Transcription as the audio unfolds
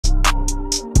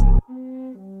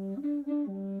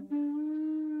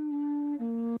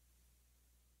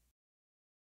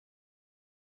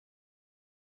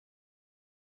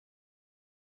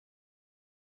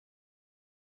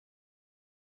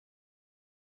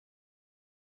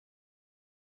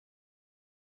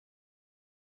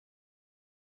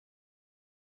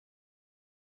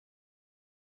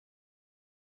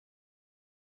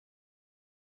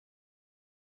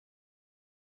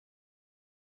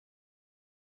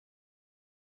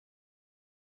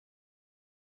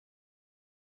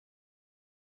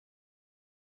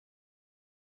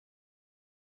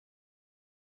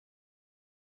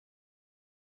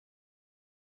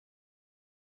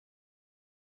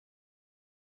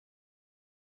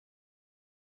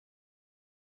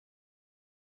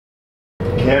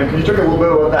Cam, can you talk a little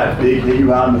bit about that big hit you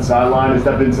had on the sideline? Has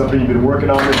that been something you've been working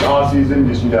on this offseason?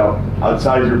 Just,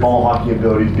 outside of your ball hockey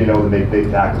abilities, being able to make big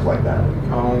tackles like that?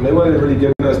 They wasn't really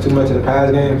giving us too much in the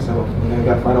pass game, so we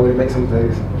got to find a way to make some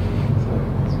plays.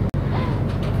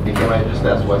 Hey, can I just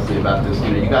ask Wesley about this?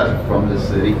 You guys are from this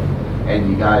city,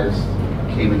 and you guys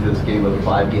came into this game with a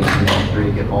 5-game winning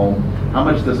streak at home. How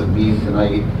much does it mean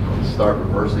tonight to start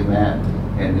reversing that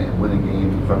and win a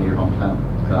game in front of your hometown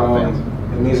fans?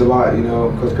 It means a lot,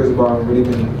 because Chris Barton really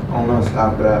been on us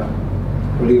after that.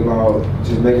 Really about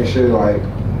just making sure, like,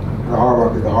 the Hard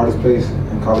Rock is the hardest place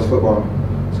in college football.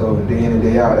 So day in and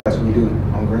day out, that's what we do.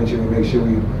 On Green Street, we make sure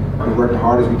we work the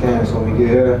hardest we can. So when we get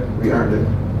here, we earned it.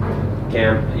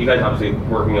 Cam, you guys obviously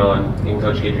working on in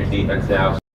Coach Gidry's defense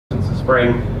now since the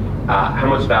spring. How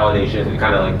much validation is it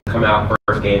kind of like come out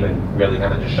first game and really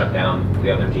kind of just shut down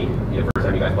the other team? First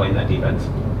time you guys playing that defense.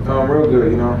 Real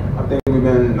good.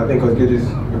 I think Coach Gidry's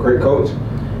a great coach,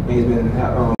 and he's been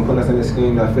putting us in this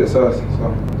scheme that fits us.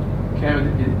 So. Cam,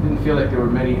 it didn't feel like there were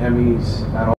many Emmys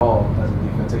at all as a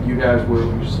defense. Like you guys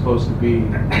were supposed to be.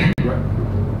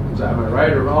 Am I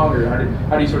right or wrong, or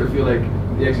how do you sort of feel like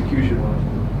the execution was?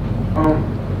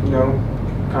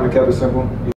 Kind of kept it simple.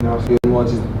 So we didn't want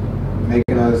just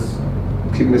making us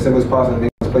keeping it as simple as possible and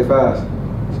making us play fast.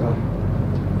 So.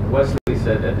 Wesley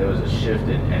said that there was a shift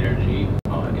in energy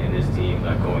in this team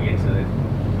going into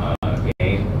the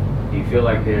game. Do you feel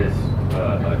like there's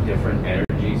a different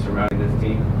energy surrounding this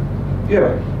team?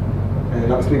 Yeah, and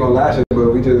not to speak on last year,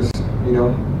 but we just, we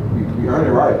earned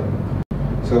it right.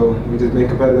 So we just been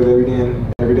competitive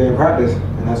every day in practice,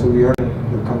 and that's what we earned.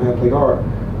 To come here and play hard.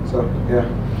 So yeah.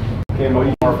 Cam, what do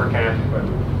you more for Cam?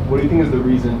 What do you think is the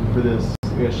reason for this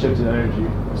shift in energy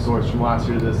of sorts from last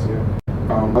year to this year?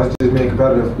 Us just being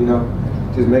competitive,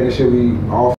 just making sure we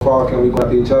all fall and we go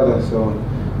after each other. So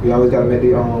we always got to make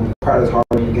the practice hard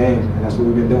in the game, and that's what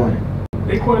we've been doing.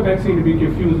 Their quarterback seemed to be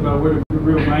confused about where the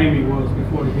real Miami was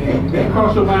before the game. Did that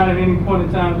cross your mind at any point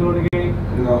in time during the game?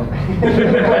 No.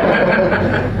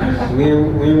 we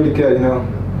didn't really care,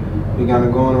 We kind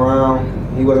of going around.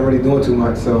 He wasn't really doing too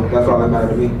much, so that's all that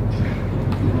mattered to me.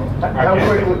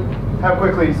 How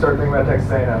quickly you start thinking about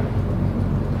Texas A&M?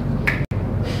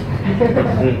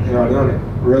 Doing it.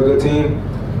 Real good team.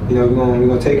 We're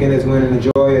gonna take in this win and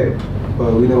enjoy it.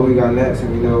 But we know who we got next,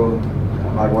 and we know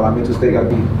like what our mental state got to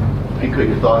be. And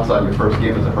your thoughts on your first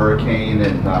game as a Hurricane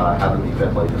and how the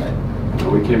defense played tonight?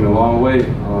 We came a long way.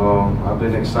 I've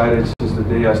been excited since the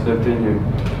day I stepped in here,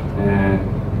 and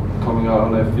coming out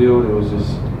on that field, it was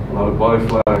just a lot of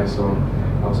butterflies. So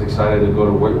I was excited to go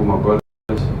to work with my brothers,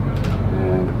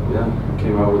 and yeah, we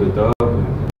came out with a dub.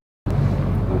 And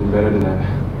nothing better than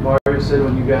that. Mario said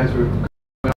when you guys were coming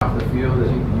off the field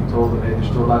that you told them, hey, there's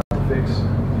still a lot to fix.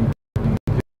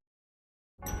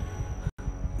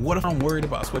 What if I'm worried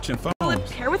about switching phones? I don't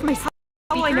care with my speakers.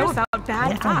 All I know about bad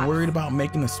What if I'm worried about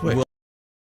making a switch?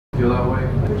 Feel that way?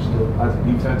 There's still, as a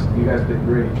defense, you guys did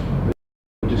great.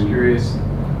 I'm just curious,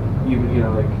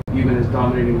 even as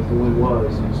dominating as the win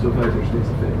was, you still feel like there's things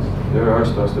to fix. There are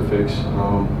stuff to fix.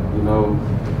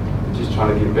 Just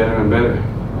trying to get better and better.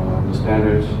 The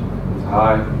standards is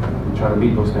high. We try to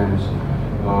meet those standards.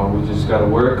 We just got to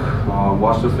work,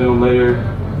 watch the film later,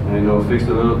 and fix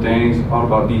the little things. All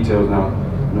about details now.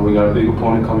 We got a big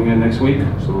opponent coming in next week,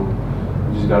 so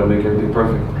we just got to make everything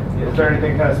perfect. Is there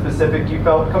anything kind of specific you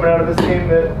felt coming out of this game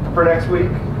that for next week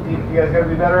you guys got to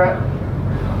be better at?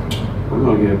 We're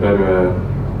going to get better at,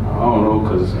 I don't know,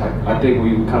 because I think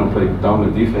we kind of played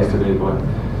dominant defense today, but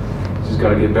just got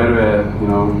to get better at,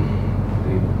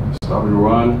 stopping the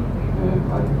run,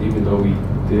 and even though we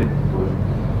did,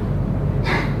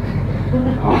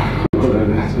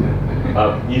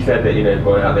 You said that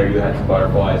going out there you had some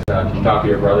butterflies. Did you talk to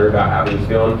your brother about how he was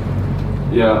feeling?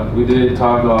 Yeah, we did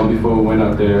talk before we went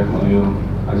out there.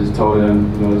 I just told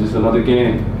him, just another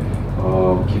game.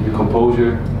 Keep your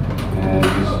composure and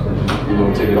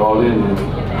just take it all in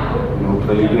and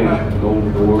play the game.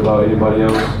 Don't worry about anybody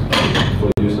else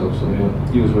but yourself. So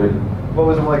yeah, he was ready. What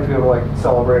was it like to be able to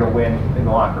celebrate a win in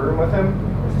the locker room with him,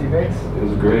 his teammates? It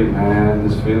was great, man.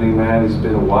 This feeling, man, it's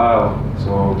been a while.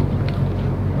 So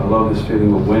I love this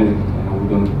feeling of winning, and we're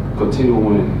gonna continue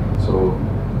winning. So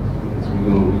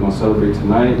we're gonna celebrate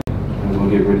tonight, and we're gonna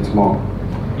get ready tomorrow.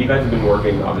 You guys have been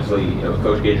working, obviously, with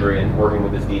Coach Gidry and working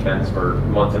with this defense for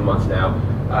months and months now.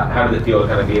 How did it feel to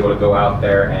kind of be able to go out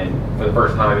there and, for the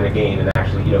first time in a game, and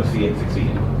actually, see it succeed?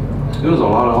 It was a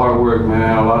lot of hard work,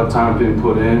 man. A lot of time being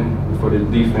put in for the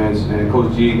defense, and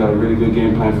Coach G got a really good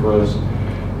game plan for us.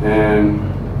 And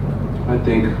I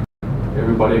think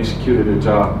everybody executed their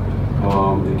job.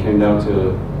 It came down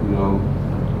to,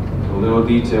 the little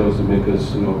details to make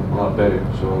us, you know, a lot better.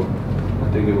 So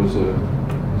I think it was a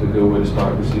good way to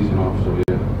start the season off. So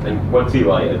yeah. And what's he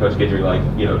like, Coach Guidry, like,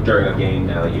 you know, during a game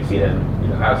now that you've seen him, you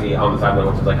know, how's he on the sideline?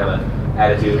 What's his like kind of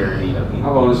attitude, or you know? I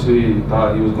honestly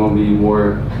thought he was going to be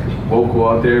more vocal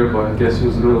out there, but I guess he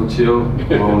was a little chill.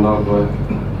 I don't know, but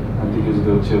I think he was a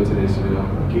little chill today. So yeah.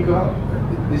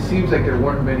 Kiko, it seems like there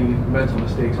weren't many mental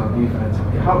mistakes on defense.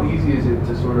 How easy is it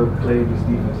to sort of play this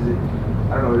defense? Is it,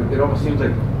 I don't know, it almost seems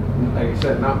like I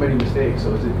said, not many mistakes.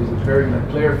 So is it very like,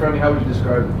 player friendly? How would you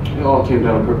describe it? It all came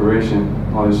down to preparation,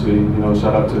 honestly. You know,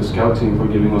 shout out to the scout team for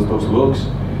giving us those looks,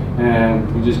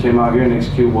 and we just came out here and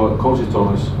execute what coaches told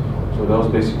us. So that was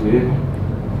basically it.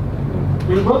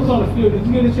 When your brother's on the field, did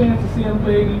you get a chance to see him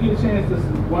play? Did you get a chance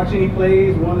to watch any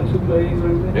plays, 1 or 2 plays or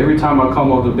anything? Every time I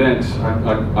come off the bench,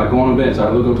 I go on the bench, I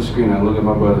look up the screen, I look at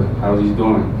my brother, how he's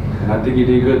doing. And I think he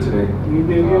did good today. You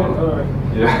did good? All right.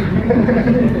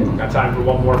 Yeah. Got time for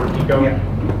one more for Kiko? Yeah.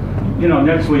 You know,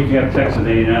 next week you have Texas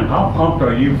A&M. How pumped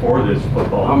are you for this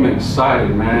football I'm game?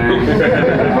 excited,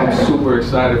 man. I'm super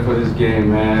excited for this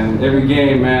game, man. Every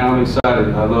game, man, I'm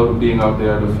excited. I love being out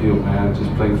there on the field, man,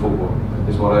 just playing football.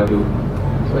 It's what I do.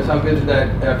 So how good did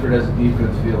that effort as a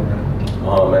defense feel, man?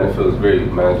 Oh, man, it feels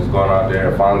great, man. Just going out there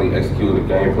and finally executing the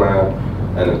game plan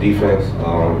and the defense,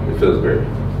 it feels great.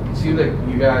 It seems like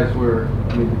you guys were,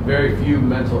 I mean, very few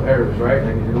mental errors, right?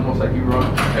 Like, it's almost like you were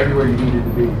everywhere you needed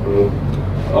to be.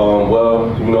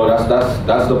 Well, you know, that's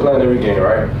the plan every game,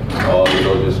 right? You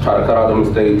know, just try to cut out the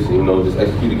mistakes, and, you know, just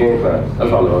execute the game plan.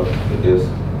 That's all it is.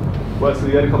 Wesley,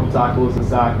 you had a couple tackles and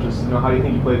sack. Just, you know, how do you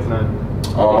think you played tonight?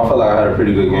 I feel like I had a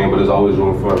pretty good game, but there's always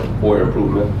room for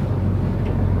improvement.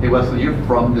 Hey Wesley, you're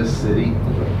from this city,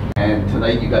 and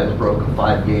tonight you guys broke a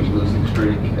 5-game losing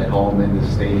streak at home in this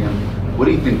stadium. What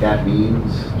do you think that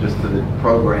means just to the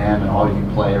program and all you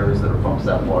players that are from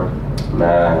South Florida?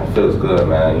 Man, it feels good,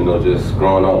 man. You know, just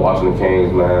growing up, watching the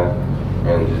Canes, man,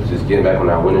 and just getting back on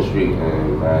that winning streak,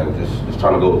 and man, just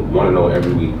trying to go 1-0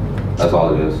 every week. That's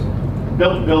all it is.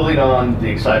 Building on the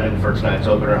excitement for tonight's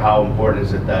opener, how important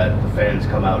is it that the fans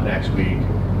come out next week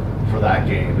for that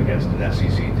game against an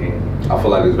SEC team? I feel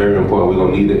like it's very important. We're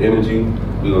going to need the energy.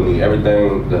 We're going to need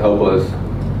everything to help us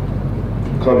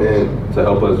come in, to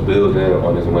help us build in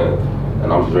on this win.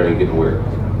 And I'm just ready to get to work.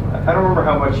 I don't remember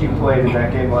how much you played in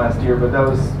that game last year, but that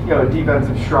was, you know, a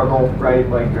defensive struggle, right?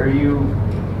 Like, if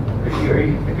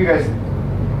you guys,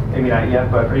 maybe not yet,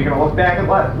 but are you going to look back at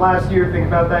last year, think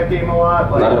about that game a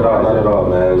lot? Like, not at all,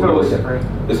 man. Totally different.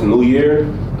 It's a new year,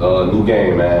 new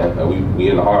game, man. And we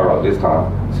in the Hard Rock this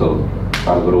time, so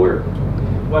time to go to work.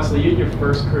 Wesley, you had your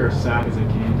first career sack as a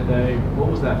kid today. What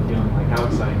was that feeling like? How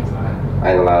exciting is that?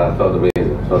 I ain't gonna lie, I felt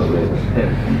amazing.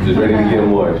 Just ready to get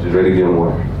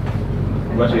more.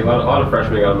 Actually, a lot of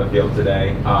freshmen got on the field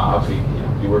today. Obviously,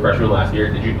 you were freshmen last year.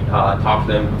 Did you talk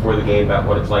to them before the game about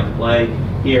what it's like to play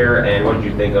here, and what did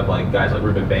you think of like guys like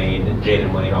Ruben Bain and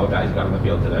Jaden Wayne, all the guys who got on the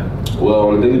field today? Well,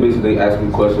 on a daily basis, they ask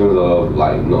me questions of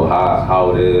like, you know,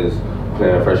 how it is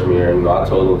playing freshman year. You know, I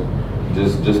told them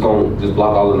just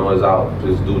block all the noise out.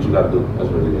 Just do what you got to do. That's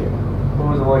really it. What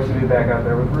was it like to be back out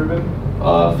there with Ruben?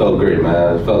 Felt great,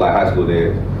 man. It felt like high school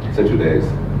days, Central days.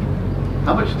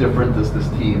 How much different does this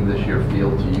team this year feel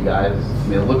to you guys? I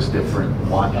mean, it looks different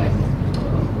watching.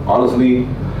 Honestly,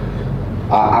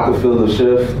 I could feel the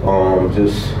shift.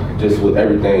 Just with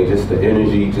everything, just the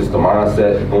energy, just the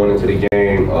mindset going into the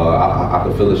game. I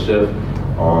could feel the shift.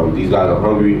 These guys are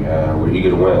hungry and we're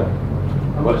eager to win.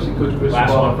 How much did Coach Cristobal?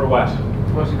 Last one for Wes.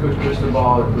 How much did Coach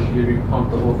Cristobal and Coach Guidry pump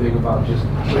the whole thing about just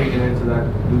breaking into that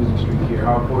losing streak here?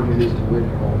 How important it is to win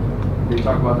at home? They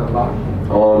talk about that a lot.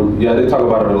 Yeah, they talk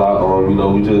about it a lot. You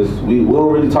know, we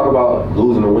don't really talk about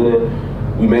losing or winning.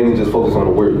 We mainly just focus on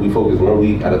the work. We focus 1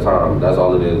 week at a time. That's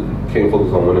all it is. We can't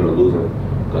focus on winning or losing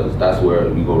because that's where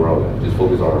we go wrong at. Just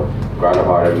focus on grinding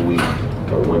hard every week and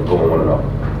going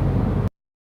 1-0.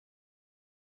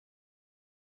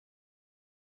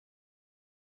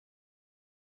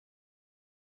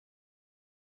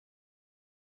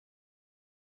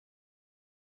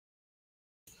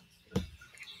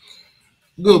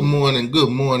 Good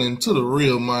morning to the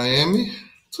real Miami.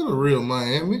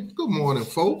 Good morning,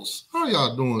 folks. How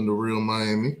y'all doing, the real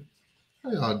Miami?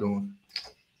 How y'all doing?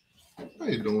 How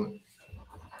you doing?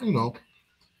 You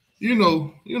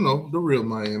know, the real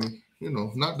Miami. You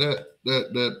know, not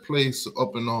that place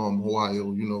up in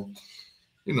Ohio. You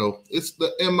know, it's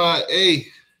the MIA.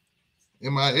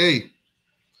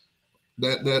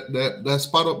 That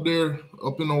spot up there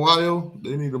up in Ohio.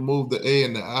 They need to move the A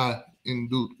and the I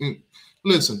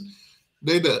listen,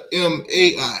 they the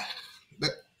MAI.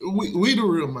 We the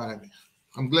real Miami.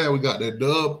 I'm glad we got that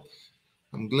dub.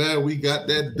 I'm glad we got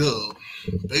that dub.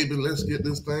 Baby, let's get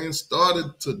this thing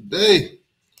started today.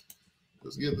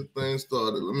 Let's get the thing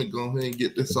started. Let me go ahead and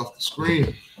get this off the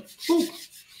screen. Whew.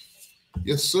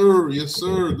 Yes, sir. Yes,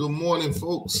 sir. Good morning,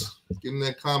 folks. Get in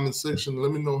that comment section.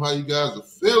 Let me know how you guys are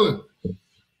feeling. Let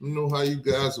me know how you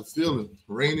guys are feeling.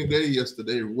 Rainy day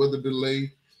yesterday, weather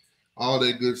delay, all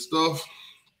that good stuff.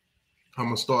 I'm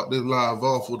going to start this live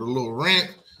off with a little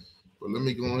rant, but let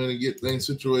me go ahead and get things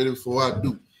situated before I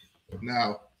do.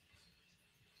 Now,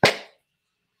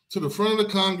 to the front of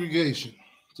the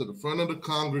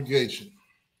congregation,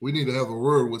 we need to have a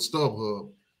word with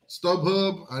StubHub.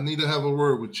 StubHub, I need to have a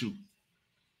word with you.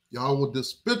 Y'all were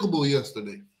despicable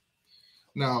yesterday.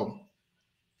 Now,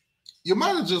 you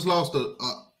might have just lost a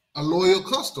loyal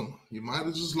customer.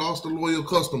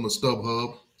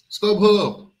 StubHub.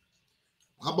 StubHub.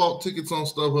 I bought tickets on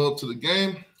StubHub to the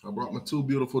game. I brought my two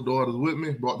beautiful daughters with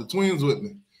me, brought the twins with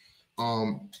me.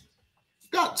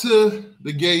 Got to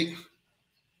the gate.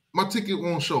 My ticket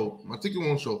won't show.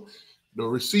 The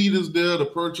receipt is there. The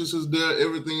purchase is there.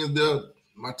 Everything is there.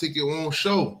 My ticket won't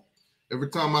show. Every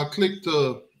time I click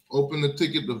to open the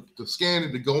ticket to scan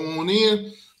it to go on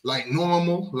in, like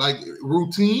normal, like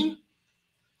routine,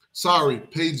 sorry,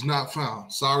 page not found.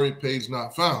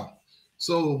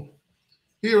 So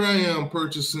here I am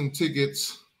purchasing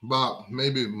tickets about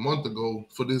maybe a month ago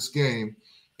for this game,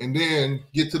 and then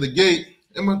get to the gate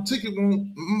and my ticket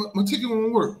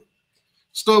won't work.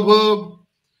 StubHub,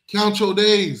 count your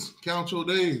days. I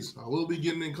will be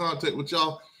getting in contact with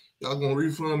y'all. Y'all gonna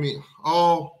refund me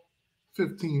all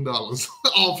 $15.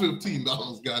 All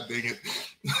 $15, god dang it.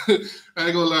 I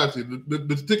ain't gonna lie to you.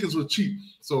 The tickets were cheap.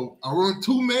 So I weren't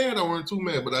too mad,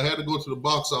 but I had to go to the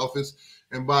box office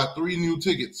and buy 3 new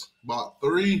tickets.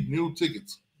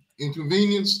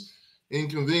 Inconvenience.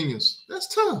 That's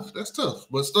tough. But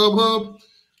StubHub,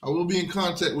 I will be in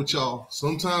contact with y'all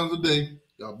sometimes a day.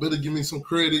 Y'all better give me some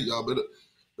credit. Y'all better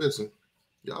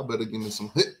give me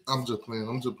some hit. I'm just playing.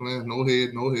 No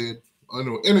head.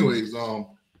 Anyways,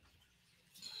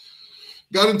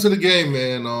 got into the game,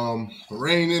 man.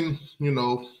 Raining,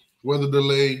 weather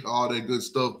delay, all that good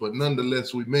stuff. But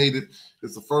nonetheless, we made it.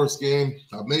 It's the first game.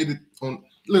 I made it on.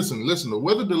 Listen. The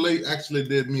weather delay actually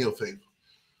did me a favor.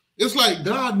 It's like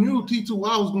God knew T2Y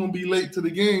was going to be late to the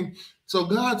game. So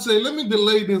God said, let me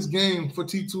delay this game for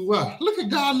T2Y. Look at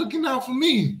God looking out for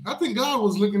me. I think God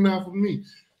was looking out for me.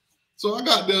 So I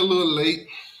got there a little late,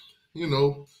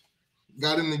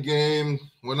 got in the game,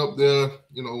 went up there,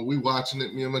 we watching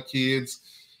it, me and my kids.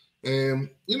 And,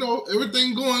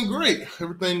 everything going great.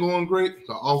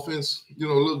 The offense,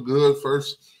 looked good.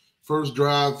 First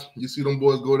drive, you see them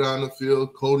boys go down the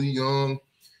field. Cody Young,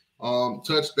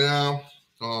 touchdown.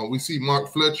 We see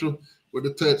Mark Fletcher with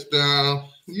a touchdown.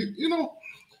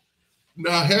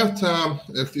 Now halftime,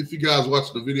 if you guys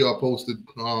watched the video I posted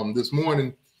this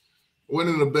morning, I went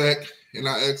in the back and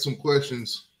I asked some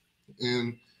questions.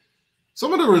 And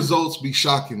some of the results be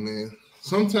shocking, man.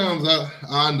 Sometimes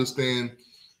I understand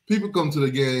people come to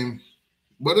the game,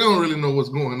 but they don't really know what's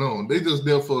going on. They just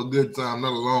there for a good time,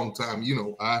 not a long time.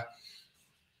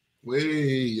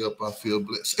 Way up, I feel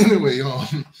blessed. Anyway,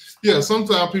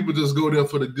 sometimes people just go there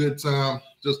for the good time,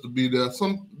 just to be there.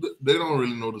 They don't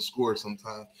really know the score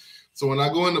sometimes. So when I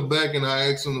go in the back and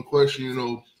I ask them the question,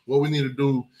 what we need to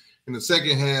do in the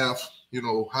second half,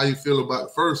 how you feel about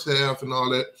the first half and all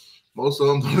that, most of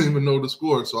them don't even know the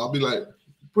score. So I'll be like,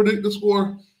 predict the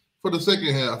score for the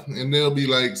second half. And they'll be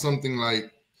like something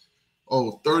like,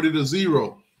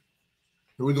 30-0.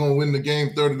 We're going to win the game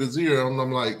 30-0. And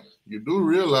I'm like, you do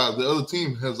realize the other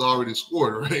team has already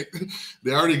scored, right?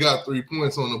 They already got 3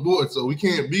 points on the board, so we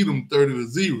can't beat them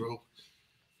 30-0.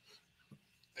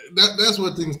 That's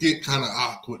where things get kind of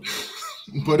awkward.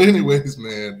 But anyways,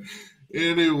 man.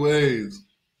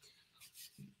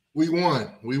 We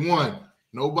won. We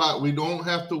don't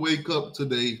have to wake up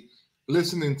today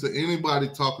listening to anybody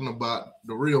talking about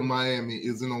the real Miami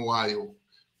is in Ohio.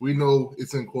 We know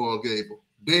it's in Coral Gables.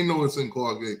 They know it's in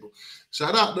Coral Gables.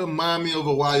 Shout out to Miami of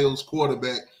Ohio's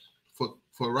quarterback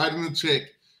for writing the check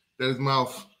that his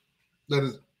mouth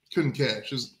couldn't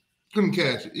cash.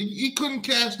 He couldn't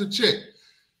cash the check.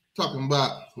 Talking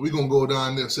about we're going to go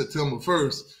down there September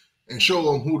 1st and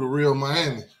show them who the real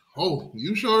Miami. Oh,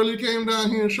 you surely came down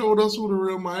here and showed us who the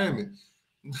real Miami.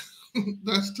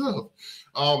 That's tough.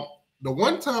 The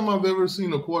one time I've ever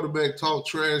seen a quarterback talk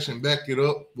trash and back it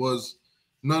up was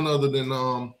none other than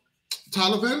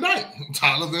Tyler Van Dyke.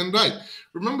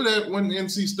 Remember that when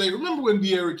NC State, remember when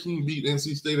De'Aaron King beat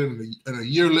NC State and a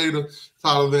year later,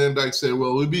 Tyler Van Dyke said,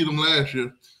 well, we beat them last year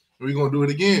and we're going to do it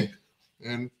again.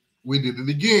 And we did it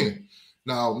again.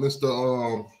 Now,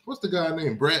 Mr. What's the guy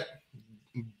named?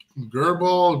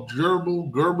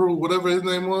 Gerbil, whatever his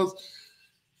name was,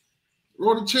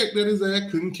 wrote a check that his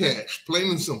ass couldn't cash.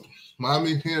 Plain and simple.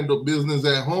 Miami handled business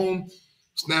at home,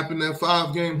 snapping that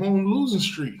 5-game home losing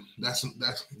streak.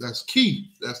 That's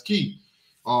key. That's key.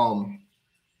 A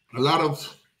lot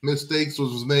of mistakes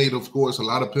was made, of course, a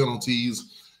lot of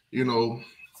penalties.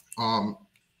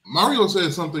 Mario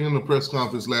said something in the press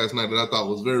conference last night that I thought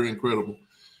was very incredible.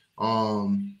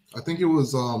 I think it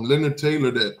was Leonard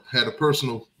Taylor that had a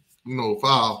personal,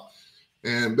 foul,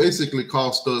 and basically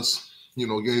cost us,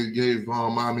 gave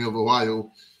Miami of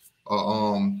Ohio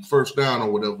first down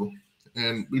or whatever,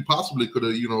 and we possibly could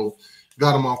have,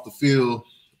 got him off the field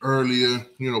earlier,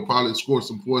 probably scored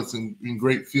some points in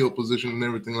great field position and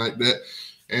everything like that.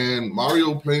 And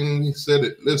Mario plainly said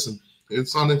it. Listen,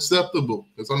 it's unacceptable.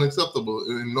 It's unacceptable.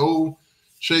 In no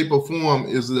shape or form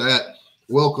is that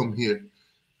welcome here.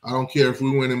 I don't care if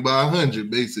we win in by 100,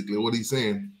 basically, what he's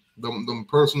saying. Them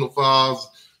personal fouls,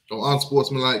 the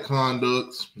unsportsmanlike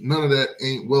conducts, none of that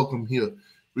ain't welcome here.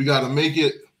 We got to make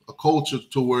it a culture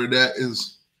to where that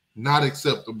is not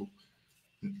acceptable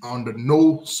under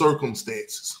no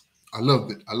circumstances. I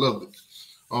loved it.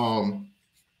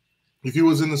 If you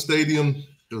was in the stadium,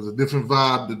 it was a different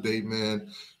vibe today, man.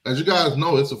 As you guys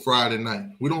know, it's a Friday night.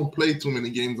 We don't play too many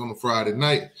games on a Friday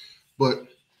night, but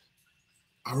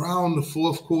around the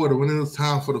fourth quarter, when it was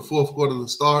time for the fourth quarter to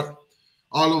start,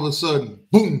 all of a sudden,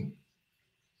 boom,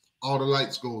 all the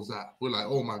lights goes out. We're like,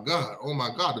 oh my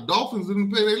God, the Dolphins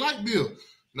didn't pay their light bill.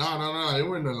 No, it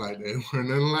wasn't nothing like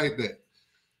that.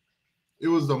 It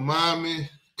was the Miami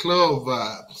club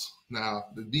vibes. Now,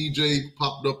 the DJ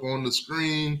popped up on the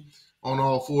screen on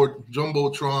all 4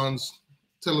 jumbotrons,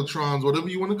 teletrons, whatever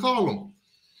you want to call them.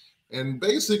 And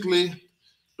basically,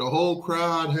 the whole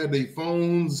crowd had their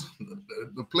phones.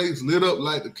 The place lit up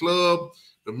like the club,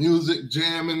 the music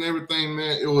jamming, everything,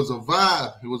 man. It was a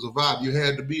vibe. You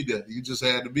had to be there. You just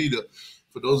had to be there.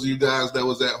 For those of you guys that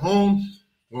was at home,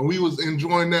 when we was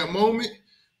enjoying that moment,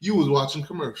 you was watching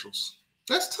commercials.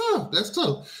 That's tough.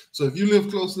 So if you live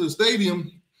close to the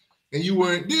stadium and you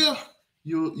weren't there,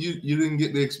 you didn't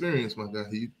get the experience, my guy.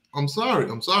 I'm sorry.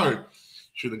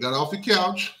 Should have got off your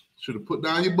couch. Should have put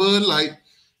down your Bud Light.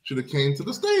 Should have came to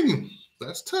the stadium.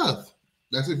 That's tough.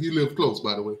 That's if you live close,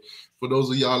 by the way. For those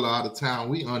of y'all out of town,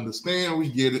 we understand. We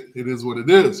get it. It is what it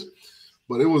is.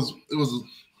 But it was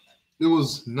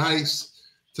nice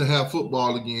to have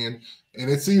football again, and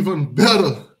it's even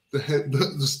better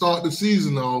to start the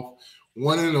season off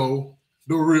 1-0,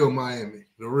 the real Miami.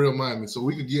 So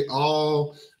we could get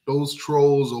all those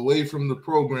trolls away from the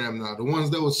program now. The ones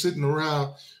that were sitting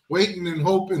around waiting and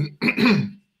hoping,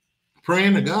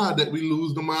 praying to God that we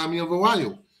lose the Miami of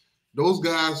Ohio. Those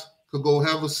guys could go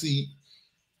have a seat.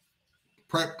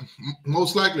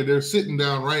 Most likely they're sitting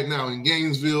down right now in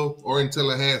Gainesville or in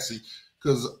Tallahassee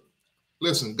because,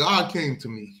 listen, God came to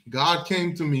me.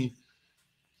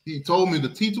 He told me to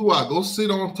T2I, go sit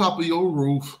on top of your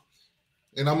roof,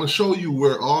 and I'm going to show you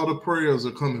where all the prayers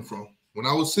are coming from. When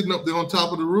I was sitting up there on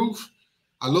top of the roof,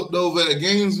 I looked over at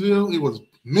Gainesville. It was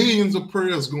millions of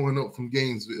prayers going up from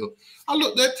Gainesville. I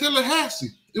looked at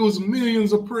Tallahassee. It was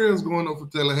millions of prayers going up for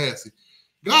Tallahassee.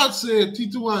 God said,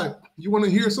 T2I, you want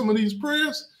to hear some of these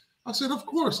prayers? I said, of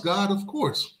course, God, of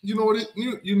course. You know what?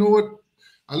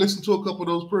 I listened to a couple of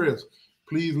those prayers.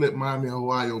 Please let Miami of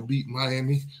Ohio beat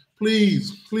Miami.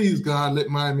 Please, God, let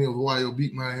Miami of Ohio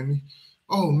beat Miami.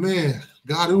 Oh, man,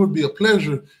 God, it would be a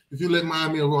pleasure if you let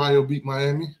Miami of Ohio beat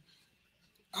Miami.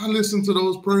 I listened to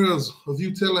those prayers of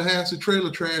you Tallahassee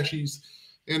trailer trashies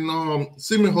and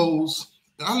Semihos.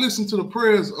 I listened to the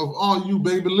prayers of all you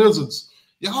baby lizards.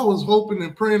 Y'all was hoping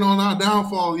and praying on our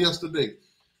downfall yesterday.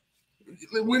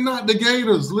 We're not the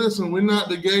Gators. Listen, we're not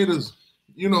the Gators.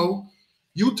 Utah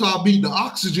beat the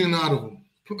oxygen out of them.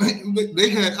 They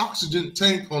had oxygen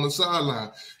tank on the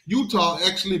sideline. Utah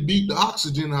actually beat the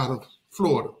oxygen out of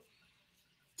Florida.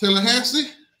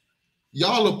 Tallahassee,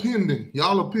 y'all are pending.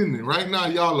 Right now,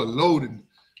 y'all are loaded.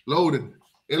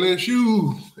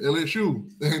 LSU.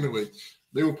 Anyway,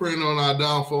 they were praying on our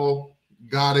downfall.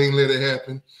 God ain't let it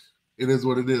happen. It is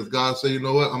what it is. God said, you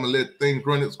know what? I'm going to let things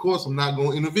run its course. I'm not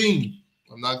going to intervene.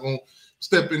 I'm not going to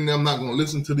step in there. I'm not going to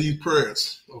listen to these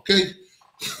prayers. Okay?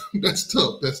 That's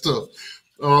tough.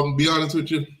 Be honest with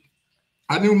you.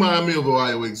 I knew Miami of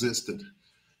Ohio existed.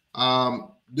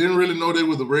 Didn't really know they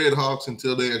were the Red Hawks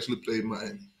until they actually played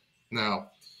Miami. Now,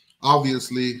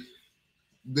 obviously,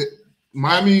 the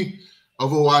Miami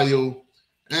of Ohio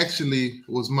actually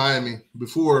was Miami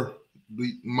before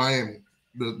the Miami.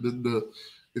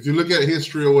 If you look at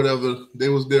history or whatever, they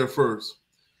was there first.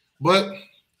 But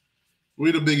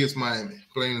we're the biggest Miami,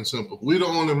 plain and simple. We're the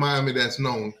only Miami that's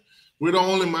known. We're the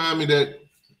only Miami that's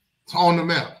on the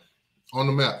map. On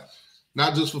the map.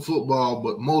 Not just for football,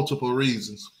 but multiple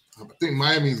reasons. I think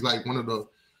Miami is like one of the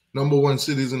 #1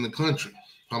 cities in the country.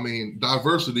 I mean,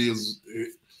 diversity is,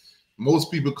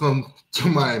 most people come to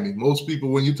Miami. Most people,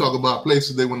 when you talk about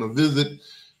places they want to visit,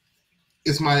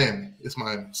 it's Miami. It's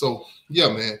Miami. So, yeah,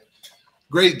 man.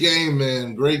 Great game,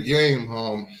 man. Great game.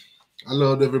 I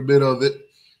loved every bit of it.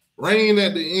 Rain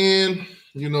at the end,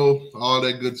 you know, all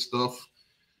that good stuff.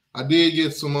 I did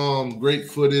get some great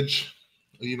footage.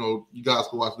 You know, you guys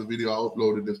can watch the video I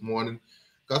uploaded this morning.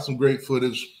 Got some great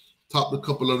footage. Topped a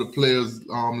couple of the players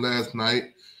last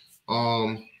night.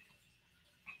 What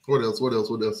else?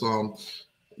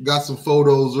 Got some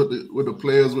photos with the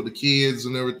players, with the kids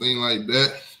and everything like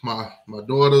that. My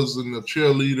daughters and the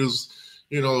cheerleaders,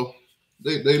 you know,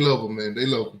 they love them, man. They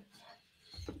love them.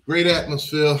 Great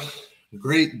atmosphere.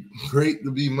 Great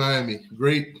to be Miami.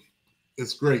 Great.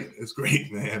 It's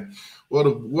great, man. What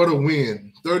a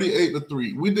win.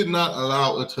 38-3. We did not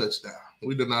allow a touchdown.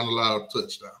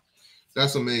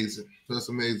 That's amazing.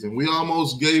 We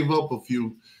almost gave up a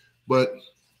few, but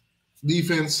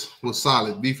defense was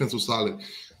solid.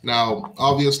 Now,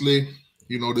 obviously,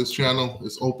 you know, this channel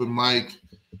is open mic.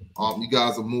 You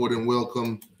guys are more than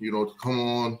welcome, you know, to come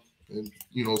on and,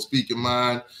 you know, speak your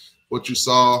mind, what you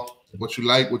saw, what you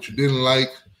like, what you didn't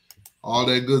like, all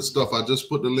that good stuff. I just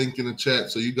put the link in the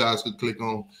chat so you guys could click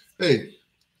on. Hey,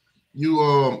 you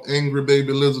angry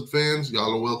baby lizard fans,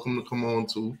 y'all are welcome to come on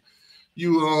too.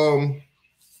 You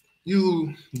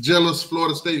jealous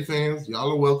Florida State fans,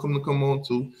 y'all are welcome to come on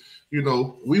too. You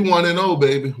know, we 1-0,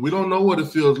 baby. We don't know what it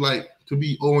feels like to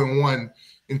be 0-1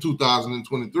 in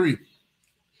 2023.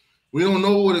 We don't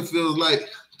know what it feels like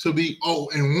to be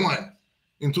 0-1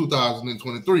 in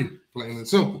 2023, plain and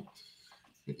simple.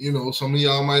 You know, some of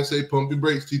y'all might say, pump your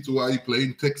brakes, T2, you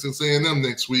playing Texas A&M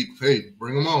next week. Hey,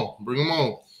 bring them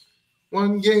on.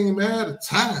 One game at a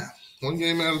time.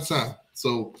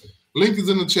 So, link is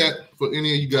in the chat for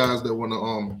any of you guys that want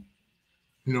to,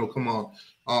 you know, come on.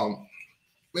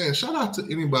 Man, shout out to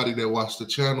anybody that watched the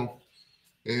channel.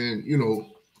 And, you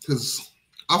know, because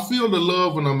I feel the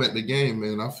love when I'm at the game,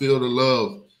 man. I feel the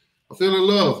love.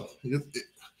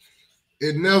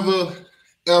 It never,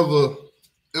 ever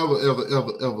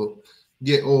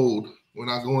get old when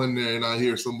I go in there and I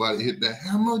hear somebody hit that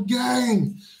hammer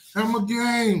gang.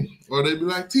 Or they be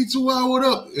like, T2I, what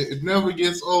up? It never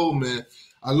gets old, man.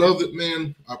 I love it,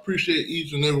 man. I appreciate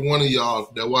each and every one of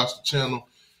y'all that watch the channel.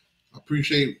 I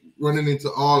appreciate running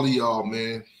into all of y'all,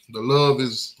 man. The love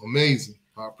is amazing.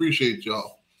 I appreciate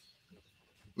y'all.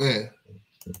 Man.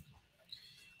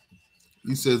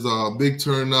 He says, big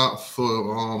turnout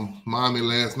for Miami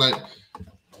last night.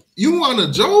 You want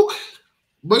to joke?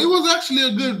 But it was actually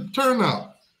a good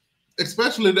turnout,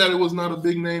 especially that it was not a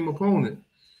big name opponent.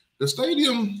 The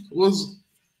stadium was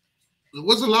a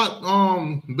lot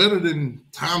better than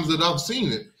times that I've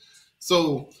seen it.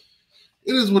 So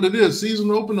it is what it is. Season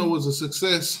opener was a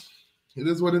success. It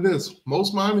is what it is.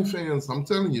 Most Miami fans, I'm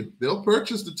telling you, they'll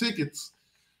purchase the tickets.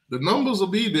 The numbers will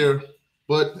be there,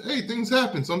 but hey, things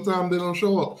happen. Sometimes they don't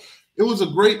show up. It was a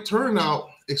great turnout,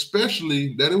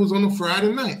 especially that it was on a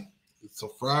Friday night. It's a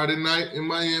Friday night in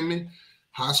Miami.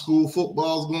 High school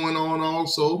football's going on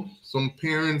also. Some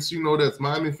parents, you know, that's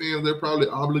Miami fans, they're probably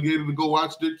obligated to go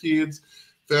watch their kids,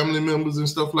 family members and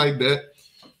stuff like that.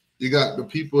 You got the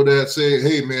people that say,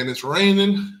 hey, man, it's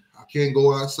raining. I can't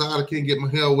go outside. I can't get my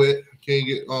hair wet.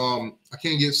 I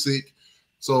can't get sick.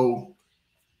 So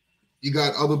you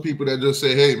got other people that just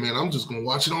say, hey, man, I'm just going to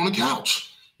watch it on the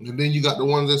couch. And then you got the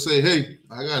ones that say, hey,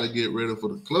 I got to get ready for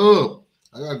the club.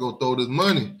 I got to go throw this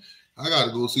money. I got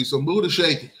to go see some booty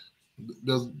shaking.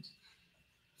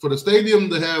 For the stadium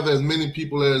to have as many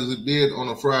people as it did on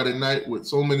a Friday night with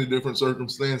so many different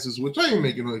circumstances, which I ain't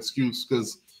making no excuse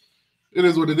because it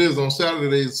is what it is. On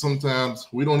Saturdays, sometimes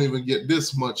we don't even get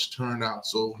this much turnout.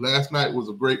 So last night was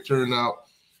a great turnout,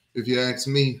 if you ask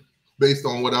me, based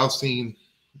on what I've seen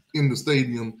in the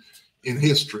stadium in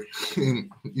history, and,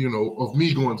 you know, of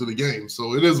me going to the game.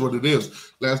 So it is what it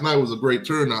is. Last night was a great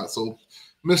turnout. So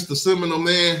Mr. Seminole,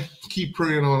 man, keep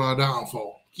praying on our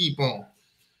downfall. Keep on.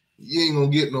 You ain't gonna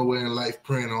get nowhere in life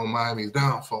praying on Miami's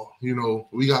downfall. You know,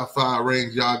 we got 5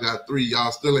 rings, y'all got 3.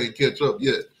 Y'all still ain't catch up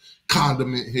yet.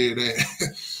 Condiment here, there.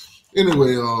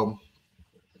 Anyway,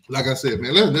 like I said,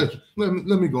 man,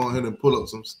 let me go ahead and pull up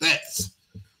some stats.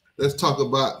 Let's talk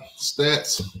about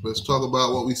stats. Let's talk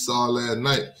about what we saw last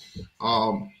night.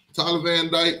 Tyler Van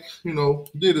Dyke, you know,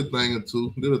 did a thing or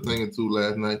two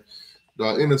last night.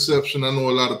 The interception, I know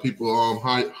a lot of people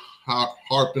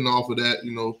harping off of that,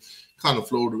 you know, kind of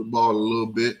floated the ball a little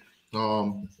bit.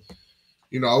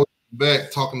 You know,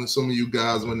 back talking to some of you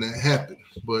guys when that happened.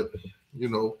 But you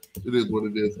know, it is what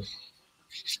it is.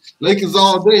 Lakers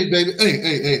all day, baby.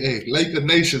 Hey. Laker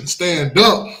Nation, stand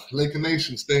up. Laker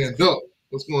Nation, stand up.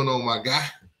 What's going on, my guy?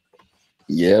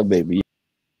 Yeah, baby.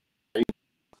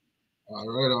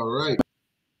 All right.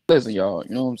 Listen, y'all,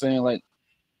 you know what I'm saying? Like,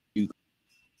 you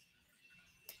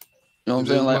know what I'm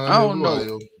saying? Like, I don't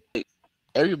know. Like,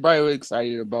 everybody was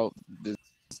excited about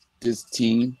this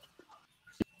team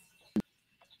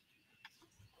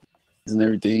and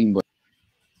everything, but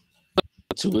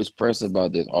too express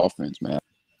about this offense, man.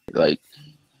 Like,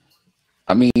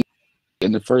 I mean,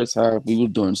 in the first half, we were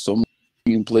doing so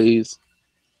many plays,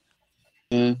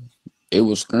 and it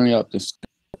was screen out the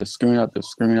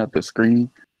screen,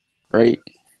 right?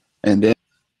 And then it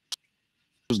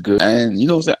was good. And you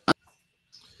know what I'm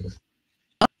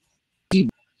saying?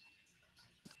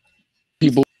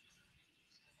 People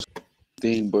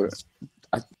think, but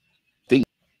I think,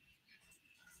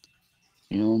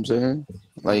 you know what I'm saying?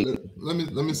 Like, let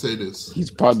me say this.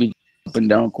 He's probably up and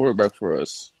down quarterback for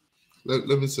us. Let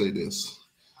me say this.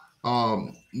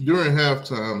 During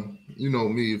halftime, you know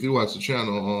me, if you watch the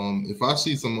channel, if I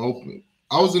see some open,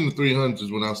 I was in the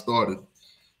 300s when I started,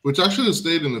 which I should have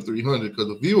stayed in the 300 because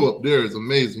the view up there is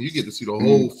amazing. You get to see the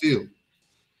whole field.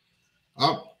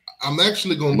 I'm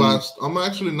actually gonna buy. I'm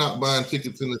actually not buying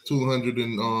tickets in the 200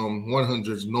 and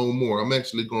 100s no more. I'm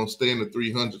actually gonna stay in the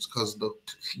 300s because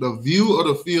the view of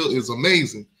the field is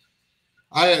amazing.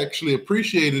 I actually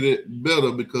appreciated it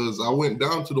better because I went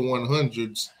down to the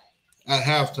 100s at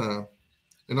halftime,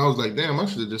 and I was like, damn, I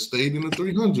should have just stayed in the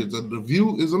 300s. The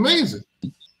view is amazing.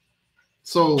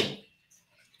 So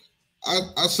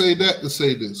I say that to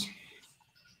say this.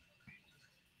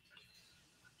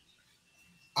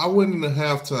 I went into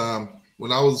halftime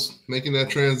when I was making that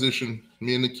transition,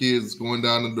 me and the kids going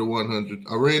down to the 100.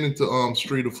 I ran into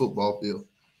Street of football field.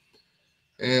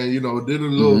 And, you know, did a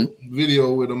little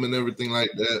video with him and everything like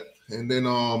that. And then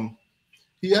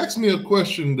he asked me a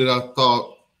question that I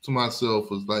thought to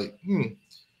myself was like,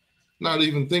 not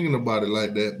even thinking about it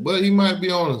like that, but he might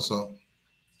be on to something.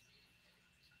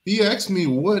 He asked me,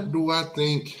 what do I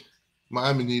think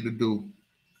Miami need to do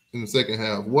in the second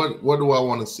half? What do I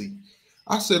want to see?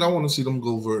 I said, I want to see them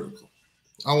go vertical.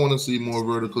 I want to see more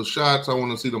vertical shots. I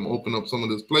want to see them open up some of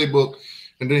this playbook.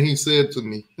 And then he said to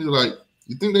me, he's like,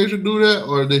 you think they should do that,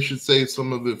 or they should save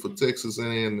some of it for Texas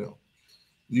A&M?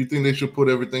 You think they should put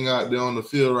everything out there on the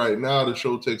field right now to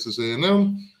show Texas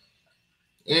A&M?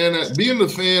 And being the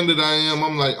fan that I am,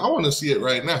 I'm like, I want to see it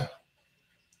right now.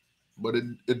 But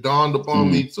it dawned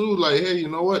upon me too, like, hey, you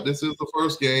know what? This is the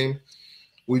first game.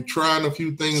 We're trying a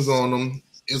few things on them.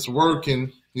 It's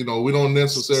working. You know, we don't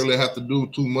necessarily have to do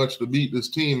too much to beat this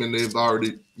team, and they've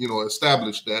already, you know,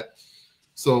 established that.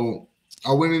 So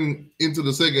I went into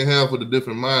the second half with a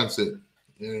different mindset.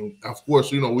 And, of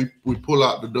course, you know, we pull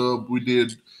out the dub. We did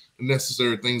the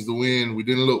necessary things to win. We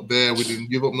didn't look bad. We didn't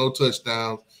give up no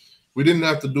touchdowns. We didn't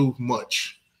have to do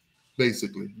much,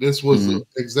 basically. This was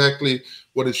exactly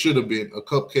what it should have been, a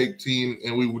cupcake team,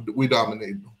 and we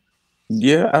dominated them.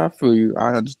 Yeah, I feel you.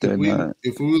 I understand that.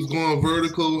 If we was going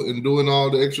vertical and doing all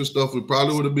the extra stuff, we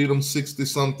probably would have beat them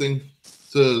 60-something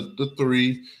to the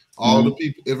 3. All the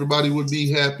people, everybody would be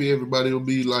happy. Everybody would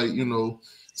be like, you know,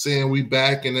 saying we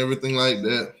back and everything like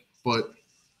that. But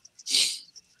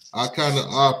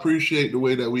I appreciate the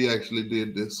way that we actually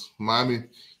did this. Miami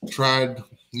tried,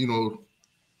 you know,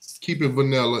 keep it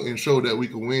vanilla and show that we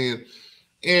can win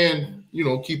and, you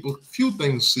know, keep a few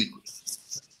things secret.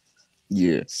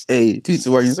 Yeah. Hey,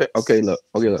 teacher, what you say? Okay, look.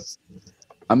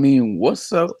 I mean,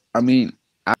 what's up? I mean,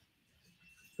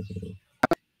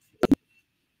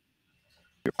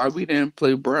 we didn't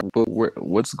play Brown, but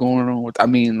what's going on with? I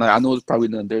mean, like, I know it's probably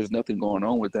there's nothing going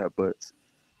on with that, but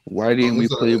why didn't we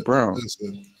play Brown?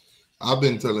 Listen, I've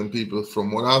been telling people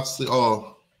from what I've seen.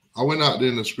 I went out there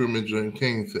in the scrimmage during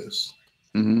King Fest,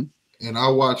 and I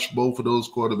watched both of those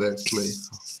quarterbacks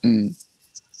play.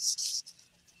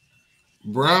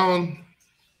 Brown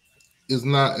is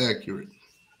not accurate,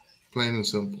 plain and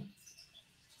simple.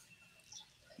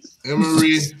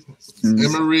 Emery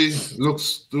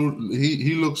looks through.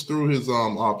 He looks through his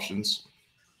options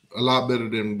a lot better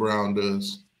than Brown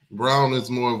does. Brown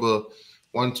is more of a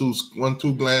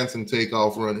 1-2 glance and take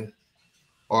off running,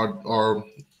 or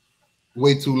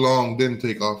way too long then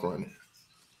take off running.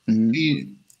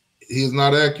 He is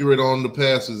not accurate on the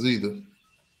passes either.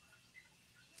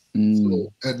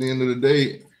 So at the end of the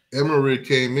day, Emery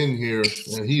came in here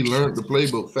and he learned the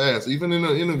playbook fast. Even in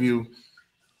an interview,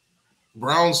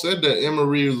 Brown said that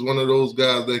Emery is one of those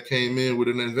guys that came in with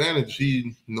an advantage.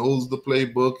 He knows the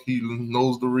playbook, he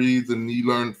knows the reads, and he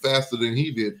learned faster than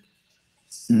he did.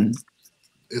 Mm-hmm.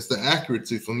 It's the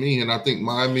accuracy for me, and I think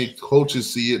Miami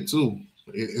coaches see it too.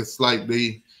 It's like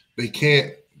they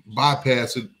can't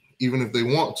bypass it even if they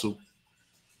want to.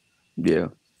 Yeah.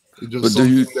 It's just But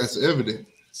something that's evident.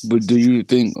 But do you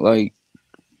think like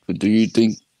you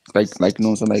know what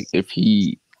I'm saying, like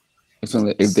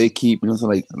if they keep, you know what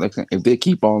I'm saying, like if they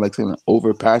keep on like saying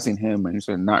overpassing him and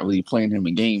sort of not really playing him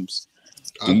in games,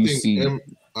 do you see?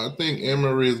 I think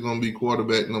Emery is going to be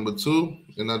quarterback number 2,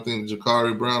 and I think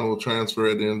Jakari Brown will transfer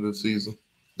at the end of the season.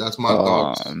 That's my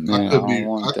thoughts. Man, I could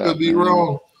be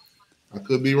wrong. I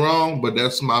could be wrong, but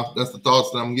that's the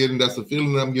thoughts that I'm getting. That's the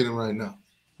feeling that I'm getting right now.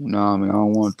 No, man, I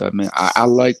don't want that, man. I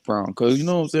like Brown because you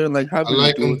know what I'm saying. Like having I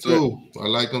like him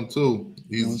too.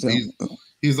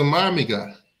 He's a Miami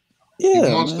guy. Yeah,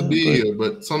 he wants to be but here,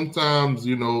 but sometimes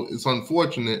it's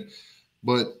unfortunate.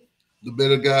 But the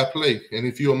better guy play, and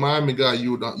if you're a Miami guy,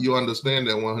 you understand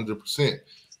that 100%.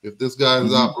 If this guy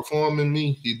is outperforming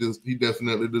me, he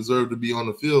definitely deserves to be on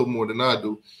the field more than I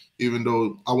do. Even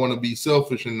though I want to be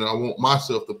selfish and I want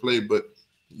myself to play, but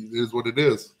it is what it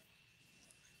is.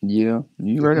 Yeah,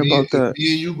 you right about that. If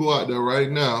me and you go out there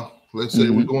right now, let's say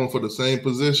we're going for the same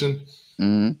position,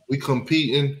 we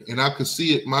competing, and I could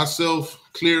see it myself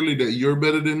clearly that you're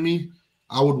better than me,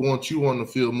 I would want you on the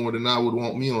field more than I would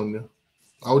want me on there.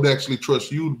 I would actually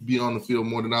trust you to be on the field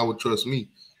more than I would trust me.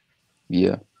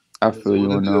 Yeah, I feel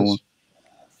you on that one.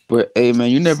 But hey, man,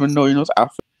 you never know. You know, I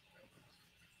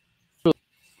feel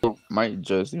might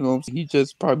just, you know, he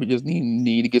just probably just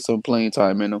need to get some playing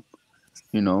time in him,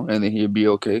 you know, and then he'll be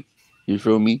okay. You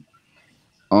feel me?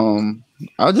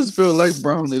 I just feel like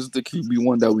Brown is the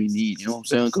QB1 that we need. You know what I'm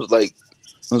saying? Because like,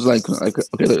 it was like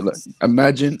okay, like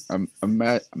imagine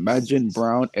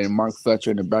Brown and Mark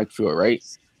Fletcher in the backfield, right?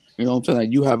 You know what I'm saying?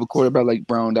 Like you have a quarterback like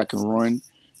Brown that can run,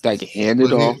 that can hand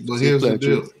it off. But here's the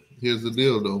deal. Here's the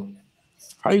deal, though.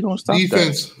 How you gonna stop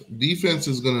that? Defense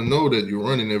is gonna know that you're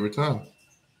running every time,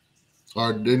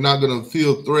 or they're not gonna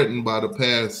feel threatened by the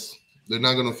pass. They're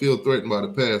not gonna feel threatened by the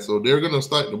pass, so they're gonna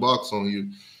stack the box on you.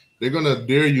 They're gonna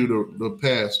dare you to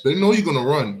pass. They know you're gonna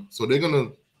run, so they're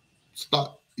gonna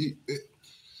stop. I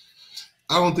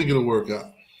don't think it'll work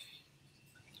out.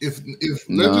 If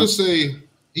let's just say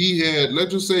he had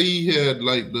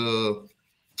like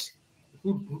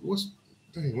what's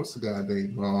the guy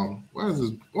name? Why is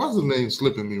his name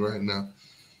slipping me right now?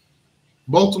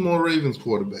 Baltimore Ravens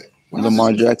quarterback.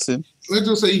 Lamar Jackson. Let's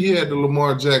just say he had the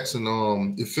Lamar Jackson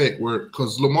effect,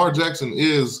 because Lamar Jackson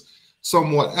is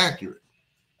somewhat accurate.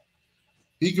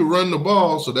 He could run the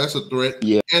ball, so that's a threat,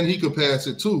 and he could pass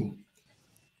it too.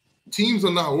 Teams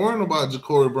are not worrying about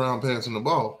Ja'Cory Brown passing the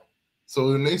ball.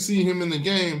 So when they see him in the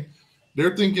game,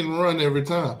 they're thinking run every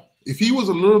time. If he was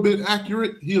a little bit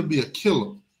accurate, he'll be a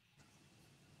killer.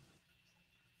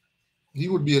 He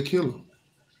would be a killer.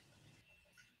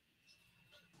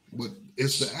 But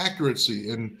it's the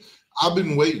accuracy. And I've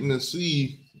been waiting to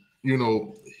see,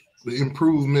 the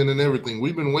improvement and everything.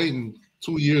 We've been waiting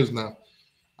 2 years now.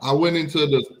 I went into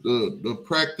the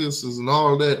practices and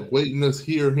all that, waiting to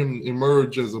hear him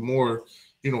emerge as a more,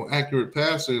 accurate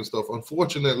passer and stuff.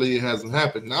 Unfortunately, it hasn't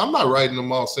happened. Now, I'm not writing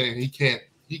him off saying he can't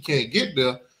get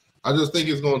there. I just think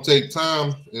it's going to take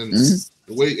time. And the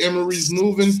way Emery's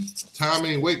moving, time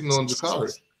ain't waiting on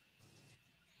Jakari.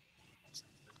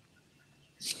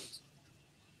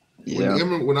 Yeah.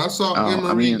 When I saw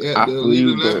Emery at the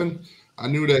Elite 11, I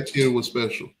knew that kid was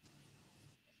special.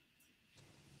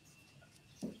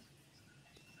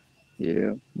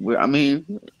 Yeah, we'll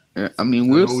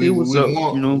see what's up. You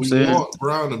know what I'm saying? We want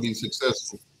Brown to be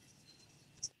successful.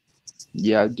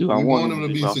 Yeah, I do. We want him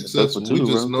to be successful. We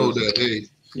just know that, hey.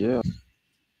 Yeah.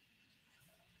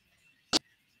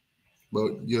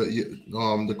 But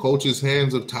the coach's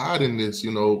hands are tied in this.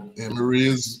 Emery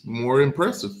is more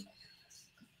impressive.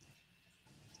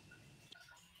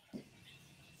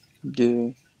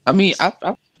 Yeah, I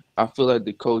feel like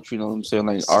the coach,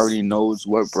 like already knows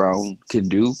what Brown can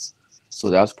do. So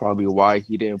that's probably why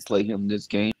he didn't play him this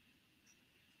game.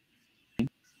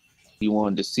 He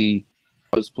wanted to see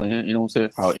how he was playing, how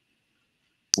he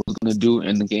was going to do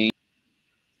in the game.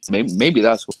 Maybe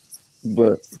that's what.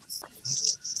 But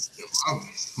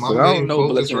my main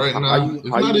focus right now is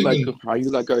how you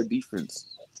like our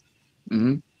defense?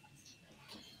 Mm-hmm.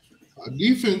 Our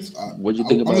defense. What do you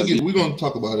think about it? We're going to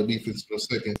talk about the defense in a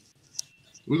second.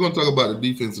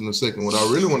 What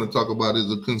I really want to talk about is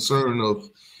the concern of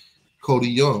Cody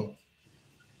Young.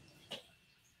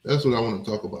 That's what I want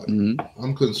to talk about. Mm-hmm.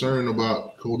 I'm concerned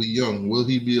about Cody Young. Will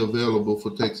he be available for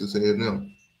Texas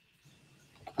A&M?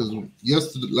 Because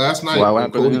last night when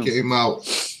Cody came out,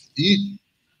 he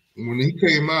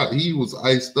was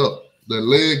iced up. The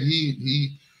leg,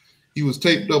 he he was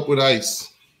taped up with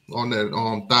ice on that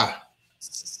thigh.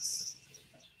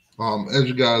 As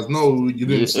you guys know, you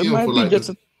didn't see it him might be just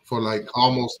a for like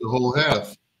almost the whole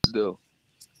half. though.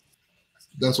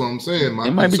 That's what I'm saying. My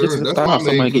It might be just concern. his That's thigh. my main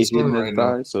Somebody get hit in concern the right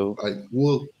now. thigh, so Like,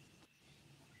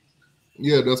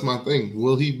 yeah, that's my thing.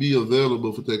 Will he be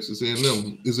available for Texas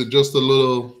A&M? Is it just a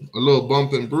little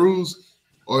bump and bruise,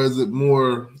 or is it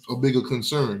more a bigger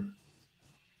concern?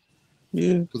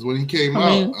 yeah. Because when he came I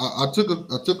out, mean, I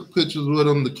took pictures with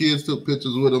him. The kids took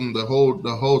pictures with him. The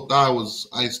whole thigh was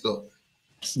iced up.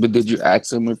 but did you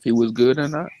ask him if he was good or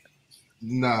not?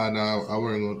 Nah, I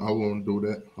won't do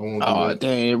that. I won't do Oh that.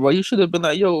 dang, well you should have been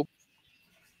like, yo,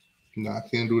 Nah, I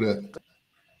can't do that.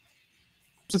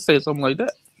 to say something like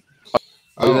that.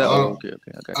 I Like don't, that? I Oh, don't,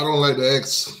 okay. I don't like to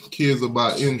ask kids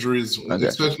about injuries, I got you.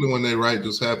 especially when they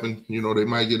just happened. They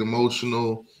might get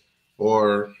emotional,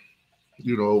 or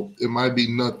it might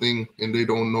be nothing, and they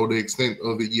don't know the extent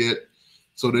of it yet.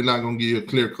 So they're not gonna give you a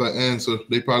clear-cut answer.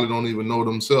 They probably don't even know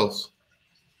themselves.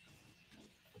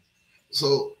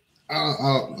 So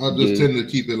I just Yeah. tend to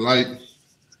keep it light,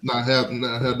 not have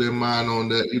their mind on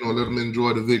that. Let them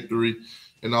enjoy the victory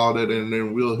and all that, and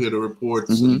then we'll hear the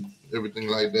reports Mm-hmm. and everything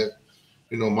like that.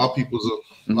 My people's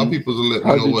Mm-hmm. will let me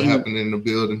How know did what you? happened in the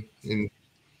building. And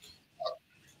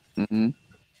Mm-hmm.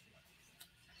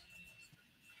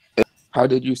 How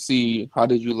did you see? How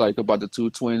did you like about the two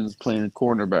twins playing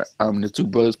cornerback? The two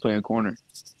brothers playing corner.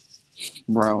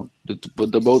 Brown,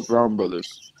 but the both Brown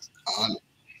brothers.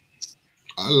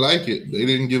 I like it. They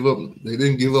didn't give up. They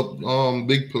didn't give up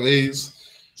big plays.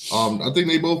 I think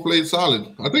they both played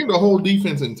solid. I think the whole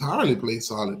defense entirely played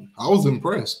solid. I was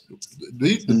impressed.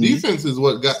 The Mm-hmm. defense is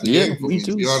what got the Yeah, game for me me,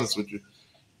 to too. be honest with you.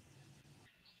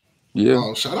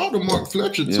 Yeah, Shout out to Mark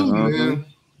Fletcher yeah, too, man.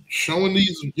 Showing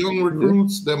these young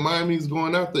recruits that Miami's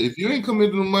going after. If you ain't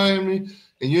committed to Miami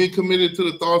and you ain't committed to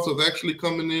the thoughts of actually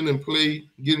coming in and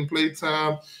getting play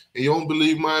time, and you don't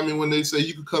believe Miami when they say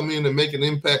you could come in and make an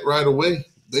impact right away,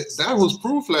 that was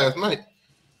proof last night.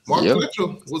 Mark yeah. Fletcher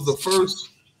was the first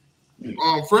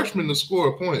freshman to score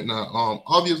a point. Now,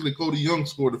 obviously Cody Young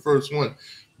scored the first one,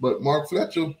 but Mark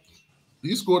Fletcher,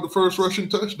 he scored the first rushing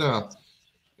touchdown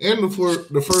and the first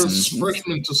Mm-hmm.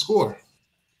 freshman to score.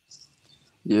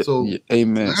 Yeah, So yeah.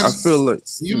 Amen. I feel like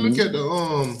you look at the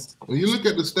when you look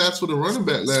at the stats for the running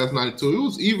back last night too, it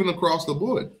was even across the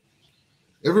board.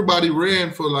 Everybody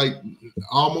ran for like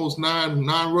almost nine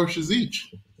rushes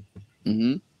each.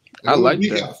 Mm-hmm. I And like we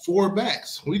that. got four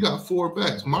backs. We got four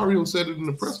backs. Mario said it in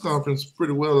the press conference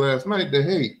pretty well last night that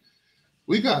hey,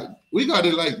 we got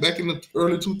it like back in the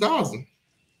early 2000s.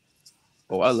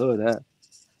 Oh, I love that.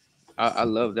 I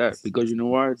love that because you know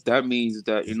what? That means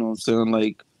that what I'm saying,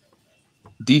 like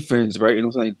defense, right? You know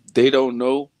what I'm saying? They don't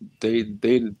know they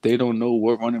don't know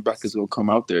what running back is gonna come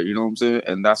out there. You know what I'm saying?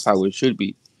 And that's how it should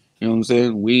be. You know what I'm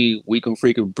saying? We can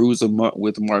freaking bruise them up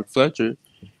with Mark Fletcher,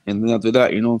 and then after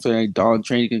that, you know what I'm saying? Don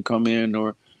Train can come in,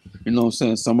 or you know what I'm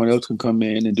saying? Someone else can come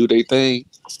in and do their thing,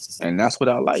 and that's what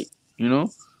I like. You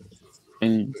know,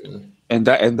 and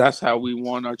that's how we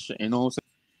won our. You know what I'm saying?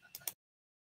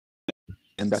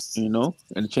 And that's in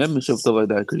the championship stuff like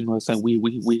that. Because you know what I'm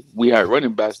saying, we had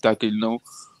running backs that could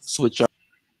switch out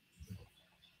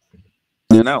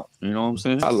and out. You know what I'm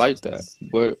saying? I like that,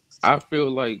 but I feel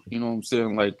like you know what I'm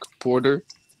saying, like Porter,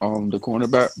 the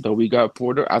cornerback that we got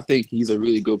Porter. I think he's a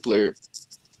really good player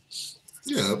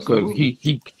Yeah, because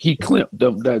absolutely. he clipped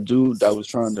that dude that was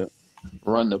trying to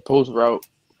run the post route,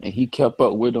 and he kept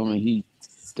up with him, and he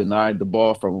denied the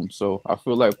ball from him. So I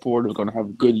feel like Porter's gonna have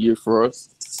a good year for us.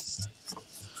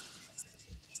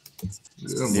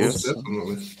 Yeah, most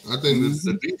definitely. I think that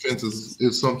the defense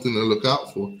is something to look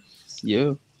out for.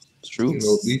 Yeah, it's true.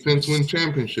 Defense win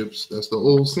championships. That's the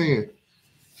old saying.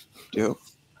 Yeah.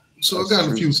 So I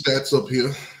got a few stats up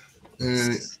here,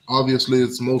 and obviously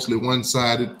it's mostly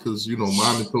one-sided because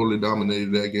Miami totally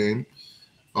dominated that game.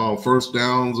 First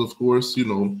downs, of course,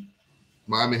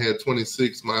 Miami had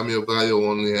 26. Miami of Ohio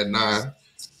only had 9,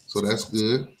 so that's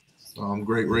good.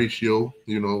 Great ratio,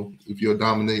 if you're a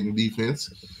dominating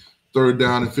defense. Third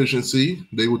down efficiency,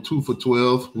 they were 2 for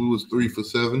 12. We was 3 for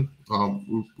 7.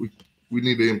 We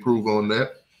need to improve on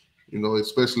that,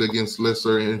 especially against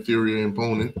lesser inferior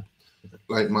opponent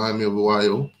like Miami of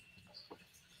Ohio.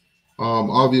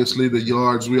 Obviously, the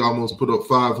yards, we almost put up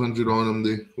 500 on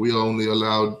them. We only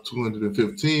allowed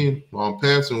 215.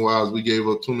 Passing-wise, we gave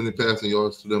up too many passing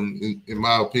yards to them, in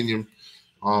my opinion,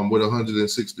 with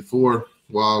 164,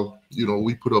 while,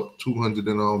 we put up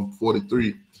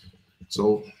 243.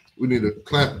 So we need to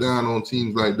clamp down on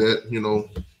teams like that,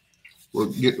 or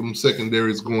get them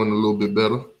secondaries going a little bit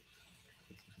better.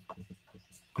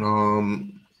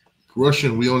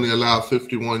 Rushing, we only allowed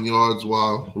 51 yards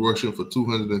while rushing for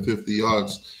 250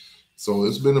 yards. So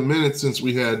it's been a minute since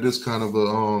we had this kind of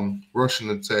a rushing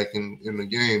attack in the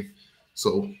game.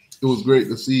 So it was great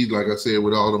to see, like I said,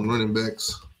 with all them running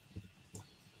backs.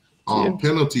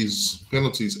 Penalties,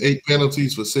 8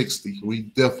 penalties for 60. We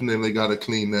definitely got to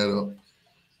clean that up.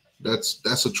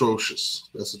 That's atrocious.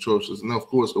 That's atrocious. And of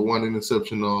course, the one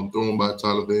interception thrown by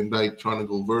Tyler Van Dyke trying to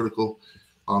go vertical,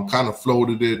 kind of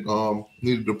floated it.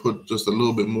 Needed to put just a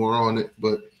little bit more on it,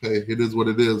 but hey, it is what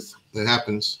it is. It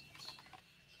happens,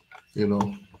 you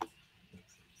know.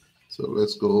 So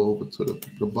let's go over to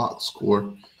the box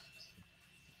score.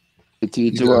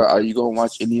 Are you gonna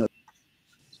watch any?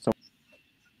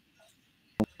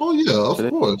 Oh yeah,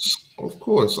 of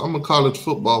course. I'm a college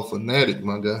football fanatic,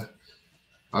 my guy.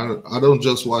 I don't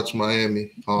just watch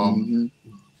Miami.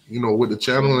 You know, with the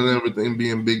channel and everything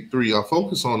being Big Three, I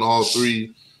focus on all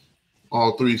three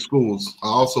schools. I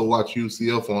also watch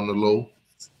UCF on the low.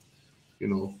 You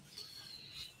know,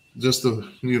 just to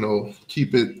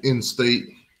keep it in state.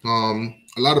 A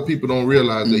lot of people don't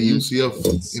realize that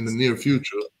UCF in the near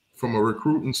future, from a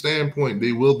recruiting standpoint,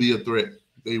 they will be a threat.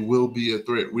 They will be a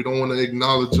threat. We don't want to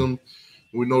acknowledge them.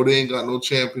 We know they ain't got no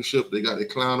championship. They got a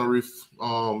clownery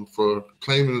for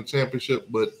claiming the championship,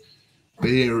 but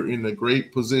they are in a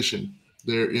great position.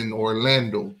 They're in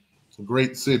Orlando. It's a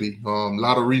great city. A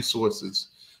lot of resources,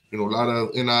 a lot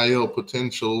of NIL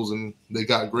potentials, and they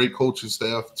got great coaching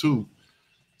staff too.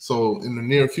 So in the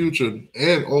near future,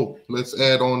 and let's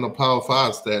add on the Power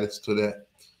 5 status to that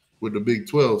with the Big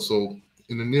 12. So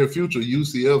in the near future,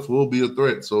 UCF will be a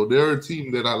threat. So they're a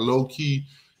team that I low-key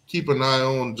keep an eye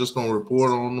on, just don't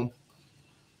report on them.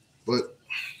 But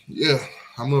yeah,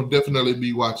 I'm going to definitely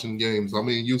be watching games. I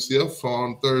mean, UCF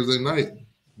on Thursday night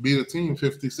beat a team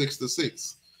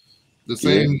 56-6. The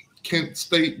same Kent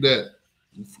State that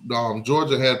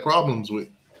Georgia had problems with.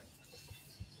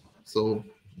 So,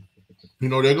 they're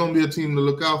going to be a team to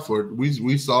look out for.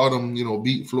 We saw them,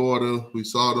 beat Florida. We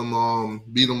saw them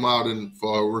beat them out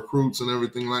for recruits and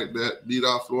everything like that. Beat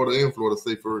out Florida and Florida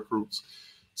State for recruits.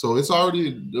 So it's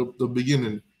already the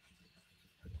beginning.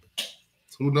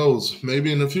 Who knows?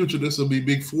 Maybe in the future this will be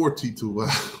Big 40 too.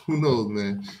 Who knows,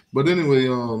 man? But anyway,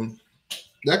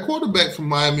 that quarterback from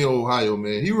Miami, Ohio,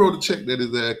 man, he wrote a check that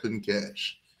his dad couldn't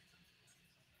cash.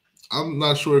 I'm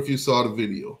not sure if you saw the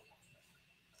video.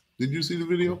 Did you see the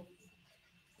video?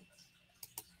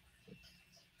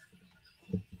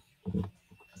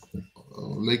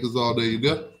 Lakers all day, you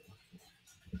there?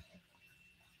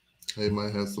 They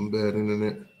might have some bad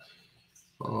internet.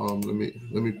 Let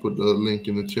me put the link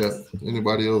in the chat.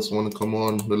 Anybody else want to come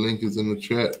on? The link is in the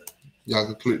chat. Y'all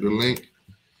can click the link.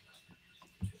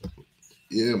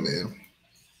 Yeah, man.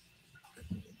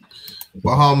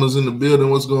 Bahamas in the building.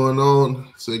 What's going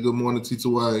on? Say good morning,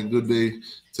 T2Y, and good day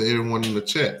to everyone in the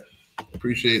chat.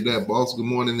 Appreciate that, boss. Good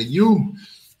morning to you.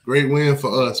 Great win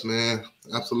for us, man.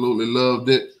 Absolutely loved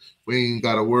it. We ain't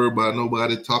got to worry about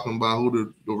nobody talking about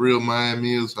who the real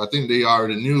Miami is. I think they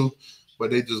already knew,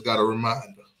 but they just got a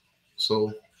reminder.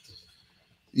 So,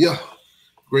 yeah,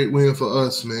 great win for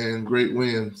us, man. Great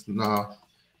win. Nah,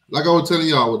 like I was telling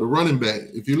y'all with the running back,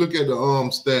 if you look at the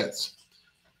stats,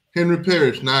 Henry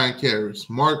Parrish, 9 carries.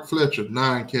 Mark Fletcher,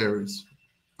 9 carries.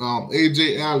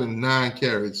 A.J. Allen, 9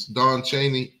 carries. Don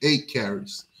Chaney, 8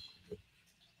 carries.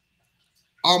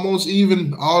 Almost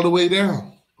even all the way down.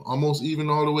 Almost even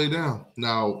all the way down.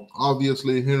 Now,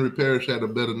 obviously, Henry Parrish had a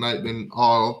better night than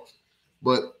all,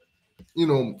 but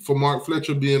for Mark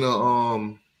Fletcher being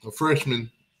a freshman,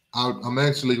 I'm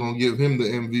actually gonna give him the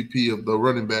MVP of the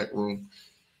running back room.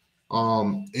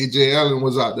 A.J. Allen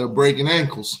was out there breaking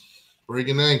ankles.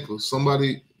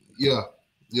 Somebody,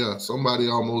 somebody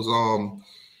almost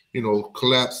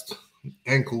collapsed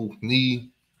ankle,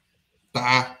 knee,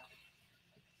 thigh,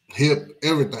 hip,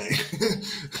 everything.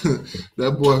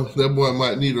 that boy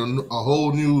might need a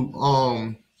whole new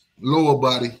lower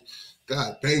body.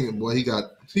 God dang it, boy, he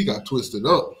got twisted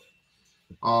up.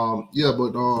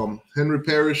 But Henry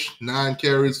Parrish, 9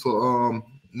 carries for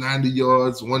 90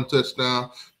 yards, 1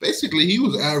 touchdown. Basically, he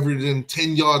was averaging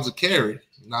 10 yards a carry.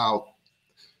 Now,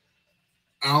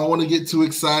 I don't want to get too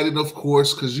excited, of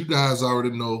course, because you guys already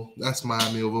know that's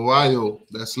Miami of Ohio.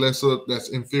 That's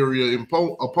inferior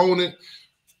opponent.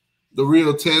 The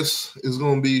real test is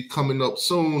going to be coming up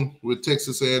soon with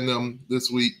Texas A&M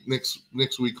this week,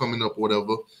 next week coming up,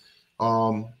 whatever.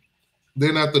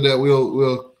 Then after that,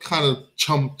 we'll kind of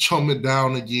chum it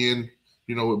down again,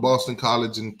 with Boston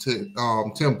College and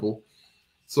Temple.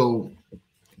 So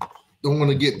don't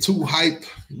want to get too hyped,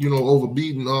 over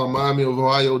beating Miami of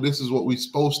Ohio. This is what we're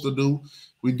supposed to do.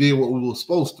 We did what we were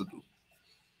supposed to do.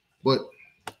 But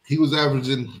he was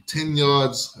averaging 10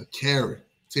 yards a carry.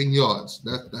 10 yards.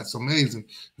 That's amazing.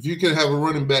 If you can have a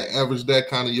running back average that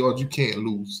kind of yards, you can't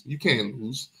lose. You can't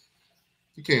lose.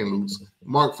 You can't lose.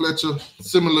 Mark Fletcher,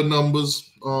 similar numbers.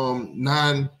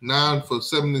 9 for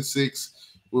 76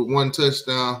 with 1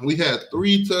 touchdown. We had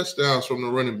 3 touchdowns from the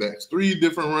running backs. 3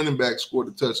 different running backs scored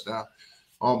a touchdown.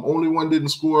 Only one didn't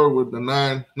score with the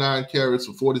 9 carries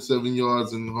for 47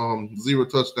 yards and 0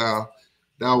 touchdown.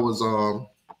 That was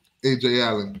AJ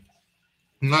Allen.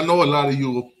 And I know a lot of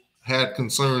you had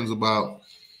concerns about,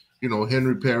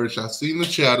 Henry Parrish. I've seen the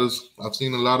chatters. I've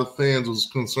seen a lot of fans was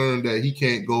concerned that he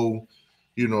can't go,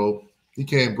 he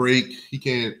can't break. He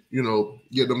can't,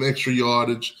 get them extra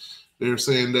yardage. They're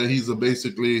saying that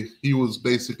he was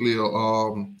basically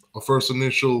a first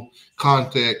initial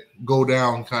contact, go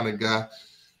down kind of guy.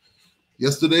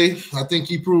 Yesterday, I think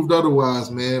he proved otherwise,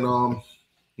 man.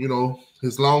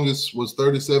 His longest was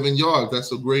 37 yards.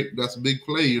 That's a big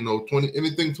play.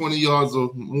 anything 20 yards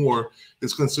or more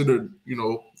is considered,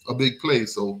 a big play.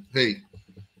 So, hey,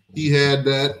 he had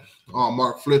that.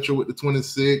 Mark Fletcher with the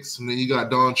 26, and then you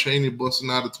got Don Chaney busting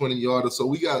out a 20-yarder. So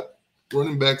we got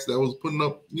running backs that was putting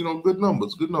up, good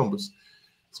numbers.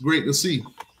 It's great to see.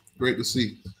 Great to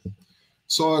see.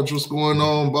 Sarge, what's going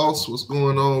on, boss? What's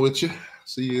going on with you?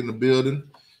 See you in the building.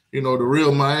 The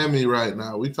real Miami right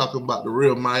now. We talking about the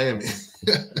real Miami.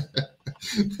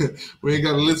 We ain't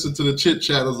got to listen to the chit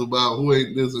chatters about who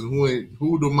ain't this and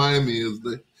who the Miami is.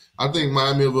 I think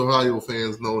Miami of Ohio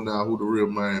fans know now who the real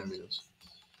Miami is.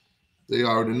 They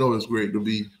already know it's great to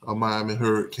be a Miami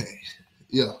Hurricane.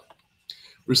 Yeah.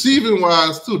 Receiving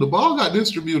wise too, the ball got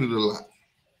distributed a lot.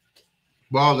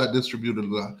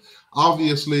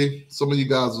 Obviously, some of you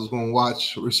guys was going to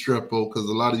watch Restrepo because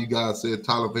a lot of you guys said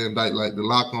Tyler Van Dyke like to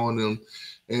lock on them,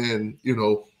 and,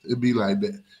 it'd be like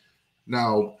that.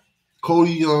 Now,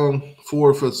 Cody Young,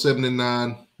 4 for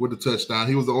 79 with a touchdown.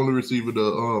 He was the only receiver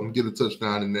to get a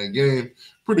touchdown in that game.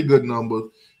 Pretty good number.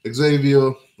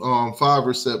 Xavier, 5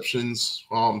 receptions,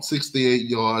 68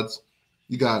 yards.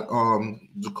 You got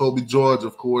Jacoby George,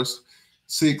 of course,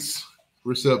 6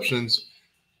 receptions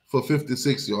for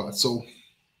 56 yards. So,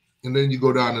 and then you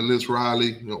go down the list,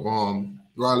 Riley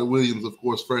Williams, of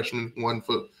course, freshman, 1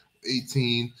 for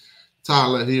 18.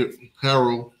 Tyler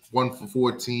Harrell, 1 for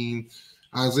 14.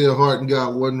 Isaiah Harton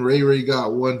got 1. Ray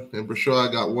got 1. And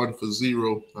Brashard got 1 for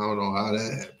 0. I don't know how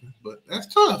that happened, but that's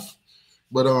tough.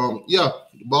 But, the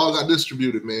ball got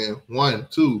distributed, man. 1,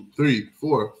 2, 3,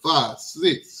 4, 5,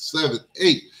 6, 7,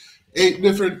 8. 8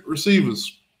 different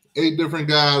receivers. 8 different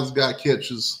guys got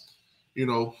catches,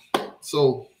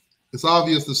 So it's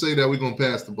obvious to say that we're going to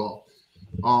pass the ball.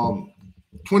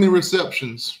 20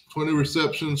 receptions for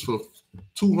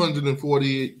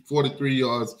 43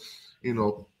 yards,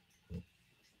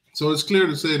 So it's clear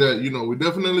to say that, we're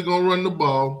definitely going to run the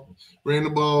ball. Ran the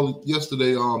ball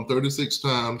yesterday 36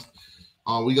 times.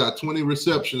 We got 20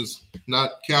 receptions,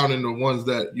 not counting the ones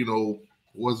that,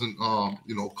 wasn't,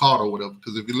 caught or whatever.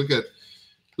 Because if you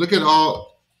look at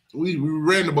all, we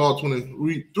ran the ball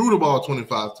we threw the ball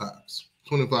 25 times,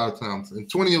 and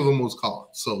 20 of them was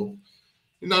caught. So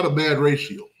not a bad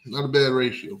ratio,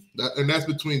 and that's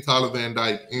between Tyler Van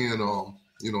Dyke and,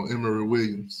 Emory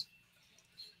Williams.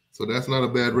 So that's not a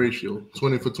bad ratio.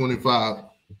 20 for 25,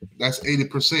 that's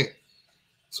 80%.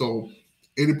 So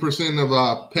 80% of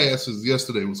our passes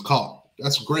yesterday was caught.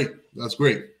 That's great.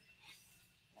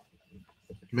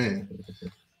 Man.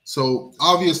 So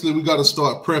obviously we got to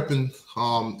start prepping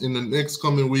in the next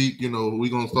coming week. We're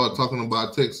going to start talking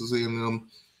about Texas A&M.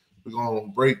 We're going to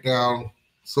break down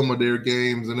some of their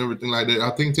games and everything like that.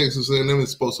 I think Texas A&M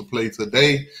is supposed to play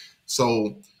today.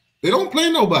 So they don't play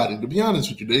nobody, to be honest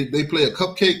with you. They play a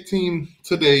cupcake team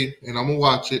today, and I'm going to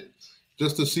watch it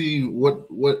just to see what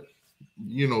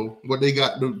they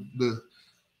got the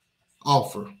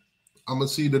offer. I'm going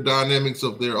to see the dynamics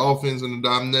of their offense and the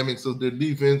dynamics of their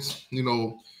defense,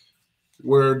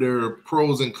 where their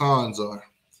pros and cons are.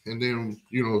 And then,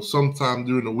 sometime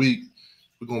during the week,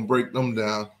 we're going to break them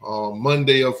down.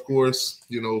 Monday, of course,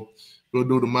 we'll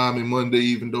do the Miami Monday,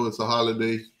 even though it's a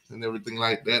holiday and everything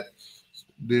like that.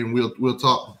 Then we'll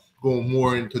talk, go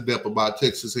more into depth about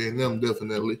Texas A&M,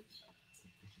 definitely.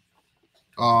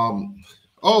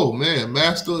 Oh, man,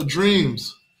 Master of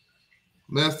Dreams.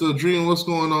 What's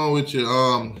going on with you?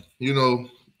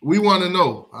 We want to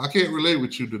know. I can't relate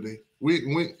with you today. We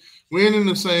ain't in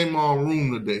the same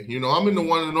room today. I'm in the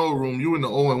 1-0 room. You in the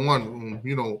 0-1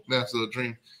 room. Master of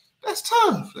Dream. That's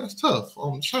tough.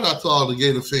 Shout out to all the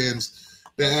Gator fans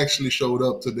that actually showed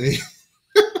up today.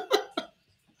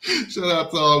 Shout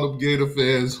out to all the Gator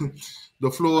fans,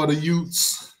 the Florida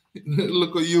Utes.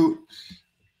 Look at you.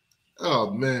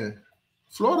 Oh man,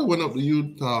 Florida went up to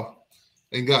Utah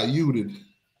and got U'd.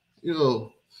 You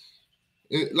know,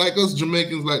 like us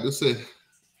Jamaicans like to say,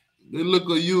 they look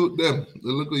at you at them. They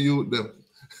look at you at them.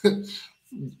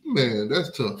 Man,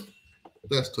 that's tough.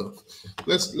 That's tough.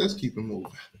 Let's keep it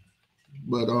moving.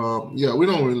 But yeah, we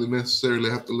don't really necessarily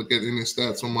have to look at any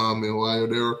stats on Miami, Ohio.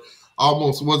 There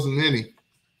almost wasn't any.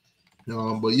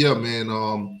 But yeah,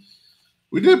 man,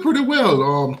 we did pretty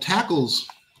well. Total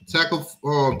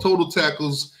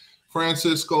tackles.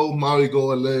 Francisco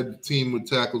Marigoa led the team with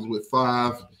tackles with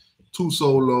 5, 2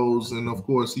 solos, and of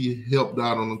course he helped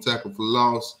out on the tackle for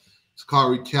loss.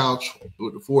 Sakari Couch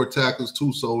with the 4 tackles,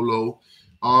 2 solo.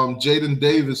 Jaden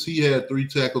Davis, he had 3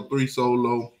 tackles, 3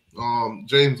 solo.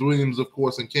 James Williams, of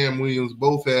course, and Cam Williams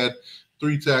both had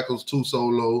 3 tackles, 2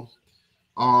 solos.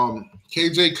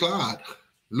 KJ Clyde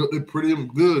looked pretty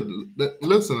good.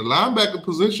 Listen, the linebacker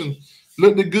position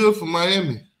looked good for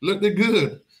Miami. Looked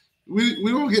good.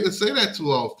 We don't get to say that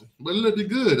too often, but it looked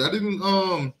good. I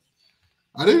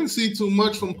didn't see too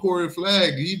much from Corey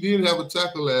Flagg. He did have a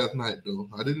tackle last night, though.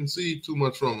 I didn't see too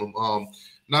much from him.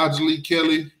 Najee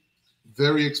Kelly,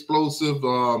 very explosive,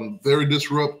 very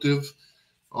disruptive,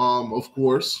 of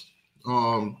course.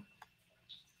 Leonard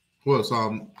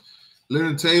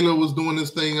Taylor was doing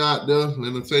this thing out there.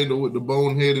 Leonard Taylor with the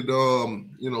boneheaded,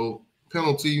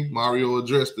 penalty. Mario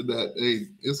addressed that. Hey,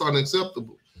 it's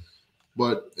unacceptable.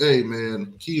 But, hey,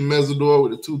 man, Key Mesidor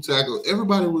with the 2 tackles.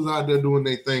 Everybody was out there doing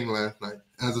their thing last night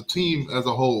as a team, as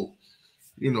a whole.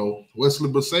 You know, Wesley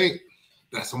Bassett,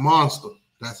 that's a monster.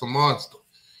 That's a monster.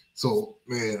 So,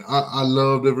 man, I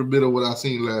loved every bit of what I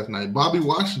seen last night. Bobby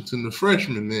Washington, the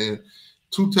freshman, man,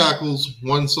 2 tackles,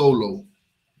 1 solo.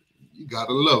 You got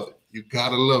to love it. You got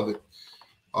to love it.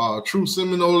 True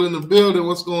Seminole in the building.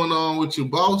 What's going on with you,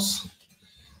 boss?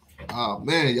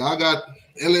 Man, y'all got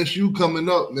LSU coming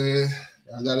up, man.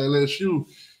 Y'all got LSU.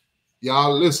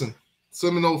 Y'all, listen,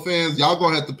 Seminole fans, y'all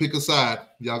going to have to pick a side.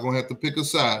 Y'all going to have to pick a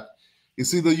side.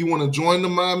 It's either you want to join the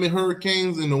Miami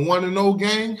Hurricanes in the 1-0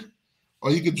 gang,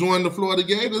 or you could join the Florida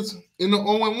Gators in the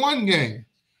 0-1 game.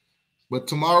 But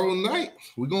tomorrow night,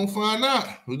 we're going to find out.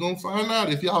 We're going to find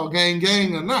out if y'all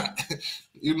gang or not.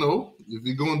 You know, if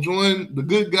you're going to join the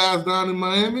good guys down in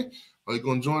Miami, or you're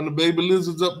going to join the baby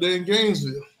lizards up there in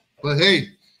Gainesville. But, hey,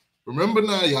 remember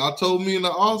now, y'all told me in the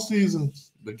offseason,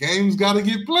 the game's got to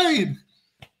get played.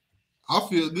 I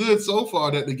feel good so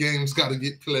far that the game's got to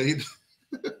get played.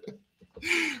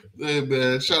 Hey,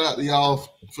 man, shout out to y'all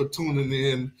for tuning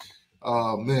in.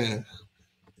 Man.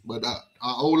 But our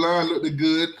O-line looked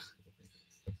good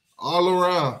all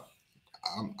around.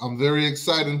 I'm very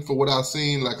excited for what I've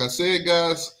seen. Like I said,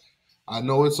 guys, I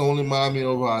know it's only Miami,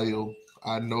 Ohio.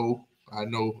 I know.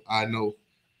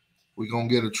 We're going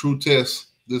to get a true test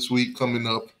this week coming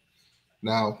up.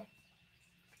 Now,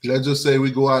 let's just say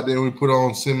we go out there and we put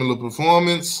on similar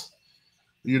performance.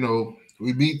 You know,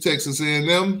 we beat Texas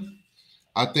A&M.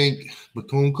 I think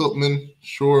Bethune-Cookman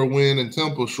sure win and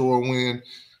Temple sure win.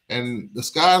 And the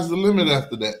sky's the limit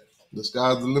after that. The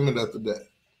sky's the limit after that.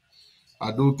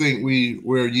 I do think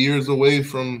we're years away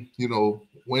from,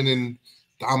 winning,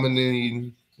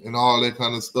 dominating, and all that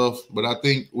kind of stuff. But I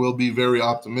think we'll be very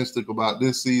optimistic about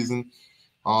this season.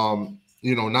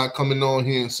 Not coming on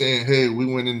here and saying, hey, we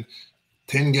winning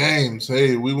 10 games.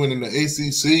 Hey, we winning the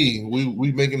ACC.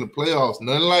 We making the playoffs.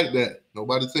 Nothing like that.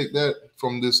 Nobody take that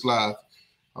from this live.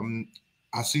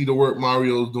 I see the work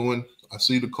Mario's doing. I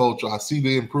see the culture. I see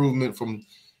the improvement from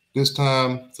this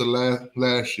time to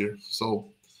last year. So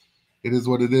it is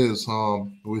what it is.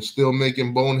 We're still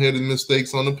making boneheaded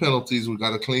mistakes on the penalties. We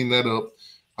got to clean that up.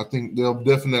 I think they'll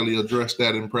definitely address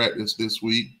that in practice this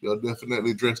week. They'll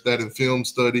definitely address that in film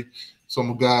study.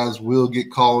 Some guys will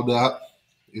get called out.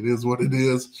 It is what it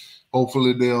is.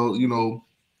 Hopefully they'll,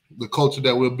 the culture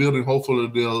that we're building, hopefully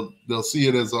they'll see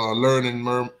it as a learning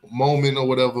moment or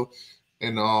whatever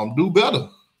and do better.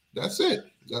 That's it.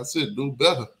 Do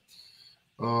better.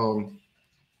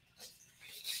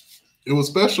 It was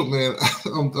special, man.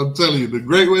 I'm telling you, the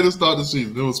great way to start the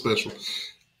season. It was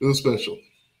special.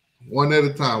 One at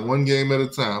a time, one game at a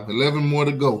time. 11 more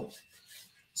to go.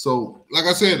 So, like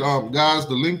I said, guys,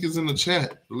 the link is in the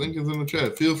chat.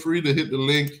 Feel free to hit the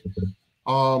link.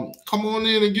 Come on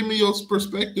in and give me your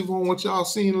perspective on what y'all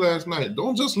seen last night.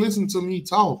 Don't just listen to me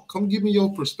talk. Come give me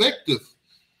your perspective.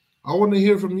 I want to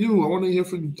hear from you. I want to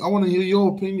hear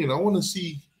your opinion. I want to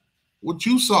see what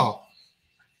you saw.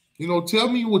 Tell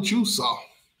me what you saw.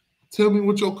 Tell me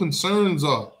what your concerns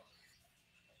are.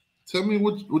 Tell me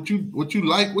what you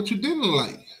like, what you didn't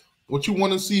like, what you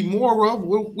want to see more of,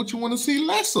 what you want to see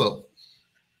less of.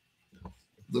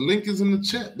 The link is in the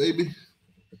chat, baby.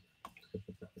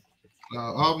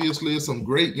 Obviously, there's some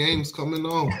great games coming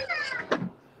on.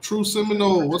 True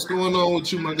Seminole, what's going on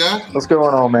with you, my guy? What's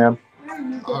going on, man?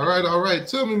 All right.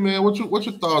 Tell me, man, what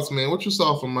your thoughts, man? What you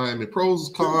saw from Miami?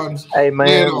 Pros, cons. Hey,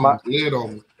 man, lay it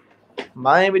on me.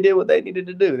 Miami did what they needed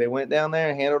to do. They went down there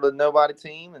and handled a nobody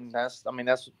team, and that's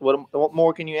what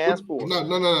more can you ask for?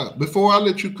 No. Before I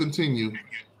let you continue,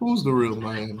 who's the real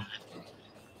Miami?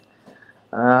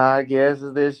 I guess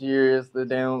this year is the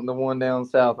one down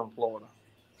south in Florida.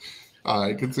 All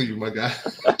right, continue, my guy.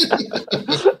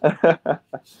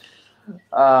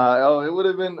 It would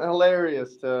have been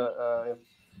hilarious if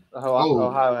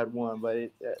Ohio had won,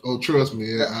 but trust me,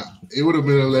 it would have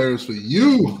been hilarious for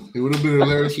you. It would have been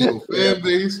hilarious for your fan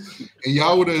base, and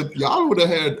y'all would have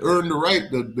had earned the right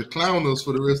to clown us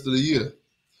for the rest of the year,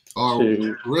 or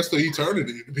the rest of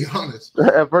eternity, to be honest.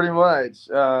 Pretty much.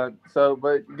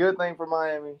 But good thing for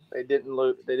Miami, they didn't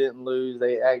lose.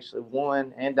 They actually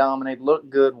won and dominated. Looked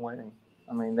good winning.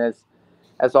 I mean, that's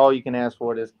all you can ask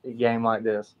for this a game like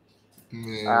this.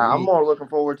 Man, I'm more looking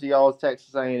forward to y'all's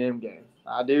Texas A&M game.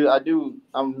 I do.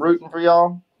 I'm rooting for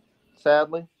y'all,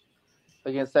 sadly,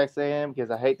 against Texas A&M because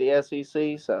I hate the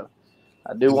SEC. So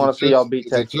I do want to see y'all beat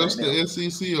Texas A&M. Is it just the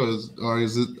SEC, or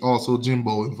is it also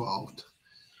Jimbo involved?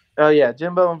 Oh yeah,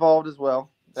 Jimbo involved as well.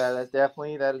 That is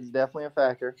definitely a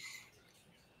factor.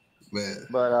 Man,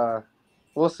 but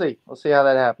we'll see. We'll see how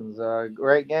that happens.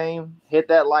 Great game. Hit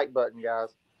that like button,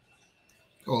 guys.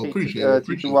 Oh, appreciate it.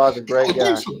 Teacher was a great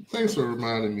guy. Thanks for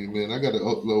reminding me, man. I got to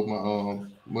upload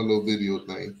my little video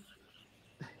thing.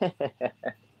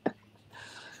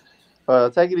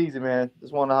 Take it easy, man.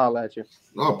 Just want to holler at you.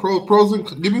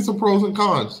 Give me some pros and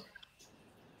cons.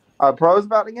 Pros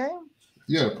about the game?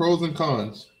 Yeah, pros and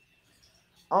cons.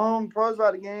 Pros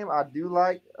about the game. I do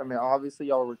like. I mean, obviously,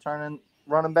 y'all returning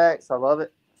running backs. I love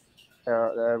it.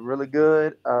 They're really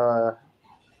good.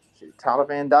 Tyler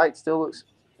Van Dyke still looks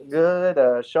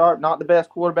good. Sharp, not the best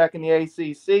quarterback in the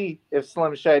ACC. If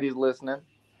Slim Shady's listening,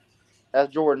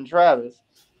 that's Jordan Travis,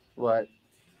 but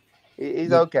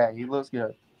he's okay. He looks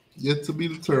good. Yet to be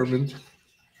determined.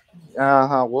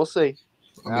 We'll see.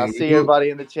 I see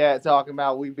everybody in the chat talking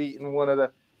about we beating one of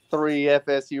the 3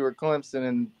 FSU or Clemson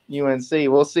and UNC.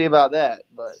 We'll see about that.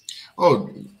 But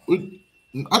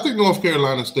I think North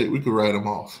Carolina State, we could write them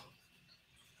off.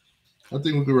 I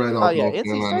think we could write off North NC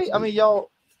Carolina State. State. I mean,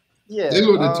 y'all. Yeah, they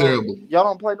look terrible. Y'all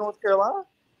don't play North Carolina?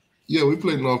 Yeah, we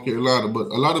played North Carolina, but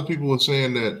a lot of people were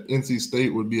saying that NC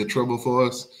State would be a trouble for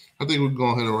us. I think we'd go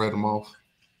ahead and write them off.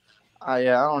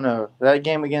 Yeah, I don't know. That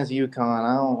game against UConn,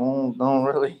 I don't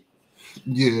really.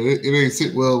 Yeah, it ain't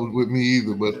sit well with me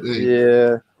either. But hey.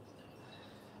 Yeah,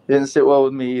 didn't sit well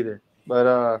with me either.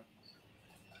 But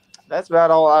that's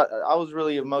about all. I was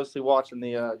really mostly watching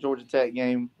the Georgia Tech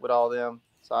game with all them.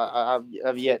 So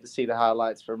I've yet to see the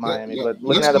highlights for Miami. But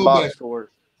looking at the box scores.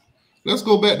 Let's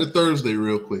go back to Thursday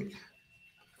real quick.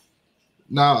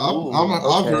 Now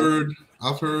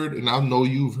I've heard, and I know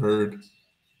you've heard.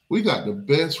 We got the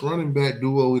best running back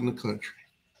duo in the country.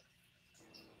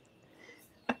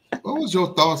 What was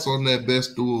your thoughts on that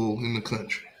best duo in the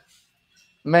country?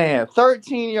 Man,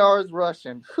 13 yards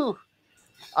rushing. Whew.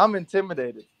 I'm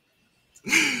intimidated.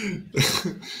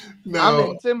 Now,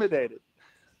 I'm intimidated.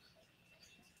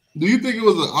 Do you think it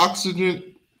was the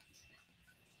oxygen?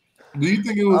 Do you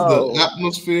think it was the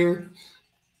atmosphere?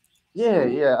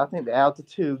 Yeah. I think the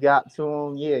altitude got to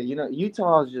him. Yeah,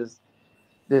 Utah's just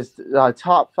this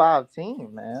top 5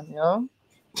 team, man.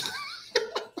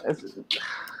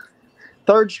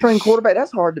 Third string quarterback.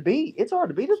 That's hard to beat. It's hard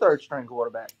to beat a third string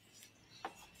quarterback.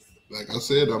 Like I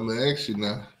said, I'm gonna ask you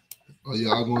now: are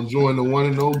y'all gonna join the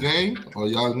 1-0 game, or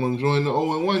y'all gonna join the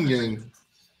 0-1 game?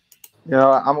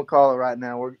 I'm gonna call it right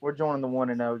now. We're joining the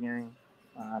 1-0 game.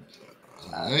 All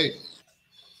right.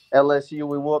 LSU,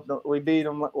 we beat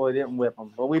them. Well, we didn't whip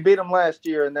them, but we beat them last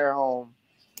year in their home.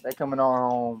 They come in our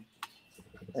home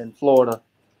in Florida.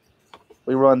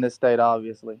 We run this state,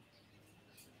 obviously.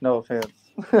 No offense.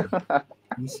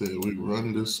 You said we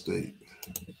run this state.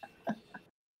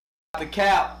 The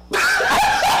cap. Stop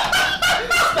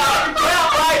the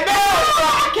cap right now.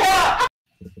 Stop the cap.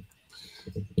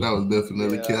 That was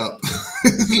definitely cap.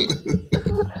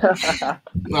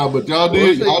 Nah, but y'all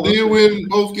did win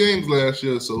both games last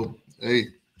year, so hey,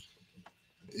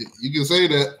 you can say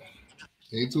that.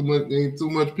 Ain't too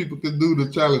much people can do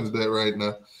to challenge that right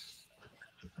now.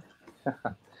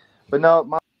 But no,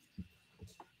 my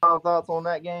thoughts on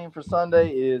that game for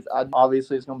Sunday is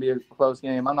obviously it's going to be a close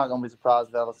game. I'm not going to be surprised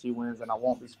if LSU wins, and I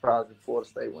won't be surprised if Florida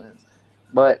State wins.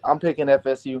 But I'm picking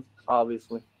FSU,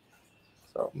 obviously.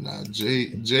 So now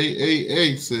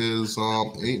JAA says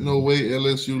ain't no way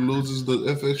LSU loses to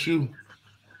FSU.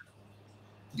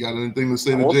 You got anything to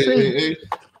say to We'll see.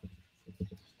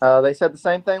 JAA? They said the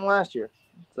same thing last year,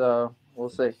 so we'll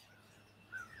see.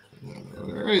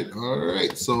 All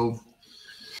right. So,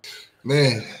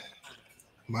 man,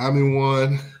 Miami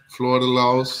won, Florida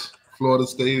lost. Florida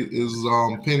State is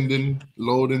pending,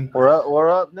 loading. We're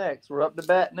up next. We're up to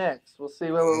bat next. We'll see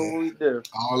what we do.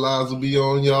 All eyes will be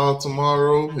on y'all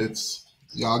tomorrow.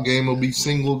 Y'all game will be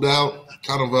singled out,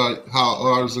 kind of like how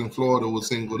ours in Florida was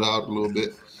singled out a little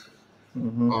bit.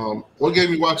 What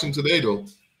game you watching today, though?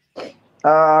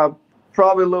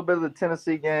 Probably a little bit of the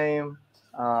Tennessee game.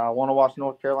 I want to watch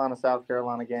North Carolina, South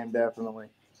Carolina game definitely.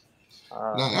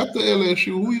 Now after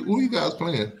LSU, who you guys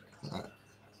playing?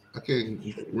 I can't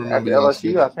remember. After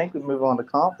LSU, I think we move on to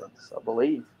conference. I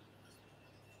believe.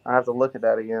 I have to look at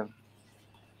that again.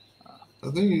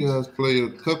 I think you guys play a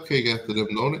cupcake after them,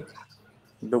 don't it?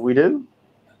 Do we do?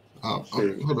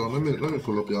 Hold on, let me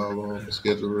pull up y'all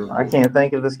schedule real quick. I can't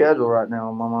think of the schedule right now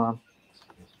in my mind.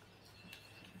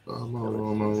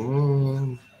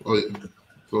 Oh yeah,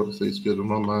 Florida State schedule.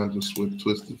 My mind just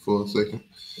twisted for a second.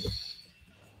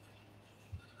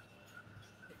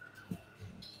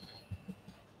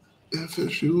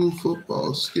 FSU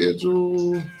football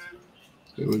schedule.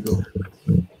 There we go.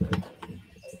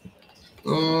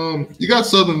 You got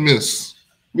Southern Miss.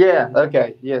 Yeah.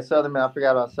 Okay. Yeah. Southern Miss. I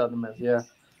forgot about Southern Miss. Yeah.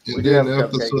 And then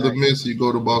after Southern Miss, you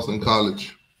go to Boston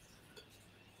College.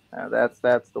 That's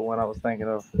the one I was thinking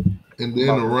of. And then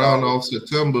around off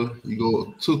September, you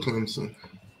go to Clemson.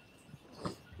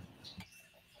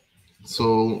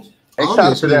 So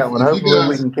excited for that one. Hopefully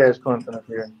we can catch Clemson up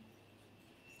here.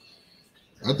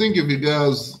 I think if you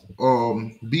guys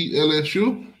beat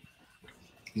LSU,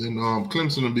 then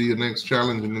Clemson will be your next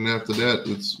challenge, and then after that,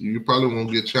 you probably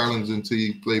won't get challenged until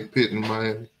you play Pitt in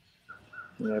Miami.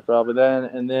 Yeah, probably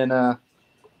that, and then the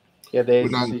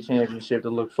ACC championship to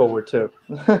look forward to.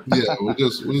 Yeah, we're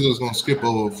just gonna skip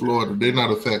over Florida. They're not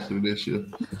a factor this year.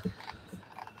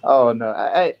 Oh no!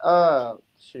 Hey,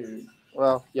 shoot.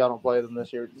 Well, y'all don't play them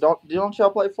this year. Don't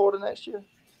y'all play Florida next year?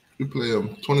 We play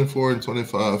them 24 and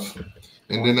 25.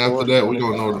 And then after that, we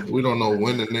don't know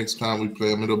when the next time we play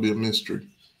them. It'll be a mystery.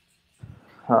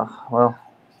 Well,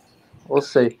 we'll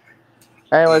see.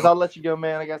 Anyways, I'll let you go,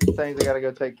 man. I got some things I got to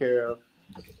go take care of.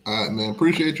 All right, man.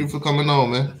 Appreciate you for coming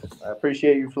on, man. I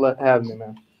appreciate you for having me,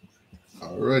 man.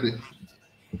 Alrighty.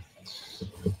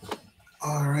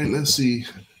 All right, let's see.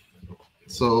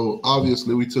 So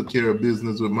obviously we took care of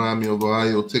business with Miami of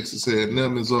Ohio. Texas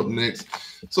A&M is up next.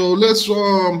 So let's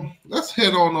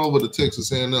head on over to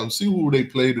Texas A&M, see who they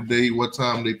play today, what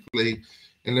time they play,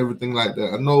 and everything like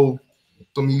that. I know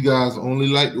some of you guys only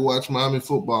like to watch Miami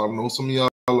football. I know some of y'all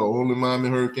are only Miami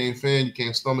Hurricane fan. You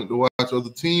can't stomach to watch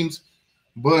other teams.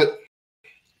 But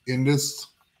in this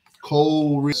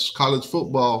cold, rich college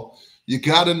football, you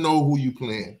got to know who you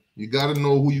playing. You got to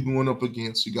know who you're going up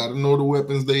against. You got to know the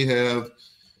weapons they have.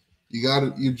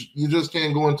 You just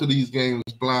can't go into these games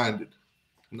blinded.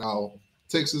 Now,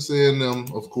 Texas A&M,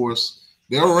 of course,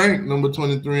 they're ranked number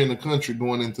 23 in the country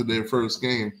going into their first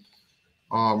game.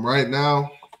 Right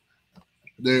now,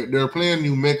 they're playing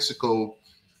New Mexico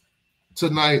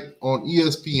tonight on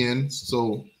ESPN.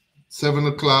 So 7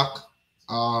 o'clock.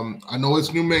 I know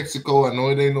it's New Mexico. I know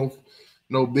it ain't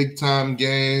no big time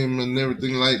game and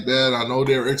everything like that. I know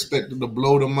they're expected to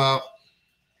blow them out,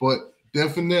 but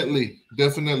definitely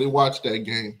watch that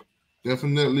game.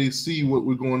 Definitely see what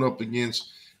we're going up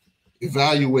against.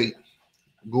 Evaluate.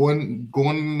 Going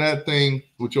in that thing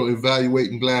with your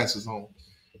evaluating glasses on.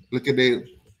 Look at their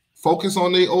focus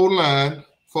on their O-line,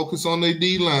 focus on their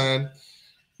D-line.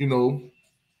 You know,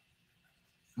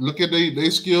 look at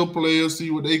their skilled players,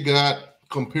 see what they got.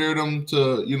 Compare them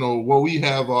to, what we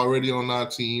have already on our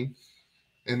team.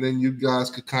 And then you guys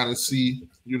could kind of see,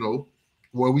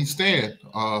 where we stand,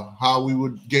 how we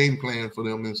would game plan for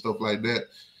them and stuff like that.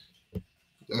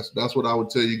 That's what I would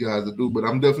tell you guys to do. But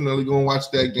I'm definitely going to watch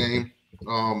that game.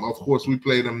 Of course, we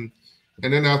play them.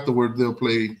 And then afterward, they'll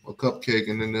play a cupcake,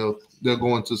 and then they'll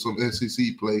go into some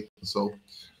SEC play. So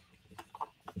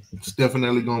it's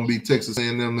definitely going to be Texas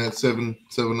A&M at 7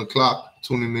 o'clock,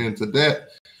 tuning in to that.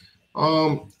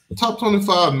 Top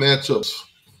 25 matchups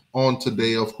on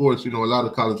today. Of course, a lot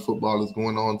of college football is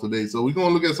going on today. So we're going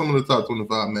to look at some of the top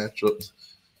 25 matchups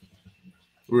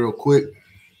real quick.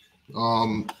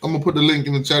 I'm going to put the link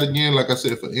in the chat again. Like I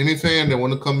said, for any fan that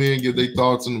want to come in, give their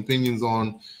thoughts and opinions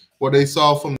on what they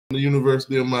saw from the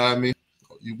University of Miami,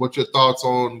 what your thoughts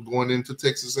on going into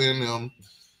Texas A&M,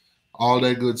 all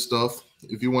that good stuff.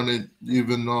 If you want to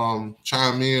even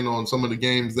chime in on some of the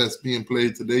games that's being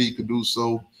played today, you could do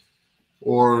so.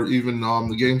 or even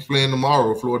the game's playing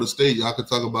tomorrow, Florida State. Y'all can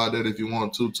talk about that if you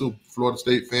want to, too. Florida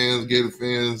State fans, Gator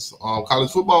fans,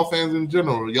 college football fans in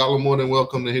general, y'all are more than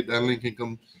welcome to hit that link and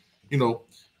come,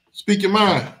 speak your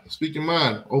mind. Speak your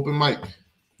mind. Open mic.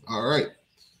 All right.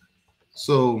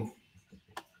 So,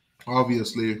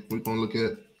 obviously, we're going to look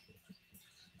at,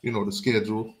 the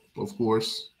schedule, of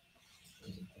course.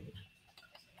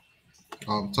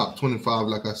 Top 25,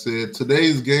 like I said.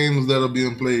 Today's games that are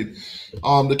being played.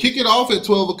 To kick it off at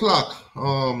 12 o'clock,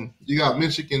 you got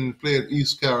Michigan playing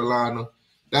East Carolina.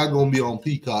 That's going to be on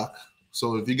Peacock.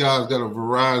 So if you guys got a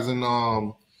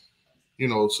Verizon,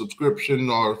 subscription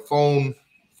or phone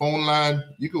line,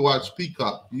 you can watch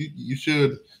Peacock. You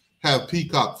should have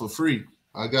Peacock for free.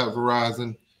 I got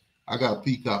Verizon. I got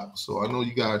Peacock. So I know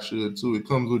you guys should too. It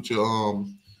comes with your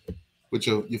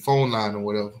phone line or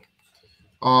whatever.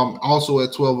 Also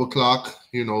at 12 o'clock,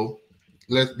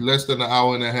 less than an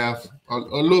hour and a half, a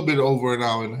little bit over an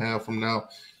hour and a half from now,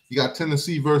 you got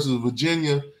Tennessee versus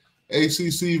Virginia,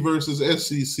 ACC versus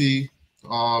SEC.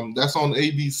 That's on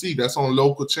ABC. That's on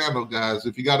local channel, guys.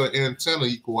 If you got an antenna,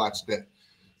 you can watch that.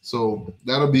 So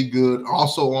that'll be good.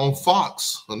 Also on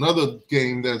Fox, another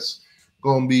game that's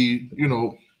going to be,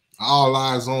 all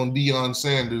eyes on Deion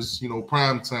Sanders,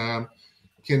 prime time.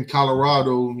 Can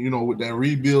Colorado, with that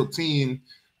rebuild team,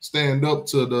 stand up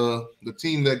to the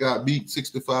team that got beat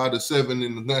 65-7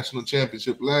 in the national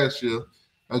championship last year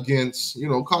against,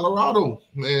 Colorado,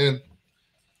 man,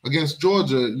 against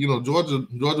Georgia. Georgia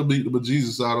beat the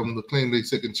bejesus out of them to claim their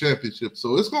second championship.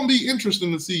 So it's going to be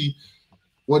interesting to see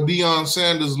what Deion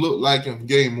Sanders looked like in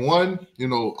game one.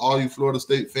 All you Florida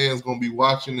State fans going to be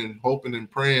watching and hoping and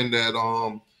praying that,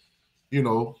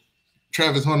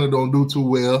 Travis Hunter don't do too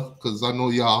well, because I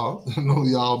know y'all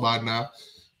by now.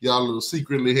 Y'all are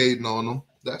secretly hating on him.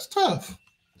 That's tough.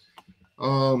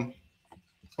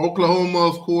 Oklahoma,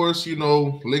 of course,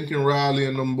 Lincoln Riley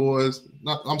and them boys.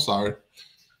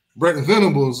 Brett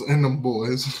Venables and them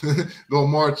boys gonna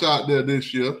march out there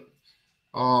this year.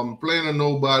 Playing a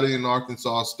nobody in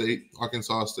Arkansas State. I'm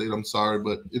sorry,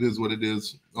 but it is what it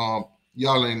is.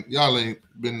 Y'all ain't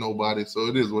been nobody, so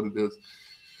it is what it is.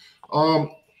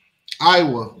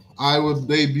 Iowa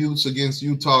debuts against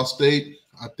Utah State.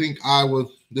 I think Iowa,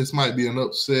 this might be an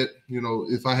upset.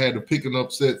 If I had to pick an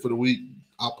upset for the week,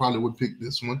 I probably would pick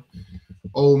this one.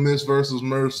 Ole Miss versus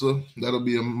Mercer. That'll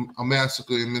be a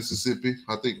massacre in Mississippi.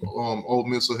 I think Ole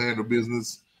Miss will handle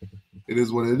business. It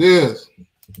is what it is.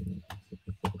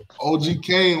 OG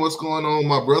Kane, what's going on,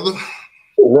 my brother?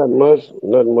 Nothing much.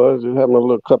 Just having a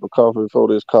little cup of coffee before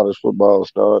this college football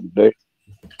start today.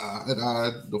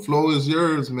 The floor is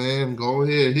yours, man. Go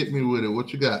ahead, hit me with it.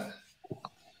 What you got?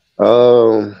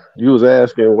 You was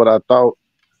asking what I thought.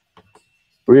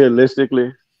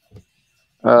 Realistically,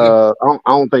 I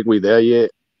don't think we're there yet.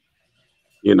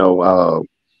 The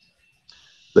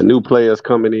new players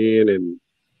coming in and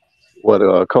what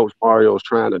Coach Mario is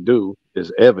trying to do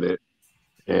is evident,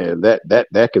 and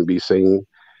that can be seen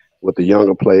with the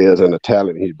younger players and the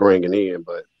talent he's bringing in.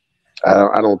 But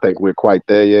I don't think we're quite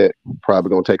there yet. Probably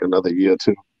gonna take another year or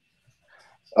two.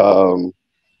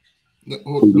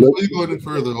 Before you go any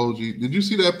further, OG, did you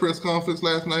see that press conference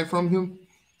last night from him?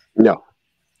 No,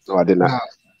 I did not. Now,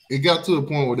 it got to a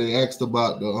point where they asked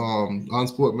about the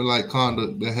unsportsmanlike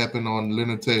conduct that happened on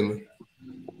Leonard Taylor,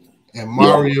 and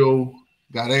Mario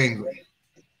got angry.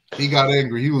 He got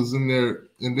angry. He was in there,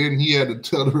 and then he had to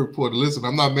tell the reporter, "Listen,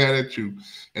 I'm not mad at you."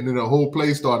 And then the whole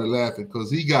place started laughing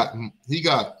because he got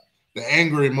the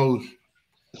angry emotion.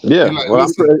 Yeah, well,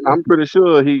 I'm pretty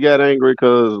sure he got angry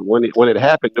because when it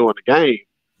happened during the game,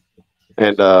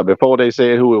 and before they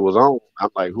said who it was on,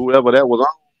 I'm like, whoever that was on,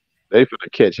 they finna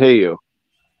catch hell.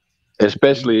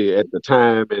 Especially at the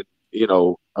time and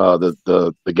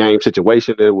the game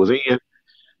situation that it was in.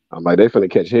 I'm like, they finna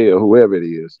catch hell, whoever it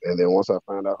is. And then once I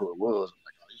found out who it was, I'm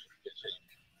like, oh, he's finna catch hell.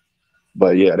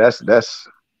 But yeah,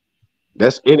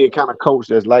 that's any kind of coach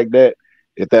that's like that.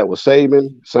 If that was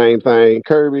Saban, same thing.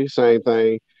 Kirby, same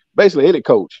thing. Basically, any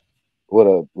coach would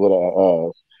have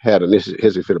had an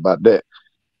hissy fit about that.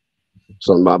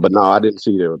 So, but no, I didn't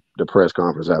see the press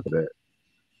conference after that.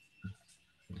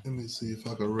 Let me see if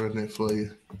I can run that for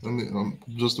you.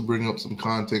 Just to bring up some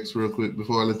context real quick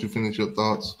before I let you finish your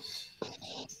thoughts.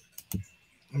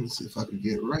 Let me see if I can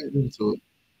get right into it.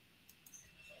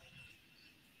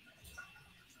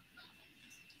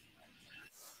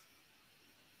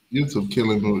 YouTube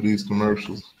killing me with these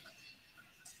commercials.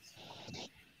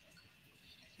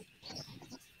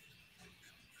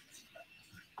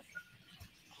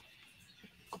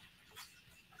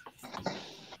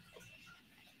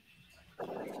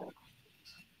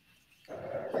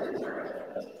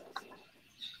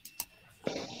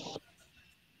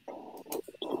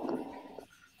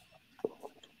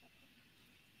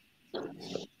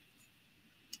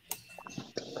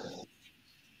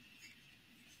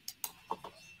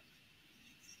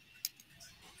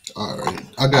 All right,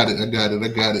 I got it.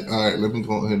 All right, let me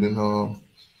go ahead and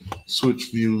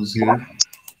switch views here.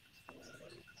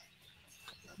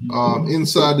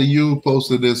 Inside the U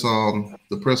posted this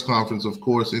the press conference, of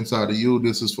course. Inside the U,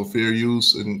 this is for fair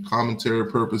use and commentary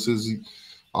purposes.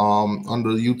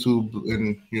 Under YouTube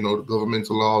and the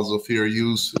governmental laws of fair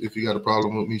use. If you got a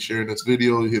problem with me sharing this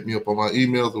video, you hit me up on my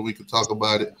emails and we can talk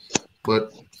about it.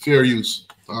 But fair use.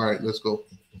 All right, let's go.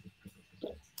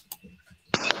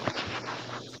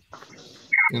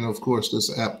 And of course,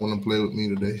 this app want to play with me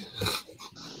today.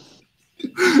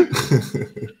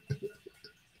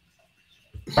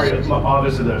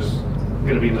 Obviously, there's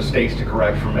going to be mistakes to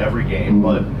correct from every game,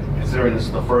 but considering this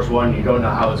is the first one, you don't know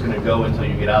how it's going to go until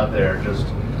you get out there. Just,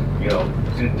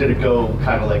 did it go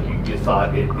kind of like you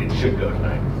thought it should go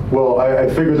tonight? Well, I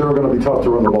figured they were going to be tough to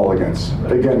run the ball against.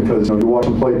 Again, because you watch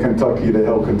them play Kentucky, they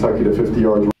held Kentucky to 50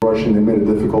 yards rushing. They made it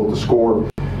difficult to score.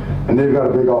 And they've got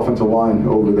a big offensive line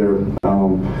over there.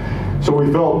 So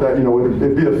we felt that,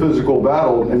 it'd be a physical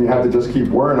battle and you have to just keep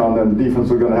wearing on them. The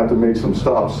defense was going to have to make some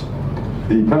stops.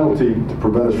 The penalty to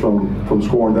prevent us from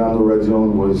scoring down the red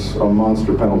zone was a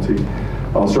monster penalty.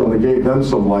 Certainly gave them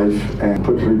some life and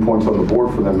put 3 points on the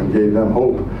board for them and gave them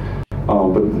hope.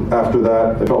 But after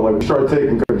that, it felt like we started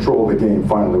taking control of the game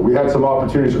finally. We had some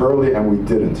opportunities early and we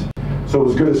didn't. So it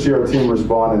was good to see our team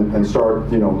respond and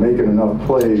start, making enough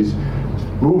plays,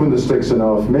 moving the sticks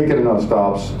enough, making enough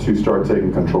stops to start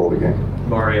taking control of the game.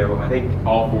 Mario, I think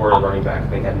all four of the running backs,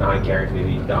 they had 9 carries,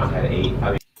 maybe Don had 8.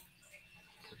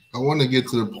 I want to get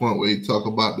to the point where you talk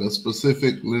about the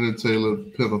specific Leonard Taylor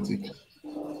penalty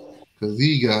because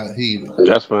he got heated.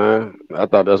 That's fine. I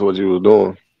thought that's what you was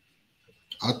doing.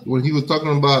 When he was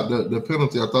talking about the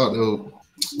penalty, I thought,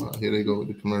 here they go with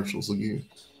the commercials again.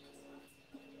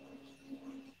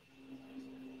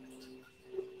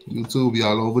 YouTube,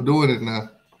 y'all overdoing it now.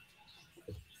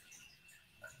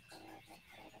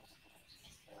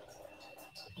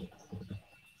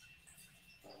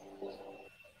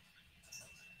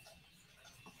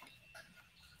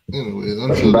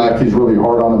 Anyways, back, he's really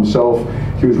hard on himself.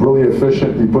 He was really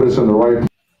efficient. He put us in the right.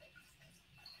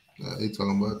 They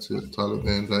talking about Tyler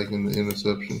Van Dyke and the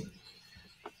interception.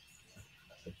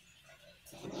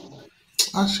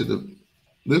 I should have.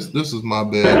 This is my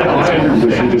bad.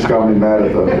 You just got me mad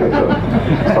at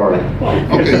the sorry.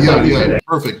 Okay, yeah.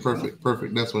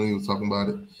 Perfect. That's when he was talking about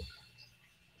it.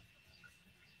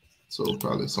 So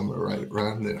probably somewhere right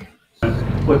around there.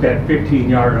 With that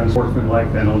 15-yard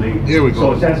unsportsmanlike penalty. Here we go.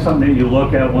 So is that something that you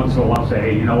look at once in a while and say,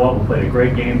 hey, you know what, we played a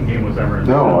great game, the game was ever.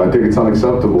 No, I think it's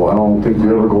unacceptable. I don't think you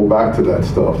ever go back to that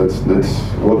stuff. That's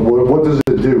what does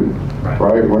it do?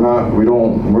 Right? We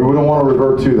don't want to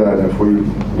revert to that if we,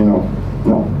 no.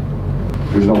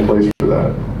 There's no place for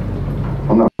that.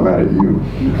 I'm not mad at you.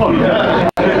 Oh, yeah.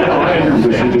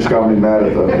 You just got me mad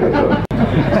at the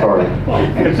sorry.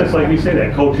 It's just like you say,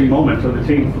 that coaching moment for the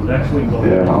team for the next week.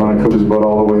 Yeah, I'm going to coach his butt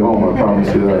all the way home. I promise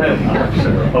you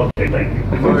that. Okay, thank you.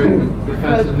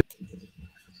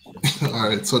 All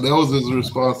right, so that was his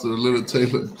response to the Little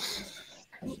Taylor.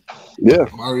 Yeah.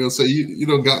 Mario said, you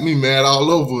done got me mad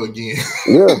all over again.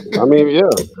 Yeah,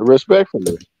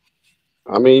 respectfully.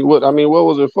 What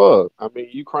was it for?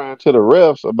 You crying to the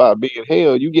refs about being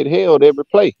held, you get held every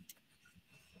play.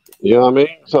 You know what I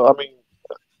mean? So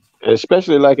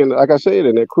especially like I said,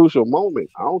 in that crucial moment,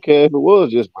 I don't care if it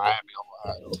was just Miami or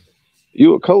Ohio.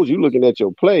 You a coach, you looking at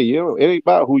your play, it ain't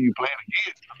about who you playing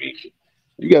against.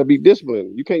 You gotta be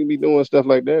disciplined. You can't be doing stuff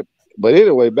like that. But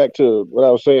anyway, back to what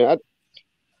I was saying.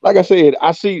 Like I said,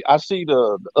 I see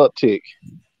the uptick.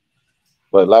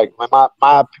 But like my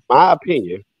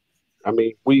opinion,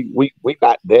 we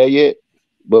not there yet,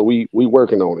 but we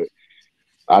working on it.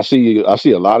 I see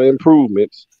a lot of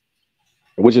improvements,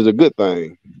 which is a good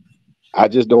thing. I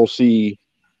just don't see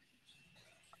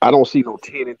no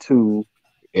 10-2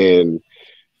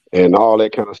 and all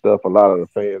that kind of stuff. A lot of the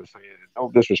fans saying, no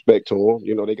disrespect to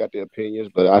them, they got their opinions,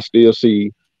 but I still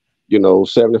see,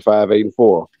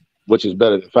 75-8-4, which is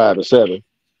better than 5-7.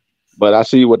 But I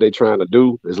see what they're trying to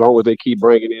do. As long as they keep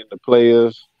bringing in the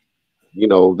players,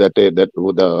 that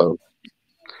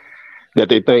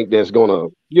they think that's gonna,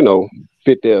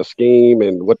 fit their scheme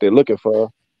and what they're looking for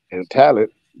and talent,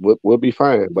 we'll be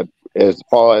fine. But as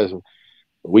far as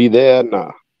we there,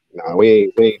 nah,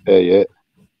 we ain't there yet.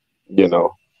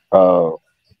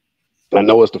 I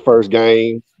know it's the first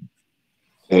game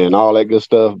and all that good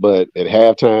stuff, but at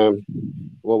halftime,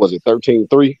 what was it,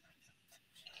 13-3?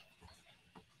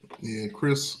 Yeah,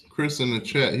 Chris in the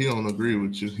chat, he don't agree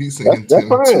with you. He's saying that's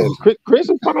fine. Chris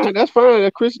is fine. That's fine.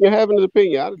 Chris can have his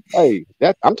opinion.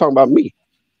 I'm talking about me.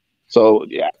 So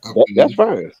yeah, that's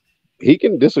fine. he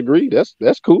can disagree.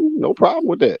 That's cool. No problem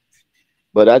with that.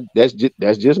 But that's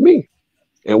just me.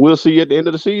 And we'll see at the end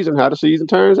of the season how the season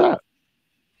turns out.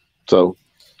 So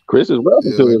Chris is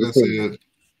welcome Yeah, to like his I opinion. said,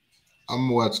 I'm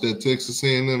gonna watch that Texas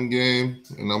A&M game,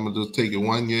 and I'm gonna just take it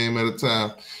one game at a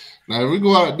time. Now, if we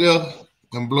go out there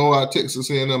and blow out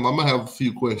Texas A&M, I'm gonna have a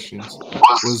few questions.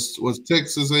 Was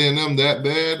Texas A&M that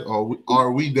bad, or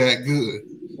are we that good?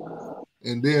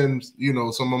 And then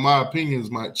some of my opinions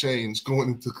might change going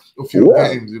into a few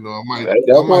Yeah, games. I that's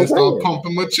what I'm might start saying.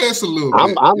 pumping my chest a little I'm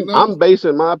bit. I'm I'm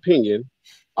basing my opinion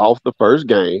off the first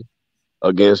game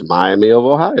against Miami of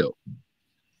Ohio.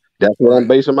 That's what I'm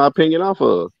basing my opinion off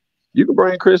of. You can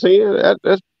bring Chris in.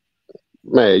 That's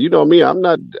man. You know me. I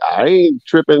ain't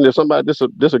tripping if somebody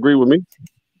disagree with me.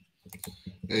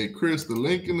 Hey, Chris, the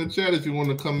link in the chat if you want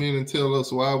to come in and tell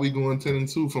us why we going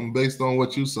 10-2 from based on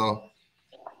what you saw.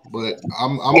 But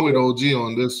I'm with OG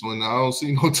on this one. I don't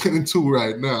see no 10-2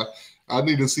 right now. I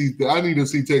need to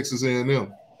see Texas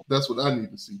A&M. That's what I need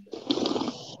to see.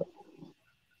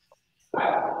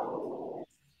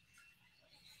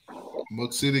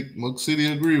 Muck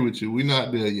City agree with you. We're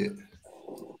not there yet.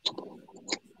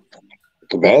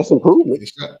 Vast improvement,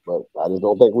 but I just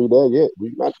don't think we're there yet.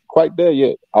 We're not quite there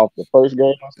yet. Off the first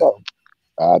game I saw,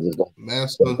 I just don't.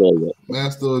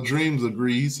 Master of Dreams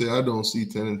agree. He said I don't see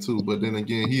 10-2, but then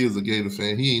again, he is a Gator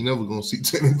fan. He ain't never gonna see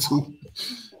 10-2.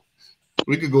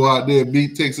 We could go out there and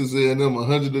beat Texas A&M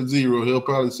 100-0. He'll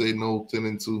probably say no,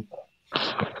 10-2.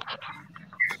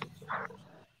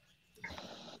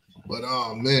 But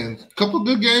man, a couple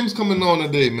good games coming on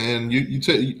today, man.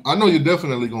 I know you're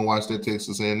definitely gonna watch that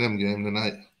Texas A&M game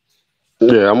tonight.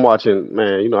 Yeah, I'm watching.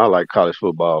 Man, I like college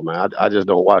football, man. I just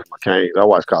don't watch my Canes. I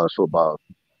watch college football,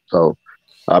 so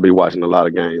I'll be watching a lot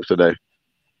of games today.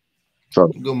 So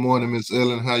good morning, Miss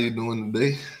Ellen. How you doing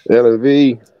today? Ellen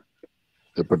V,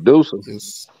 the producer.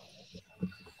 Yes.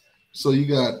 So you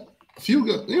got a few.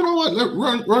 You know what?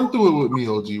 Run through it with me,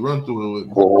 OG. Run through it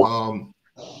with me.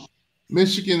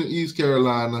 Michigan, East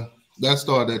Carolina. That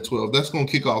started at 12. That's gonna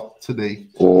kick off today.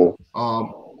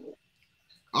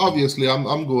 Obviously, I'm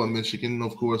going Michigan.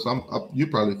 Of course, you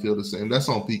probably feel the same. That's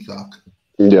on Peacock.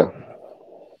 Yeah.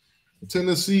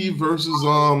 Tennessee versus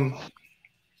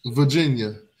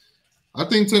Virginia. I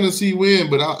think Tennessee win,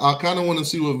 but I kind of want to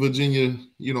see what Virginia,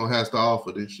 has to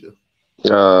offer this year.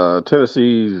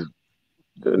 Tennessee's.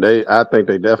 I think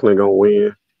they definitely gonna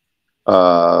win.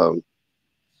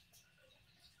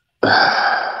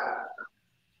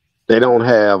 They don't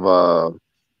have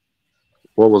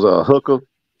what was a Hooker,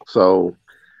 so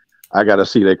I got to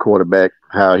see their quarterback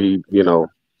how he.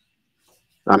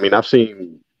 I mean, I've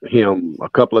seen him a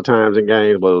couple of times in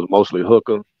games, but it was mostly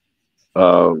Hooker.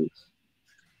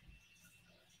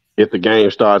 If the game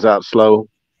starts out slow,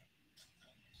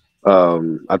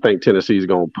 I think Tennessee's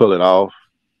going to pull it off.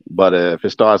 But if it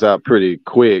starts out pretty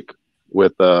quick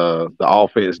with the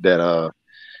offense that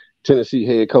Tennessee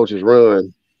head coaches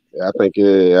run, I think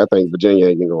Virginia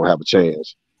ain't going to have a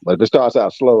chance. But if it starts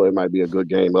out slow, it might be a good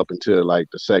game up until like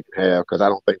the second half because I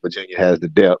don't think Virginia has the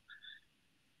depth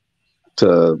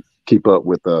to keep up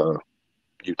with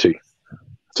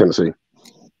Tennessee.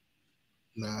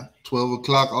 Nah, 12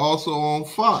 o'clock also on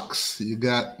Fox. You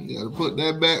got to put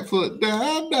that back foot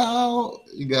down now.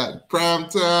 You got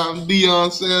primetime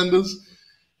Deion Sanders,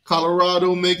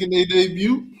 Colorado making their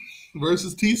debut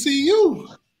versus TCU.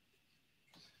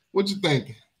 What you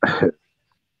thinking?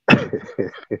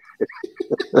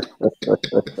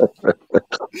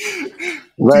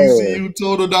 TCU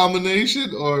total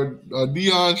domination or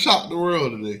Deion shocked the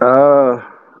world today?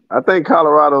 I think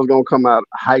Colorado's gonna come out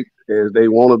hyped as they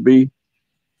want to be.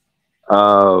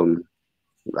 I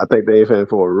think they ain't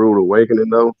for a rude awakening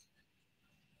though.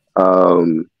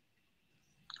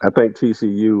 I think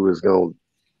TCU is gonna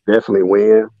definitely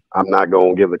win. I'm not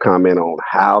gonna give the comment on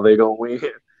how they're gonna win,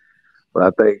 but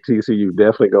I think TCU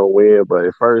definitely gonna win. But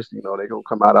at first, they're gonna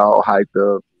come out all hyped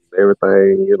up,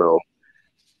 everything,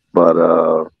 But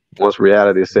once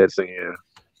reality sets in,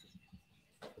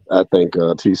 I think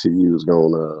TCU is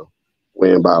gonna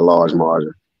win by a large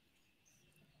margin.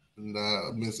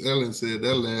 Nah, Miss Ellen said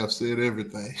that laugh said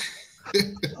everything.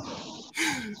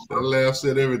 That laugh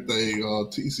said everything.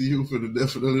 TCU finna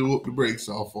definitely whoop the brakes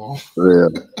off on. Yeah.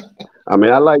 I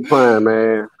mean, I like Prime,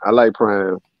 man. I like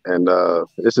Prime. And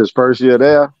it's his first year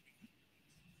there.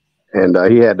 And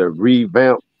he had to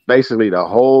revamp basically the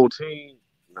whole team.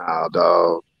 Nah,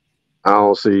 dog. I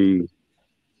don't see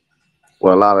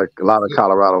a lot of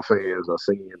Colorado fans are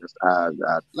seeing this.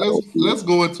 Let's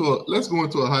go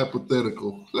into a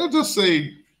hypothetical. Let's just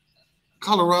say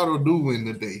Colorado do win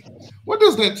today. What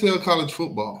does that tell college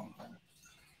football?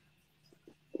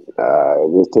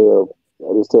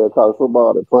 I just tell college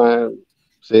football that Prime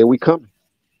said we coming.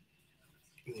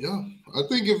 Yeah, I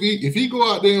think if he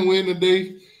go out there and win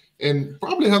today, and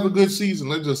probably have a good season,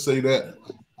 let's just say that.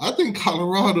 I think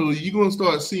Colorado, you're gonna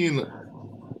start seeing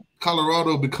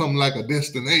Colorado become like a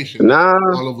destination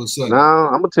all of a sudden.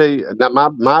 I'm gonna tell you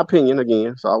my opinion again.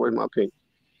 It's always my opinion.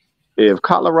 If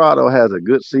Colorado has a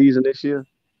good season this year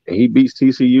and he beats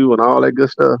TCU and all that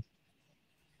good stuff,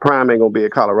 Prime ain't gonna be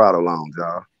at Colorado long,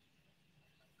 y'all.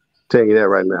 Telling you that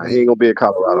right now. He ain't gonna be at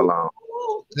Colorado long.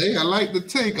 Hey, I like the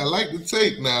take.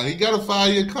 Now he got a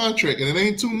 5-year contract, and it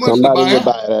ain't too much Somebody to buy will out.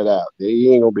 buy that out.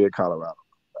 He ain't gonna be at Colorado.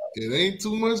 It ain't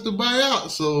too much to buy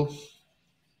out, so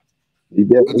He I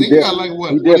think he got like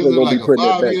what is definitely it, gonna like be a putting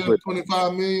that 5-year, back.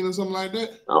 25 million or something like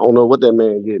that? I don't know what that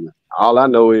man getting. All I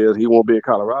know is he won't be at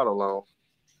Colorado long.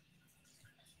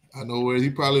 I know where he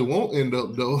probably won't end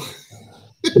up though.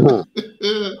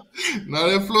 Not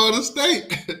at Florida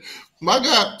State. My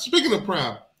God, speaking of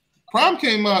Prime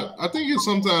came out, I think it's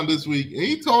sometime this week, and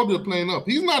he told the plain up,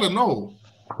 he's not a no.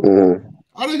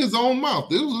 Out of his own mouth.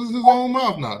 This was his own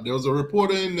mouth now. There was a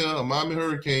reporter in the Miami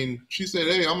Hurricane. She said,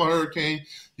 hey, I'm a Hurricane.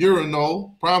 You're a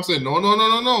no. Prime said, no. No.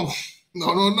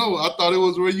 I thought it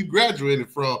was where you graduated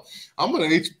from. I'm an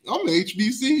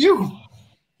HBCU.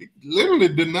 He literally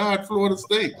denied Florida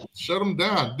State. Shut them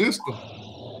down. Dissed them.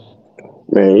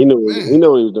 Man, he knew what he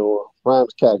was doing.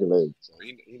 Prime's calculated. So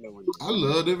he know what I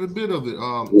loved every bit of it.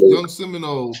 Young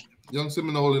Seminole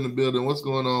in the building. What's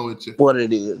going on with you? What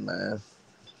it is, man.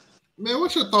 Man,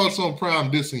 what's your thoughts on Prime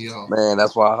dissing y'all? Man,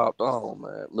 that's why I hopped on,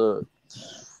 man. Look,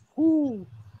 whew,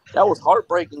 that was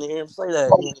heartbreaking to hear him say that.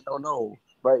 He don't know,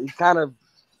 but he's kind of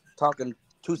talking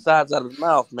two sides out of his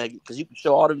mouth, man. Because you can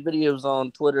show all the videos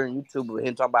on Twitter and YouTube of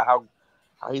him talking about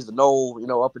how he's a no,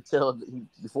 up until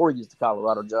before he gets the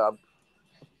Colorado job.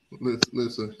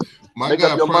 Listen, my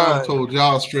guy Prime told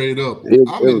y'all straight up.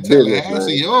 I'm it in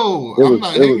Tallahassee, I'm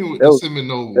not hanging with the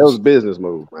Seminoles. That was a business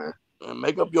move, man.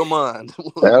 Make up your mind.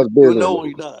 That was business. You know or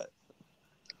you're not.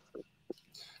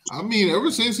 I mean, ever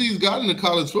since he's gotten to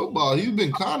college football, he's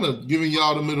been kind of giving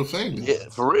y'all the middle finger. Yeah,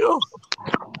 for real.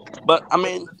 But I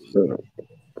mean,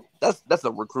 that's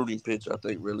a recruiting pitch, I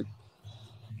think, really.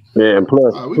 Yeah, and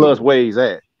plus where he's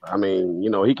at. I mean,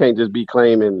 he can't just be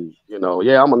claiming,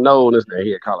 yeah, I'm a no this day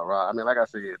here at Colorado. I mean, like I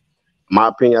said, my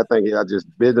opinion, I think it's just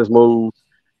business move.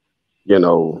 Yeah,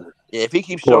 if he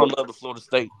keeps showing love to Florida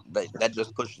State, that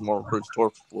just pushes more recruits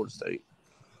towards Florida State.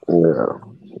 Yeah.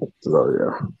 So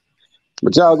yeah.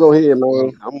 But y'all go ahead,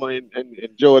 man. I'm gonna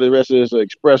enjoy the rest of this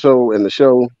espresso and the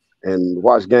show and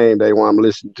watch game day while I'm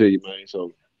listening to you, man.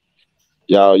 So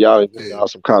y'all enjoy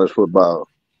some college football.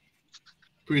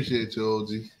 Appreciate you, OG.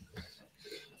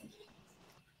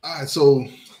 All right, so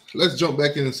let's jump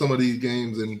back into some of these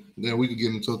games, and then we can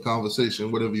get into a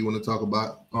conversation, whatever you want to talk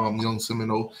about, young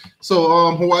Seminole. So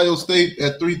Ohio State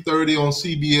at 3:30 on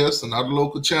CBS, another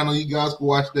local channel. You guys can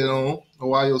watch that on.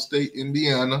 Ohio State,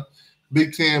 Indiana.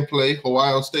 Big Ten play.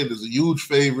 Ohio State is a huge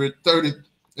favorite,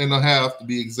 30.5 to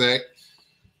be exact.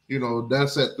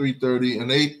 That's at 3:30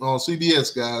 and 8 on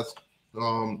CBS, guys.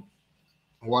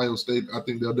 Ohio State, I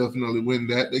think they'll definitely win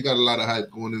that. They got a lot of hype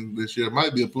going in this year. It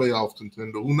might be a playoff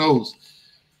contender. Who knows?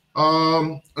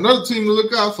 Another team to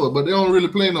look out for, but they don't really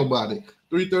play nobody.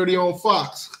 3:30 on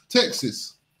Fox.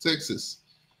 Texas.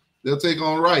 They'll take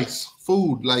on Rice.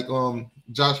 Food, like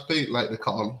Josh Pate like to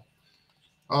call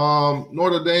them.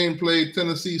 Notre Dame played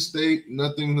Tennessee State.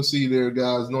 Nothing to see there,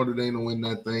 guys. Notre Dame will win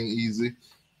that thing easy.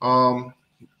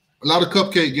 A lot of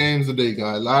cupcake games today,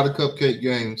 guys. A lot of cupcake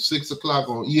games. 6 o'clock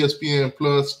on ESPN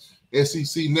Plus,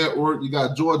 SEC Network. You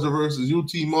got Georgia versus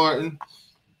UT Martin.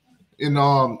 In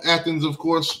Athens, of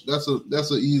course, that's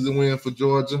an easy win for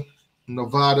Georgia.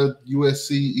 Nevada,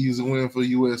 USC, easy win for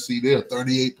USC. They're a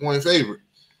 38-point favorite.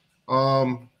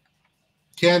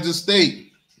 Kansas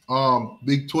State,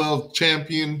 Big 12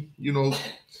 champion,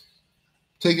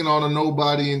 taking on a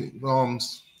nobody in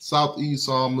Southeast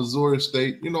Missouri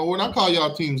State. When I call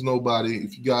y'all teams nobody,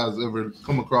 if you guys ever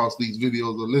come across these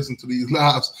videos or listen to these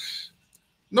lives,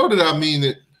 know that I mean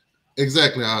it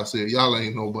exactly how I said. Y'all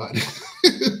ain't nobody.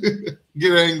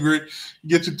 Get angry,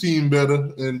 get your team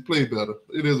better, and play better.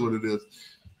 It is what it is.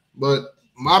 But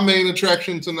my main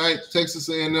attraction tonight, Texas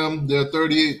A&M, they're a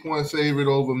 38-point favorite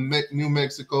over New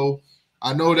Mexico.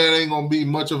 I know that ain't going to be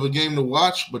much of a game to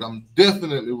watch, but I'm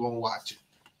definitely going to watch it.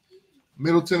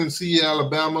 Middle Tennessee,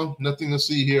 Alabama, nothing to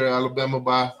see here. Alabama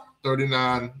by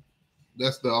 39.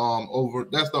 That's the over.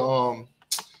 That's the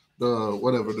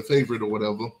whatever, the favorite or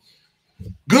whatever.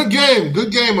 Good game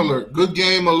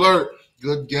alert.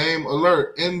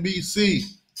 NBC,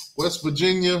 West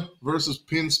Virginia versus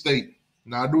Penn State.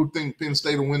 Now, I do think Penn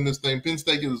State will win this thing. Penn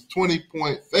State is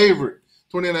 20-point favorite,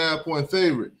 20.5-point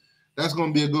favorite. That's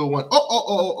going to be a good one.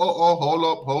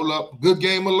 Hold up. Good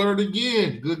game alert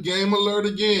again.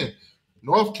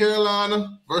 North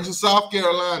Carolina versus South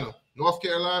Carolina. North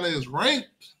Carolina is ranked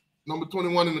number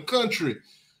 21 in the country.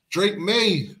 Drake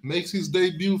May makes his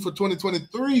debut for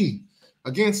 2023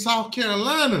 against South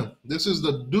Carolina. This is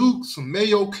the Duke's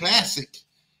Mayo Classic.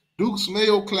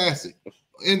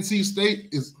 NC State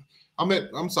is,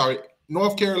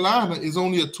 North Carolina is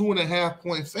only a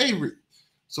 2.5-point favorite.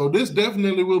 So this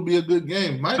definitely will be a good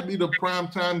game. Might be the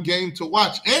primetime game to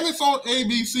watch. And it's on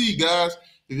ABC, guys.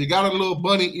 If you got a little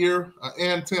bunny ear, an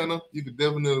antenna, you could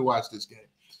definitely watch this game.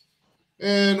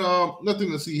 And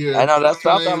nothing to see here. I know that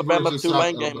South Tulane Alabama versus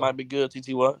Tulane South game Alabama. might be good,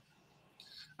 TTY.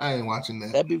 I ain't watching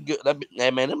that. That'd be good.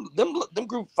 Hey, man, them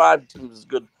Group 5 teams is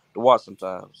good to watch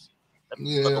sometimes.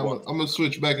 Yeah, I'm gonna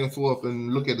switch back and forth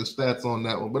and look at the stats on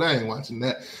that one, but I ain't watching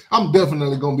that. I'm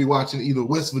definitely gonna be watching either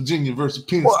West Virginia versus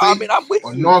Penn State I'm with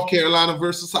or you. North Carolina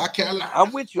versus South Carolina.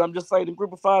 I'm with you. I'm just saying the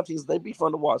Group of 5 teams, they be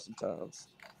fun to watch sometimes.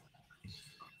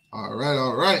 All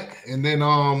right. And then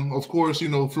of course,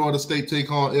 Florida State take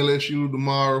on LSU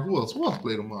tomorrow. Who else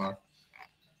play tomorrow?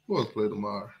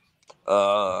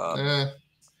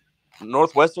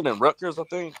 Northwestern and Rutgers, I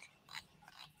think.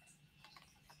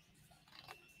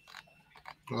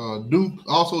 Duke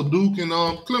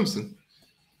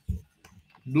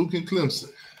and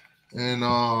Clemson. And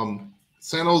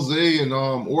San Jose and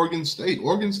Oregon State.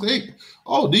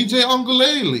 Oh, DJ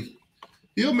Uiagalelei.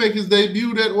 He'll make his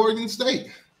debut at Oregon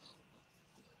State.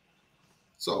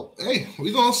 So, hey,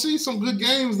 we're going to see some good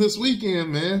games this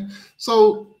weekend, man.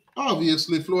 So,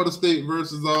 obviously, Florida State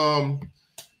versus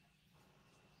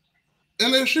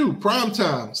LSU,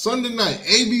 primetime, Sunday night,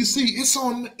 ABC. It's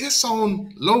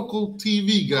on local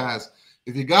TV, guys.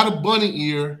 If you got a bunny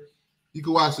ear, you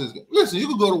can watch this game. Listen, you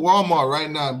can go to Walmart right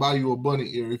now and buy you a bunny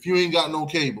ear. If you ain't got no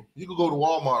cable, you can go to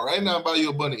Walmart right now and buy you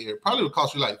a bunny ear. Probably would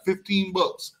cost you like $15,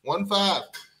 15.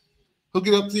 Hook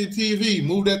it up to your TV,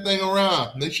 move that thing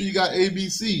around. Make sure you got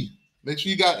ABC. Make sure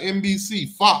you got NBC,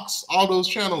 Fox, all those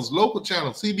channels, local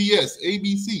channels, CBS,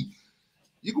 ABC.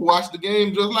 You can watch the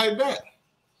game just like that.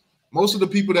 Most of the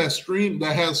people that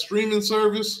have streaming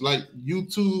service like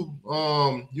YouTube,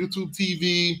 YouTube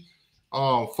TV,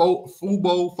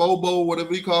 Fubo,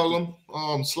 whatever you call them,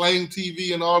 Sling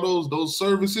TV, and all those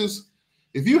services.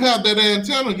 If you have that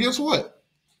antenna, guess what?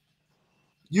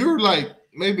 You're like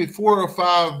maybe 4 or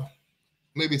 5.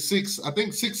 Maybe 6. I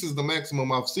think 6 is the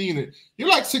maximum I've seen it. You're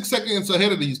like 6 seconds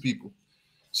ahead of these people.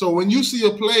 So when you see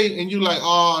a play and you're like,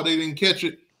 they didn't catch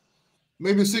it,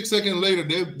 maybe 6 seconds later,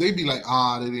 they be like,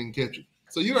 they didn't catch it.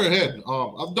 So you're ahead.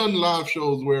 I've done live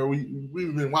shows where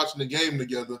we've been watching the game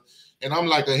together, and I'm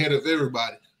like ahead of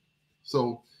everybody.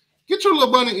 So get your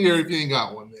little bunny ear if you ain't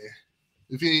got one, man.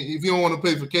 If you don't want to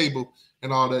pay for cable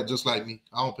and all that, just like me.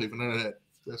 I don't pay for none of that.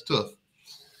 That's tough.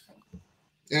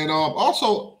 And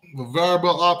also, the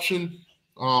variable option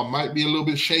might be a little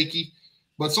bit shaky,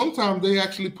 but sometimes they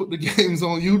actually put the games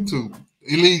on YouTube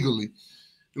illegally,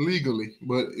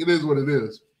 but it is what it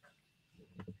is.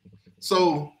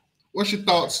 So, what's your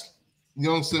thoughts,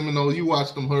 young Seminole? You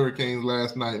watched them Hurricanes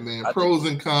last night, man. Pros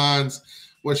and cons.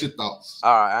 What's your thoughts?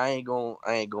 All right, I ain't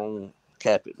gonna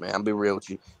cap it, man. I'll be real with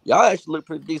you. Y'all actually looked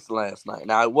pretty decent last night.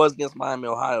 Now it was against Miami,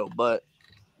 Ohio, but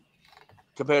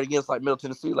compared against like Middle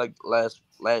Tennessee, like last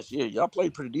year, y'all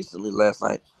played pretty decently last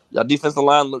night. Y'all defensive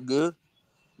line looked good.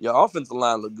 Your offensive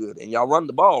line looked good, and y'all run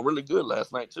the ball really good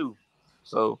last night too.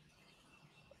 So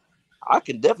I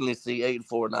can definitely see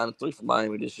 8-4, 9-3 for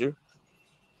Miami this year.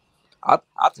 I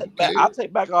take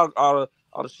back all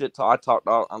the shit talk I talked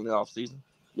on the offseason.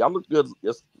 Y'all looked good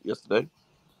yesterday.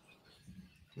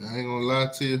 I ain't gonna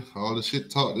lie to you. All the shit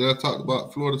talk that I talked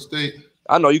about Florida State.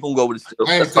 I know you gonna go with it.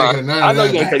 I ain't taking none of that. I know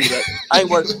you ain't taking that. I ain't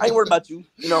worried about you.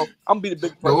 I'm gonna be the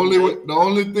big person. The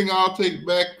only thing I'll take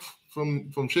back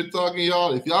from shit talking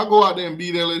y'all, if y'all go out there and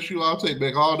beat LSU, I'll take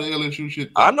back all the LSU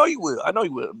shit talk. I know you will.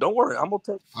 Don't worry. I'm gonna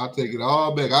take. I'll take it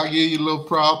all back. I'll give you little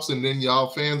props, and then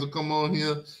y'all fans will come on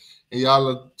here and y'all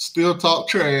will still talk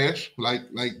trash, like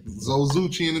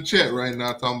Zozuchi in the chat right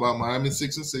now talking about Miami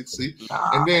 6-6. See?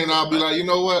 And then I'll be like, you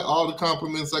know what? All the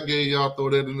compliments I gave y'all, throw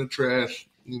that in the trash.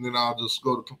 And then I'll just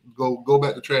go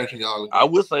back to trash and y'all. I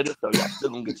will say this though, y'all still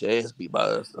gonna get your ass beat by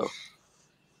us though.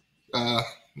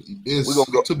 It's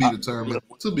to be determined.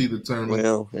 To be determined.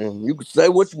 Well, you can say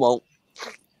what you want.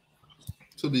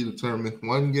 To be determined.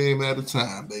 One game at a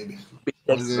time, baby.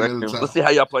 Texas game at a A&M. time. Let's see how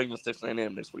y'all play against Texas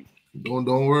A&M next week. Don't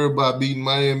worry about beating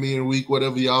Miami in week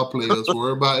whatever y'all play. Let's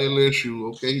worry about LSU.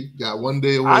 Okay, got one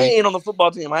day away. I ain't on the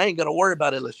football team. I ain't gonna worry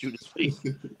about LSU this week.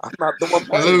 I'm not the one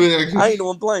Let playing. me ask you, I ain't the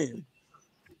one playing.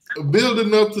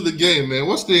 building up to the game, man.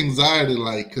 What's the anxiety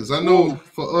like? Because I know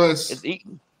for us, it's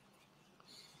eating.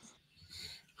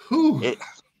 Let's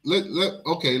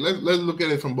look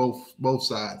at it from both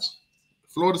sides.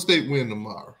 Florida State win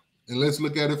tomorrow, and let's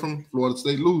look at it from Florida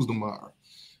State lose tomorrow.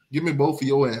 Give me both of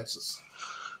your answers.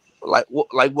 Like what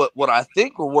I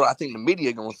think, or what I think the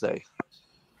media gonna say.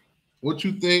 What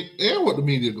you think, and what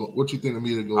you think the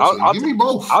media gonna say? Give me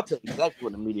both. I'll tell you exactly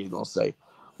what the media gonna say.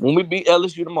 When we beat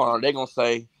LSU tomorrow, they're gonna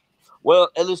say, "Well,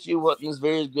 LSU wasn't as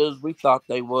very as good as we thought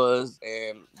they was,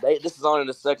 and this is only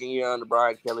the second year under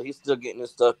Brian Kelly. He's still getting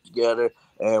his stuff together,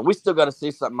 and we still got to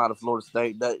see something out of Florida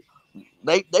State. That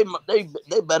they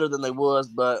better than they was,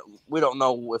 but we don't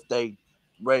know if they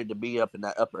ready to be up in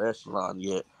that upper echelon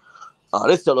yet.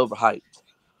 They're still overhyped.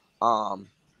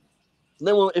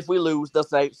 Then if we lose, they'll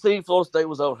say, see, Florida State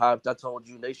was overhyped. I told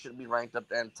you they should be ranked up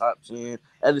there in the top 10.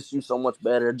 LSU so much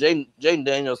better. Jaden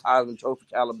Daniels, Heisman Trophy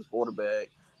caliber quarterback.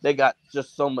 They got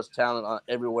just so much talent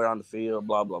everywhere on the field,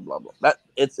 blah, blah, blah, blah.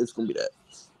 It's going to be that.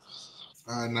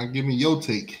 All right, now give me your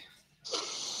take.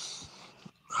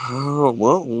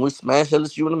 Well, when we smash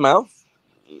LSU in the mouth,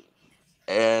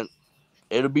 and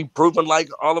it'll be proven like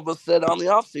all of us said on the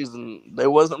offseason, they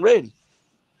wasn't ready.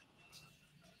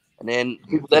 And then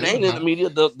people that ain't in the media,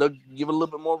 they'll give a little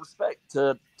bit more respect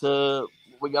to what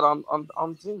we got on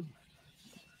the team.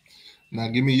 Now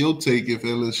give me your take if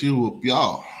LSU whoop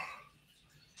y'all.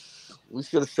 We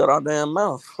should have shut our damn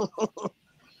mouth.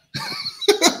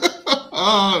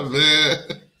 Oh, man.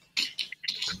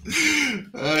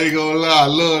 I ain't gonna lie. I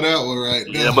love that one right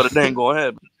there. Yeah, but it ain't gonna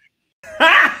happen.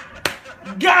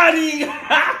 Got him!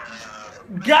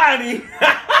 Got him!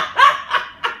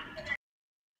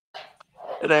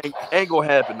 It ain't gonna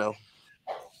happen though.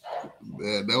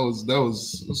 Man, that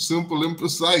was simple and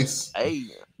precise. Hey.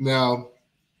 Now,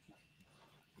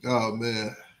 oh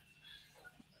man.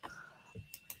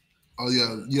 Oh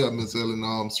yeah, Miss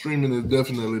Ellen. Streaming is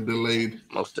definitely delayed.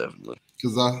 Most definitely.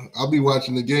 Because I'll be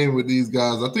watching the game with these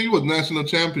guys. I think it was National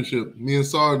Championship. Me and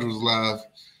Sarge was live.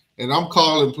 And I'm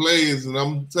calling plays and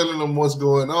I'm telling them what's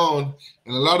going on.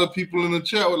 And a lot of people in the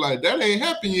chat were like, that ain't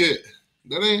happened yet.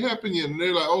 That ain't happened yet. And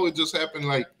they're like, oh, it just happened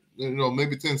like,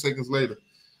 maybe 10 seconds later.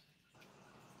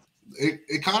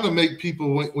 It kind of make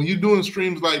people, when you're doing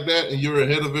streams like that and you're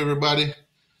ahead of everybody,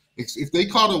 if they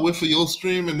caught a whiff of your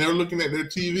stream and they're looking at their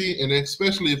TV, and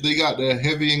especially if they got that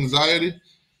heavy anxiety,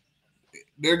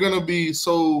 they're going to be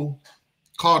so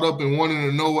caught up in wanting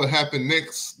to know what happened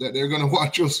next that they're going to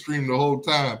watch your stream the whole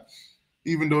time,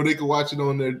 even though they could watch it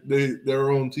on their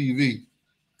own TV.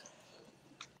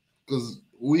 Because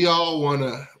we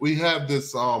have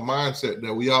this mindset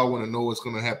that we all want to know what's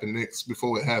going to happen next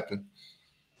before it happens.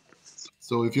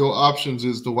 So if your options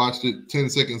is to watch it 10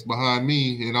 seconds behind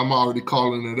me and I'm already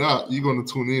calling it out, you're going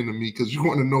to tune in to me because you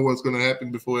want to know what's going to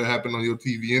happen before it happened on your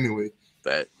TV anyway.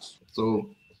 Facts.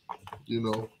 So,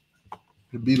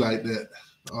 it'd be like that.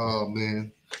 Oh,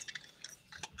 man.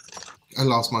 I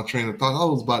lost my train of thought. I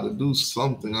was about to do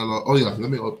something. Let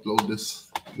me upload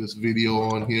this video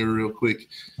on here real quick.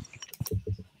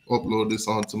 Upload this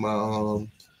onto my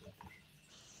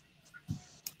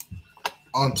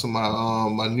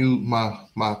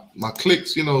my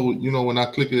clicks. When I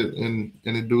click it and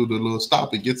it do the little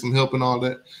stop, it gets some help and all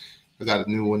that. I got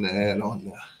a new one to add on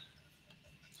there.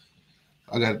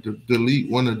 I got to delete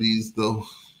one of these though.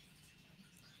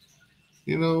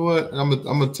 You know what? I'm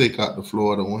gonna take out the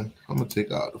Florida one.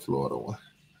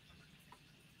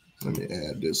 Let me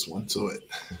add this one to it.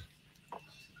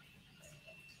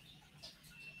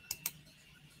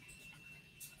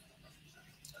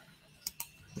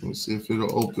 Let me see if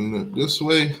it'll open it this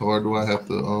way, or do I have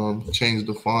to change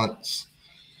the fonts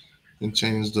and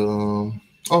change the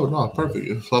oh no, perfect.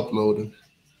 It's uploading.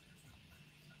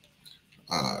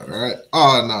 All right.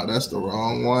 Oh no, that's the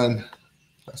wrong one.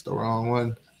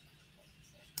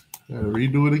 Gotta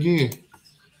redo it again.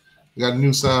 Got a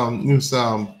new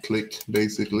sound click,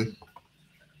 basically.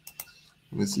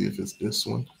 Let me see if it's this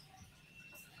one.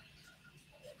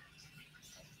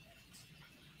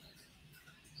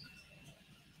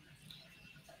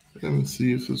 Let me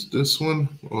see if it's this one,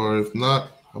 or if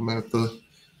not, I'm gonna have to.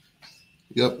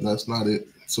 Yep, that's not it.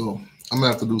 So I'm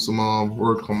gonna have to do some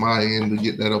work on my end to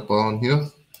get that up on here.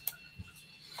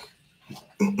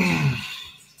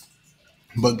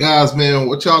 But guys, man,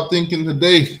 what y'all thinking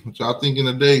today?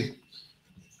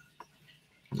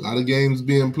 A lot of games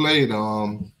being played.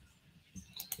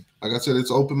 Like I said, it's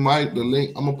open mic. The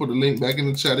link, I'm gonna put the link back in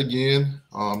the chat again.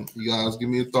 You guys give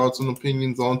me your thoughts and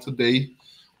opinions on today.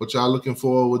 What y'all looking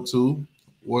forward to?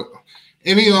 What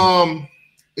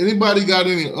anybody got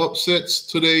any upsets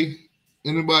today?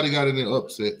 Anybody got any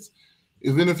upsets?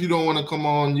 Even if you don't want to come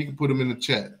on, you can put them in the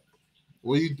chat.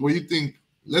 Where you think?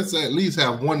 Let's at least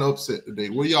have one upset today.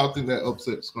 Where y'all think that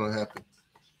upset is gonna happen?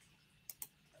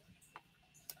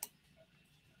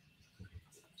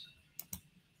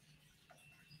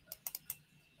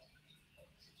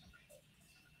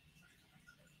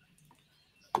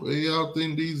 Where y'all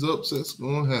think these upsets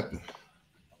gonna happen?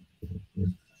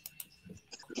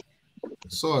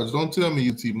 Sarge, don't tell me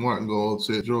UT Martin gonna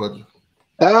upset Georgia.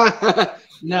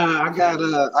 Nah,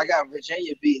 I got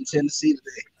Virginia beating Tennessee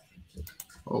today.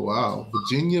 Oh wow,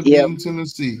 Virginia Yeah. beating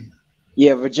Tennessee.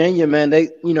 Yeah, Virginia, man. They,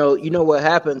 you know what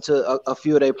happened to a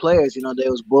few of their players. You know, they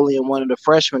was bullying one of the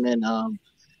freshmen, and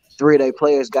 3 of their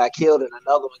players got killed, and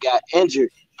another one got injured.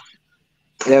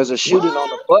 There was a shooting on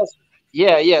the bus.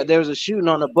 Yeah, there was a shooting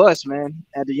on the bus, man,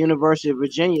 at the University of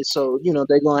Virginia. So,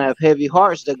 they're gonna have heavy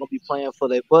hearts. They're gonna be playing for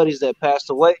their buddies that passed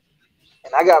away.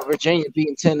 And I got Virginia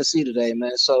beating Tennessee today,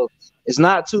 man. So it's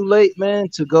not too late, man,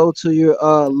 to go to your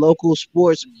local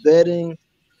sports betting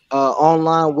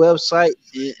online website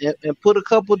and put a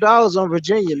couple dollars on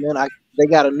Virginia, man. They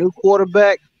got a new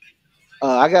quarterback.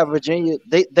 I got Virginia.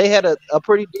 They had a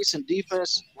pretty decent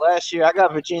defense last year. I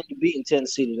got Virginia beating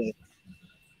Tennessee today.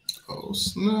 Oh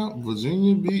snap!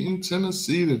 Virginia beating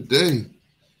Tennessee today.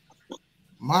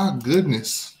 My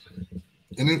goodness.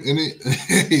 Any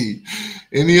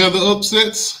other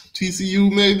upsets?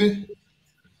 TCU maybe?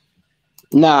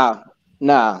 Nah.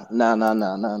 No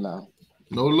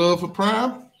love for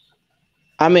Prime?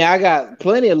 I mean, I got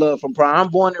plenty of love from Prime. I'm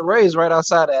born and raised right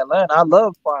outside of Atlanta. I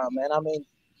love Prime, man. I mean,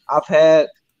 I've had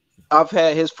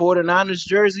his 49ers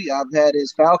jersey. I've had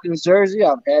his Falcons jersey.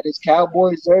 I've had his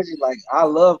Cowboys jersey. Like, I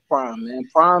love Prime, man.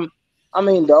 Prime, I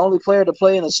mean, the only player to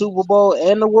play in the Super Bowl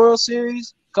and the World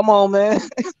Series. Come on, man.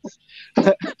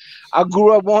 I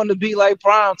grew up wanting to be like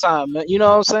Prime Time, man. You know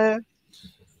what I'm saying?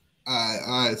 All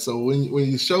right. So when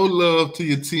you show love to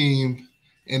your team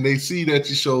and they see that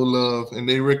you show love and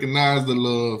they recognize the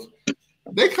love,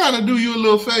 they kind of do you a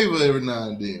little favor every now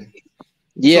and then.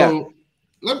 Yeah. So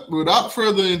without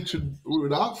further let's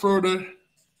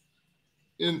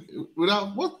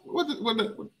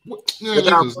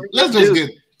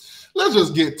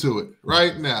just get to it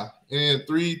right now. And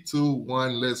 3, 2,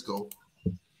 1, let's go.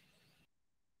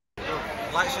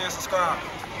 Like, share, subscribe.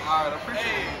 All right,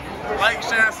 appreciate it. Like,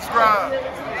 share, and subscribe.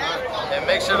 And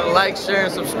make sure to like, share,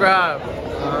 and subscribe.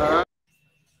 All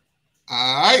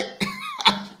right.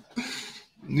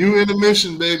 New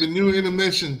intermission, baby. New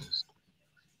intermission.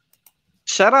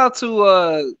 Shout out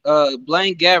to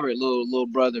Blaine Gabbert, little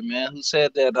brother, man, who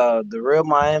said that the real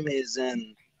Miami is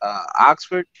in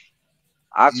Oxford,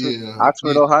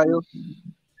 Ohio.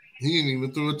 He didn't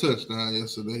even throw a touchdown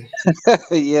yesterday.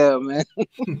 Yeah, man.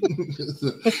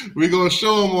 We're going to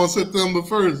show him on September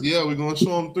 1st. Yeah, we're going to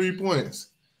show him 3 points.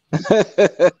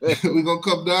 We're going to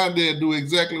come down there and do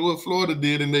exactly what Florida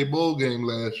did in their bowl game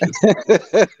last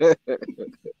year.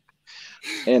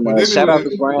 And anyway, shout out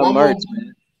to Brian Mertz,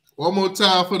 man. One more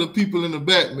time for the people in the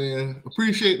back, man.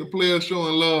 Appreciate the players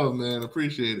showing love, man.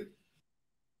 Appreciate it.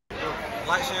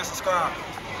 Like, share, and subscribe.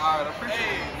 All right, appreciate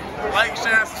it. Like,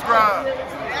 share, and subscribe.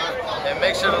 And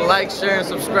make sure to like, share, and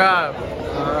subscribe.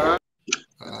 All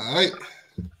right.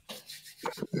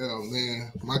 Yeah,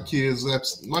 man. My kids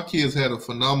had a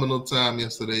phenomenal time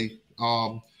yesterday.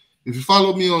 If you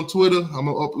follow me on Twitter, I'm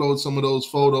gonna upload some of those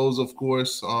photos, of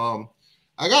course. I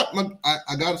got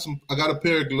a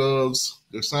pair of gloves.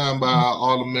 They're signed by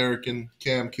All-American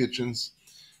Cam Kitchens.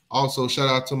 Also, shout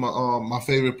out to my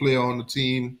favorite player on the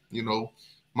team,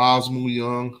 Miles Moo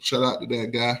Young. Shout out to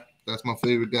that guy. That's my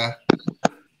favorite guy.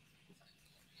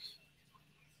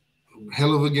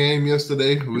 Hell of a game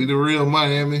yesterday. We the real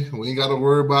Miami. We ain't got to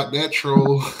worry about that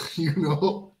troll,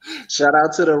 Shout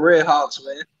out to the Red Hawks,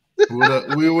 man.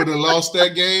 We would have lost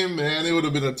that game, man. It would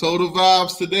have been a total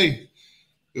vibes today.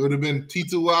 It would have been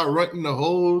T2Y running the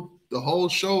whole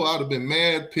show. I would have been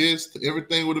mad, pissed.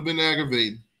 Everything would have been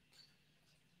aggravating.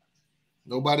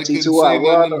 Nobody can say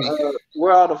nothing to me.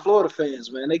 Where are the Florida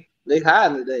fans, man? They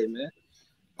hiding today, man.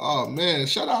 Oh man,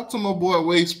 shout out to my boy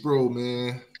Waste Bro,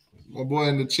 man. My boy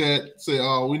in the chat say,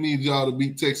 "Oh, we need y'all to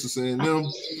beat Texas A&M."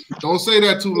 Don't say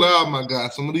that too loud, my guy.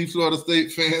 Some of these Florida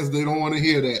State fans, they don't want to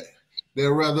hear that. They'd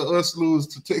rather us lose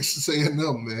to Texas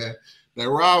A&M, man. That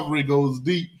rivalry goes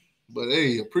deep. But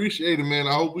hey, appreciate it, man.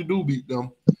 I hope we do beat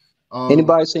them.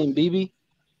 Anybody seen BB?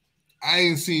 I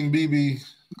ain't seen BB.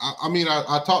 I mean,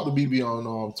 I talked to BB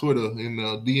on Twitter in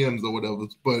DMs or whatever,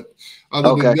 but other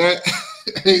than Okay. that,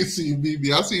 I ain't seen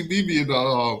BB. I see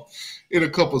BB in a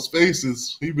couple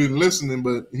spaces. He been listening,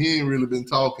 but he ain't really been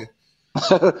talking.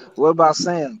 What about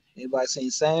Sam? Anybody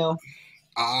seen Sam?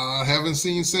 I haven't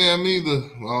seen Sam either,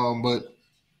 but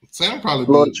Sam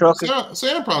Florida Trucker.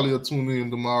 Sam probably will tune in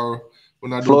tomorrow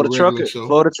when I do the Florida regular Trucker. show.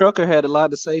 Florida Trucker had a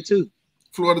lot to say too.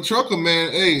 Florida Trucker,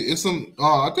 man. Hey, it's some.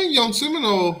 I think Young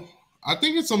Seminole. I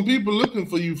think it's some people looking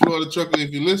for you, Florida Trucker.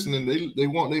 If you're listening, they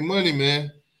want their money,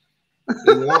 man.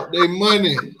 They want their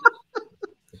money.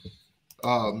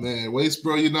 Oh man, Waste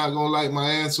bro, you're not gonna like my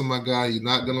answer, my guy. You're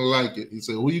not gonna like it. He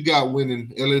said, "Who you got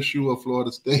winning, LSU or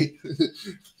Florida State?"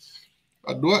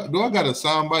 Do I got a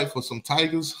soundbite for some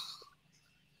Tigers?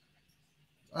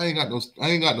 I ain't got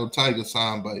no Tiger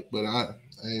soundbite, but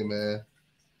hey man,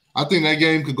 I think that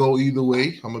game could go either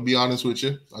way. I'm gonna be honest with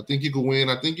you. I think you could win.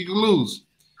 I think you could lose.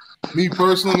 Me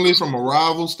personally, from a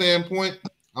rival standpoint,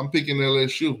 I'm picking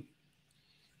LSU.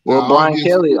 Well, Now, Brian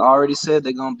Kelly already said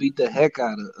they're gonna beat the heck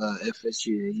out of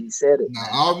FSU. He said it. Now,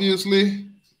 obviously,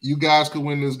 you guys could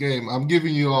win this game. I'm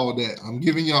giving you all that. I'm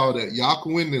giving you all that. Y'all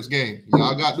can win this game.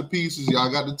 Y'all got the pieces.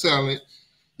 Y'all got the talent.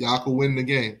 Y'all can win the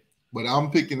game. But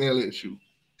I'm picking LSU.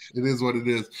 It is what it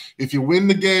is. If you win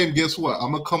the game, guess what?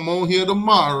 I'm gonna come on here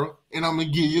tomorrow and I'm gonna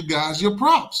give you guys your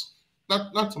props.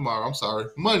 Not tomorrow. I'm sorry.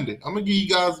 Monday. I'm gonna give you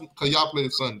guys, because y'all play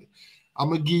Sunday. I'm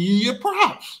gonna give you your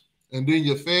props. And then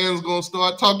your fans gonna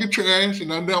start talking trash,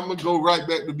 and then I'm gonna go right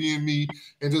back to being me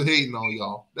and just hating on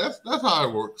y'all. That's how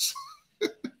it works.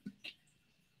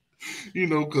 You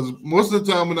know, because most of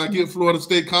the time when I get Florida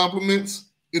State compliments,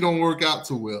 it don't work out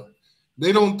too well.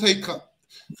 They don't take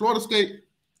Florida State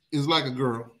is like a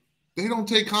girl. They don't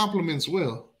take compliments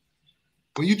well.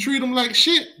 When you treat them like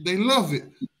shit, they love it.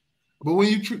 But when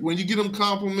you get them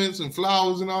compliments and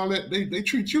flowers and all that, they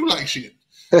treat you like shit.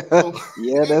 So,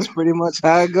 yeah, that's pretty much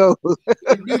how it goes.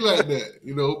 It be like that,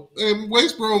 you know. And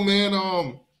Wasteboro, man,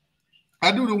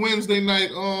 I do the Wednesday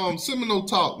night Seminole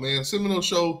Talk, man. Seminole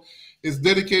show is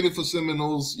dedicated for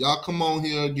Seminoles. Y'all come on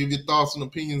here, give your thoughts and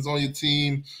opinions on your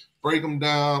team, break them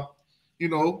down, you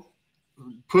know,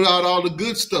 put out all the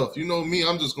good stuff. You know me,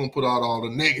 I'm just gonna put out all the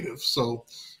negatives. So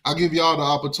I give y'all the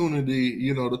opportunity,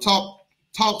 you know, to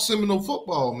talk Seminole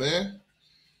football, man.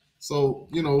 So,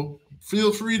 you know,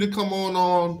 feel free to come on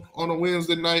a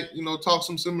Wednesday night, you know, talk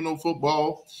some Seminole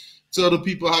football, tell the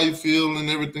people how you feel and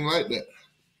everything like that.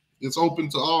 It's open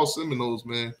to all Seminoles,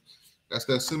 man. That's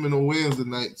that Seminole Wednesday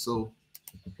night. So,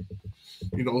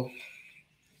 you know,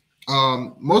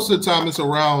 most of the time it's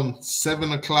around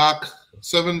 7 o'clock,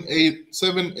 7,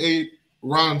 8,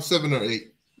 around 7 or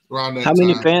 8, around that How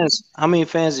many time. fans? How many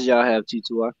fans did y'all have,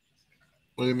 T2R?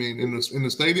 What do you mean, in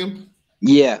the stadium?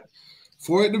 Yeah.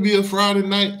 For it to be a Friday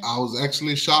night, I was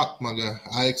actually shocked, my guy.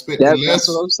 I expected less. That's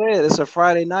what I'm saying. It's a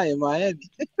Friday night in Miami.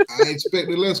 I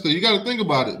expected less because you got to think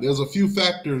about it. There's a few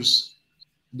factors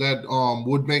that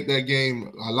would make that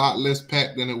game a lot less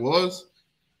packed than it was.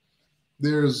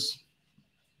 There's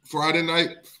Friday night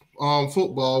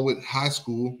football with high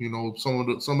school. You know, some of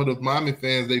the Miami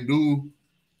fans, they do,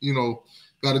 you know,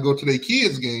 got to go to their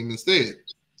kids' game instead.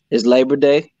 It's Labor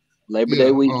Day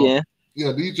Day weekend.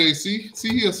 Yeah, DJ, see,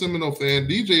 he a Seminole fan.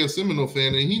 DJ a Seminole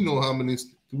fan, and he know how many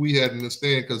we had in the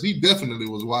stand because he definitely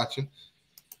was watching.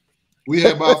 We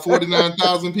had about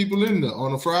 49,000 people in there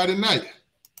on a Friday night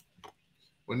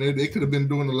when they could have been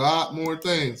doing a lot more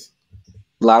things.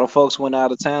 A lot of folks went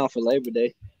out of town for Labor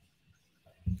Day.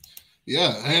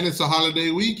 Yeah, and it's a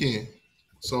holiday weekend.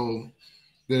 So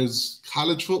there's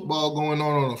college football going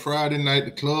on a Friday night.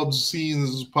 The club's season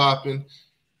is popping.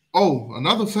 Oh,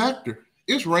 another factor.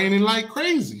 It's raining like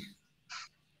crazy.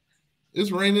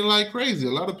 It's raining like crazy.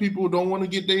 A lot of people don't want to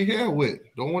get their hair wet.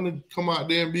 Don't want to come out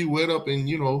there and be wet up and,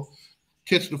 you know,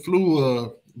 catch the flu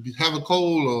or have a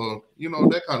cold or, you know,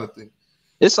 that kind of thing.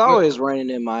 It's always raining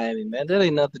in Miami, man. That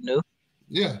ain't nothing new.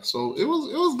 Yeah, so it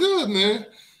was good, man.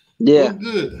 Yeah. It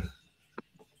was good.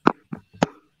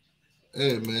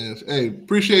 Hey, man. Hey,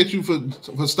 appreciate you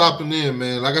for stopping in,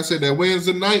 man. Like I said, that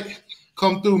Wednesday night,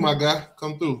 come through, my guy.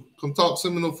 Come through. Come talk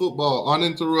Seminole football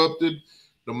uninterrupted.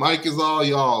 The mic is all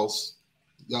y'all's.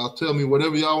 Y'all tell me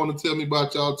whatever y'all want to tell me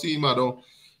about y'all team. I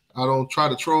don't try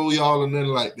to troll y'all or nothing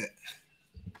like that.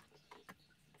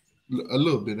 A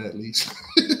little bit at least.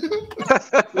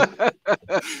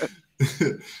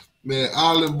 Man,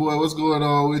 Island boy, what's going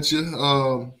on with you?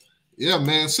 Yeah,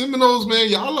 man. Seminoles, man,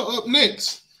 y'all are up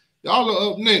next. Y'all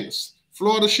are up next.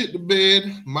 Florida shit the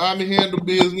bed. Miami handle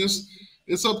business.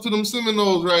 It's up to them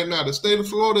Seminoles right now. The state of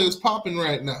Florida is popping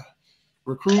right now.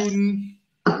 Recruiting,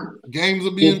 games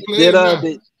are being played now.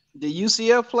 Did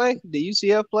UCF play? Did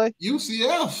UCF play?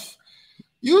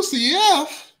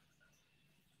 UCF.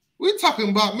 We're talking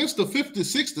about Mr.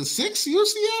 56 to 6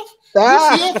 UCF.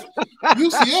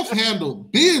 UCF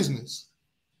handled business.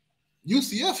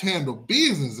 UCF handled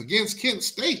business against Kent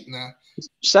State now.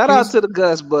 Shout out to the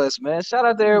Gus Bus, man. Shout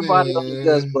out to everybody on the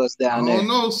Gus Bus down there. I don't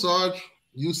know, Sarge.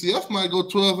 UCF might go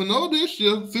 12-0 this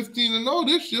year, 15-0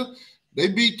 this year. They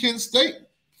beat Kent State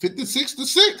 56 to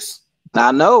 6.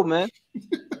 I know, man.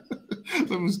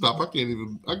 Let me stop. I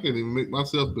can't even make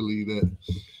myself believe that.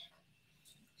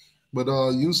 But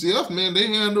UCF, man, they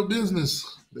handle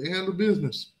business.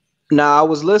 Now, I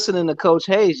was listening to Coach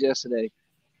Hayes yesterday.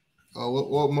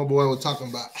 What my boy was talking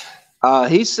about?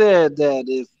 He said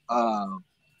that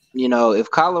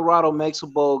if Colorado makes a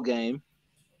bowl game,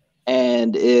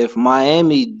 and if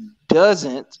Miami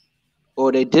doesn't,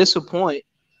 or they disappoint,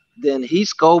 then he's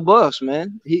Skull Buffs,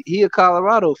 man. He a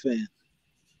Colorado fan.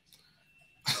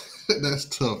 That's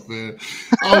tough, man.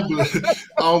 I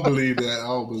don't believe that.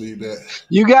 I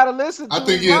You gotta listen to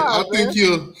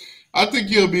I think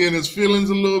he'll be in his feelings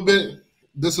a little bit,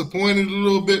 disappointed a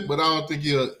little bit, but I don't think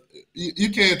you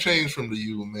can't change from the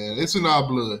U, man. It's in our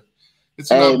blood.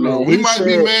 Man, we might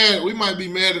be mad. We might be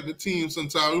mad at the team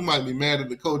sometimes. We might be mad at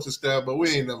the coaching staff, but we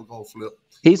ain't never gonna flip.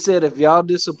 He said if y'all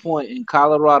disappoint and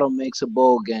Colorado makes a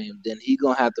bowl game, then he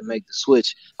gonna have to make the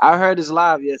switch. I heard his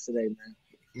live yesterday, man.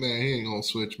 Man, he ain't gonna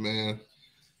switch, man.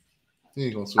 He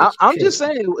ain't gonna switch. I'm just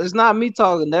saying, it's not me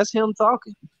talking. That's him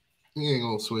talking. He ain't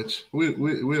gonna switch. We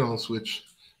don't switch.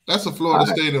 That's a Florida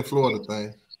State and Florida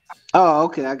thing. Oh,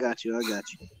 okay. I got you.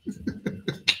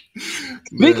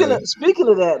 Speaking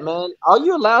of that, man, are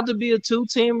you allowed to be a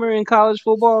two-teamer in college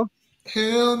football?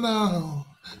 Hell no.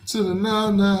 To the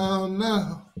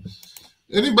no.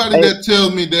 Anybody that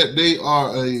tells me that they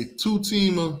are a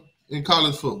two-teamer in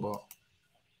college football.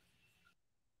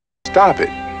 Stop it.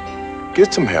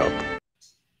 Get some help.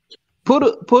 Put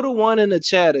a one in the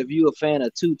chat if you a fan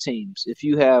of two teams. If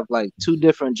you have like two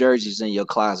different jerseys in your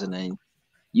closet and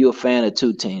you a fan of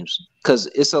two teams. Because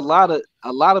it's a lot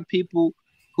of people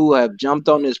who have jumped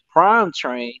on this prime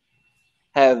train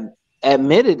have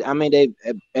admitted, they've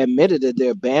admitted that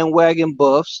they're bandwagon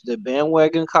Buffs, they're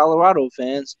bandwagon Colorado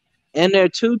fans, and they're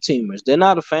two-teamers. They're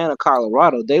not a fan of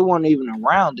Colorado. They weren't even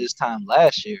around this time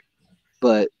last year.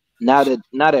 But now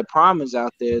that Prime is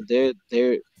out there,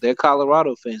 they're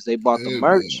Colorado fans. They bought the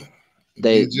merch.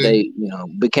 They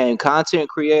became content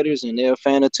creators, and they're a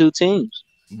fan of two teams.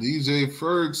 DJ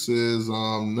Ferg says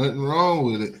nothing wrong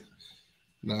with it.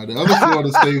 Now the other Florida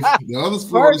State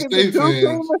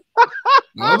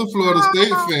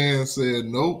fans said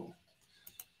nope.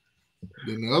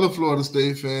 Then the other Florida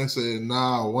State fans said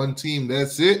nah, one team,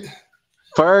 that's it.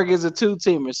 Ferg is a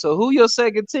two-teamer. So who your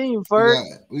second team, Ferg?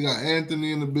 We got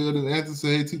Anthony in the building. Anthony said,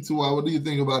 hey, T2Y, what do you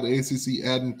think about the ACC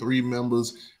adding 3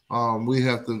 members? We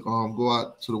have to go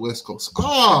out to the West Coast.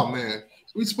 Oh, man.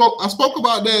 I spoke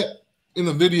about that in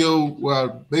a video where I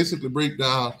basically break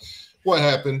down what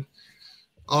happened,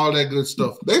 all that good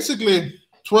stuff. Basically,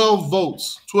 12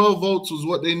 votes. 12 votes was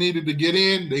what they needed to get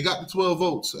in. They got the 12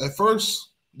 votes. At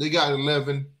first, they got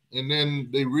 11. And then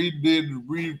they redid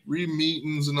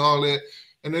re-meetings and all that.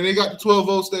 And then they got the 12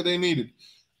 votes that they needed.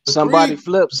 Somebody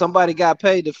flipped. Somebody got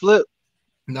paid to flip.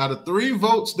 Now, the 3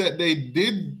 votes that they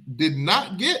did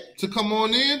not get to come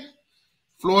on in,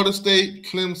 Florida State,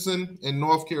 Clemson, and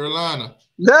North Carolina.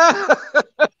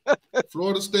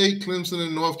 Florida State, Clemson,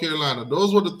 and North Carolina.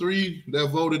 Those were the 3 that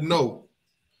voted no.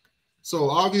 So,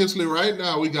 obviously, right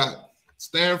now, we got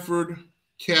Stanford,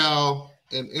 Cal,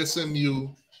 and SMU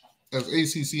as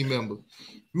ACC members.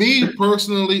 Me,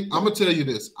 personally, I'm going to tell you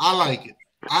this. I like it.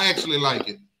 I actually like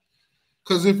it.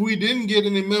 Because if we didn't get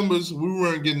any members, we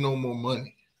weren't getting no more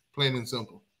money. Plain and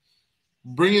simple.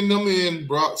 Bringing them in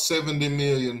brought $70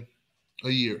 million a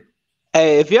year.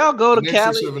 Hey, if y'all go to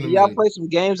Cali, y'all play some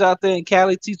games out there in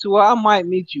Cali, T2, I might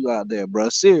meet you out there, bro.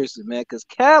 Seriously, man. Because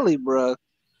Cali, bro,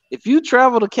 if you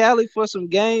travel to Cali for some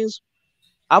games,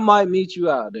 I might meet you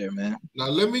out there, man. Now,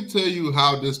 let me tell you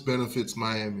how this benefits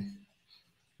Miami.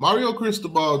 Mario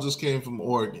Cristobal just came from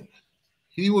Oregon.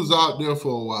 He was out there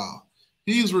for a while.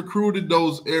 He's recruited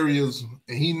those areas,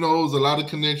 and he knows a lot of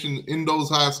connections in those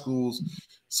high schools.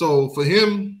 So for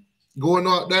him going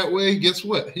out that way, guess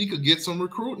what? He could get some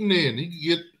recruiting in. He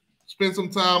could spend some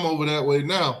time over that way.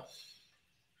 Now,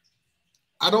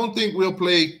 I don't think we'll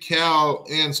play Cal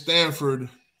and Stanford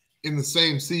in the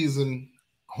same season,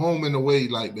 home and away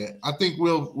like that. I think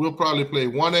we'll probably play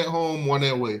one at home, one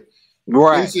at away.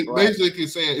 Right. Basically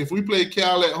saying if we play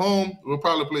Cal at home, we'll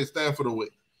probably play Stanford away.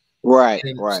 Right.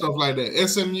 Stuff like that.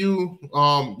 SMU,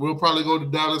 we'll probably go to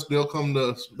Dallas. They'll come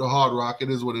to the Hard Rock.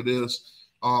 It is what it is.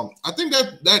 I think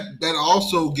that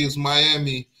also gives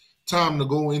Miami time to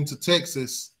go into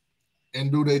Texas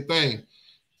and do their thing.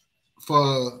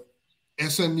 For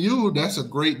SMU, that's a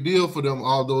great deal for them,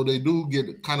 although they do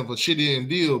get kind of a shitty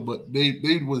deal, but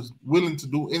they was willing to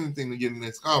do anything to get in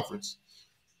this conference.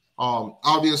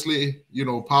 Obviously,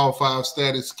 Power 5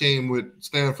 status came with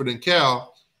Stanford and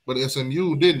Cal, but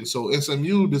SMU didn't. So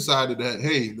SMU decided that,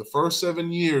 hey, the first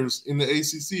 7 years in the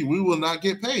ACC, we will not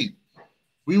get paid.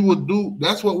 We will do,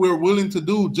 that's what we're willing to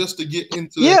do just to get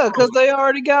into that. Yeah, because they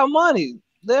already got money.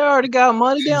 They already got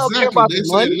money. They don't care about the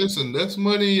money. Said, listen, that's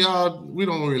money, y'all. We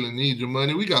don't really need your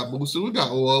money. We got boosters. We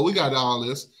got oil. We got all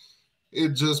this. It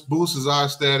just boosts our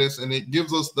status, and it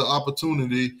gives us the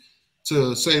opportunity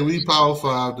to say we Power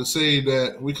 5, to say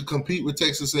that we could compete with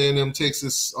Texas A&M,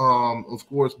 Texas, of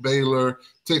course, Baylor,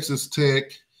 Texas Tech,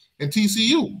 and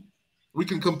TCU. We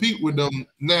can compete with them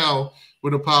now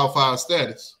with a Power 5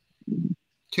 status.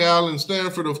 Cal and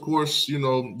Stanford, of course,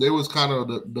 they was kind of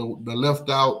the left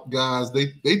out guys.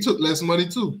 They took less money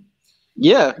too.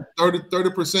 Yeah.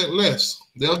 30% less.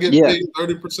 They'll get paid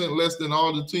 30% less than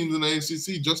all the teams in the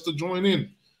ACC just to join in.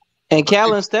 And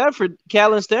Cal and Stanford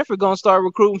gonna start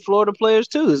recruiting Florida players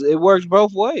too. It works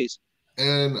both ways.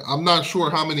 And I'm not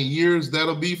sure how many years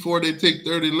that'll be before they take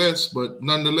 30 less, but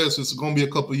nonetheless, it's going to be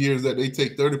a couple of years that they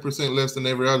take 30% less than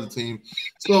every other team.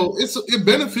 So it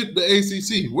benefits the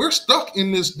ACC. We're stuck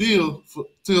in this deal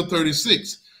till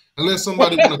 36, unless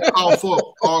somebody want to cough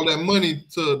up all that money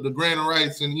to the grant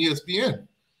rights and ESPN.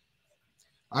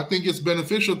 I think it's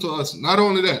beneficial to us. Not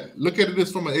only that, look at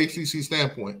this from an ACC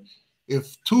standpoint.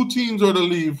 If 2 teams are to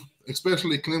leave,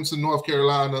 especially Clemson, North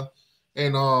Carolina,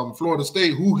 and Florida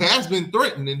State, who has been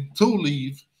threatening to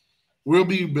leave, will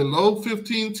be below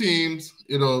 15 teams.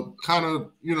 It'll kind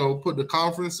of, put the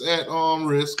conference at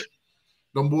risk.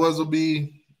 Them boys will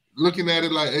be looking at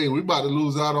it like, hey, we're about to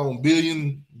lose out on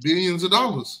billions of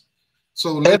dollars.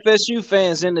 So FSU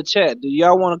fans in the chat, do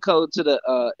y'all want to go to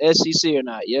the SEC or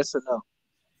not? Yes or no?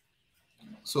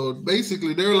 So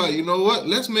basically, they're like, you know what?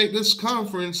 Let's make this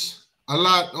conference a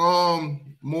lot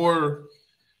more,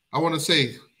 I want to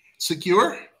say,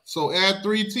 secure. So add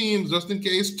 3 teams just in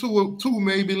case two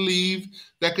maybe leave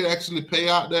that could actually pay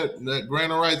out that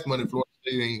grant of rights money. Florida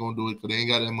State ain't gonna do it because they ain't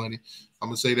got that money. I'm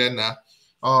gonna say that now.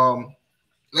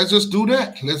 Let's just do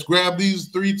that. Let's grab these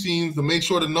 3 teams to make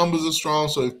sure the numbers are strong.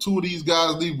 So if 2 of these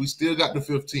guys leave, we still got the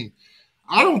 15.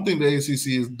 I don't think the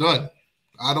ACC is done.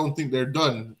 I don't think they're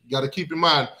done. You got to keep in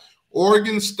mind,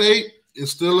 Oregon State is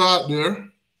still out there.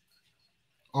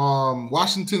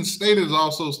 Washington State is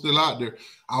also still out there.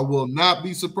 I will not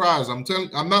be surprised.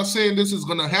 I'm not saying this is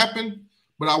going to happen,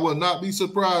 but I will not be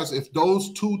surprised if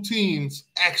those 2 teams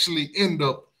actually end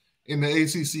up in the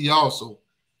ACC also.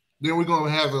 Then we're going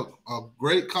to have a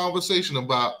great conversation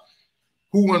about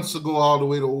who wants to go all the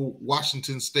way to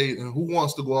Washington State and who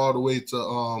wants to go all the way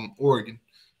to Oregon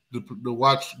to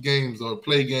watch games or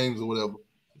play games or whatever.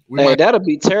 That'll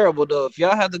be terrible though. If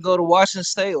y'all have to go to Washington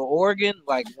State or Oregon,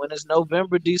 like when it's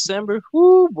November, December,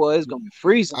 whoo, boy, it's gonna be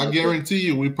freezing. I guarantee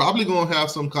you, we're probably gonna have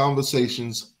some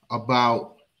conversations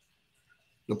about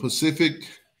the Pacific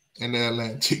and the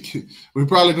Atlantic. We're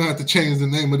probably gonna have to change the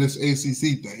name of this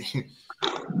ACC thing.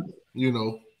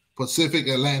 Pacific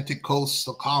Atlantic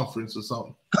Coastal Conference or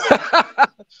something.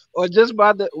 Or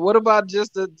what about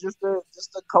just the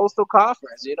Coastal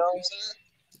Conference? You know what I'm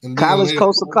saying? College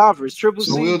Coastal Conference, Triple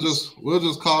C. So we'll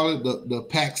just call it the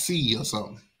PAC-C or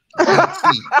something.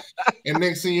 PAC-C. And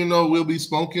next thing you know, we'll be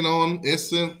smoking on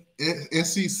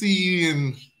SEC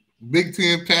and Big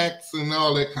Ten packs and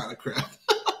all that kind of crap.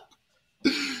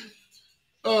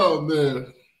 Oh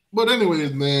man. But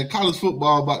anyways, man, college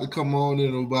football about to come on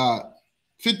in about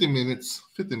 50 minutes.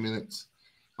 50 minutes.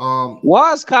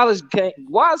 Why is college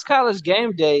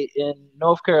game day in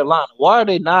North Carolina? Why are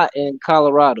they not in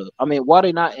Colorado? I mean, why are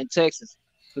they not in Texas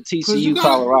for TCU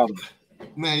Colorado?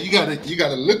 Man, you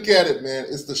gotta look at it, man.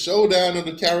 It's the showdown of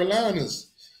the Carolinas.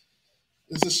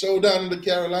 It's a showdown of the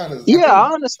Carolinas. Yeah,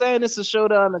 I understand it's a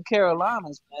showdown of the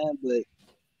Carolinas, man, but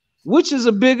which is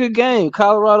a bigger game,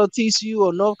 Colorado TCU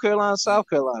or North Carolina South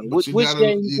Carolina? Which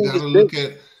game you think is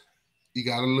bigger? You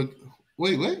gotta look.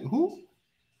 Wait, who?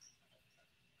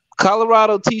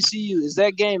 Colorado TCU, is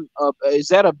that game? Is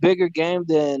that a bigger game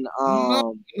than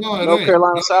North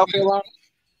Carolina South Carolina?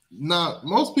 Nah,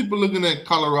 most people looking at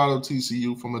Colorado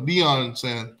TCU from a Deion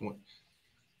standpoint,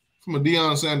 from a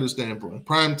Deion Sanders standpoint,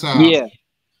 prime time. Yeah.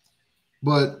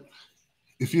 But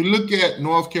if you look at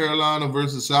North Carolina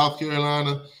versus South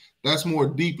Carolina, that's more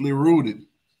deeply rooted.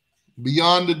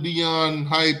 Beyond the Deion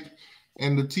hype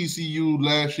and the TCU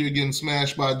last year getting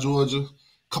smashed by Georgia,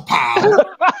 kapow.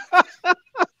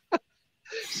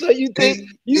 So you think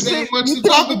it ain't much you to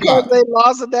think talk because about. they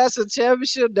lost a national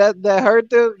championship that hurt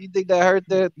them? You think that hurt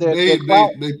their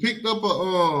clout? They picked up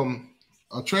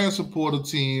a transfer portal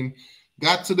team,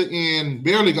 got to the end,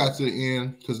 barely got to the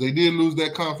end because they did lose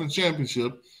that conference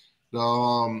championship.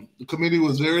 The committee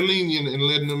was very lenient in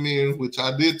letting them in, which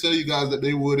I did tell you guys that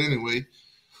they would anyway.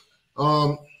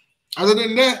 Other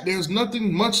than that, there's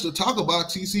nothing much to talk about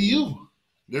TCU.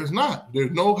 There's not.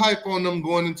 There's no hype on them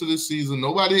going into this season.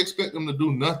 Nobody expect them to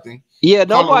do nothing. Yeah,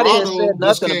 nobody has Colorado said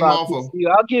just nothing came about off of,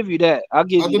 TCU. I'll give you that. I'll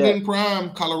give you other that. than Prime,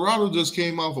 Colorado just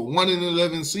came off a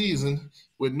 1-11 season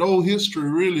with no history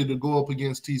really to go up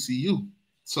against TCU.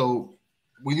 So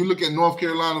when you look at North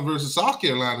Carolina versus South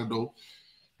Carolina, though,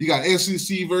 you got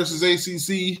SEC versus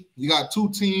ACC. You got two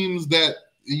teams that,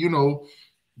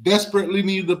 desperately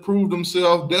need to prove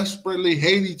themselves, desperately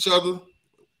hate each other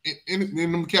in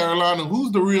them Carolina.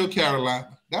 Who's the real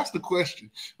Carolina? That's the question.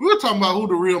 We were talking about who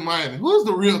the real Miami. Who's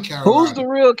the real Carolina? Who's the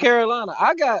real Carolina?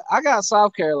 I got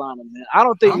South Carolina, man. I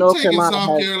don't think I'm North taking Carolina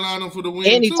South has Carolina for the win,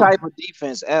 any too. type of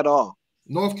defense at all.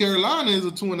 North Carolina is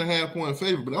a 2.5-point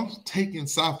favorite, but I'm taking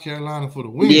South Carolina for the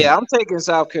win. Yeah, I'm taking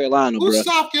South Carolina, bro. Who's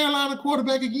South Carolina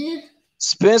quarterback again?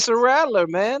 Spencer Rattler,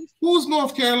 man. Who's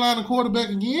North Carolina quarterback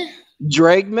again?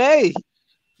 Drake May.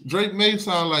 Drake May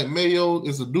sound like Mayo.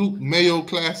 It's a Duke Mayo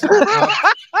classic.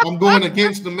 I'm going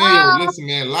against the Mayo. Listen,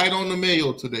 man, light on the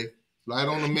Mayo today. Light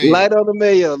on the Mayo. Light on the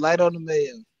Mayo. Light on the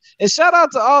Mayo. And shout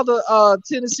out to all the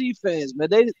Tennessee fans, man.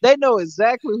 They know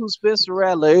exactly who Spencer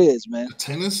Rattler is, man.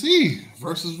 Tennessee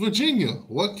versus Virginia.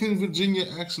 What can Virginia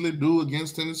actually do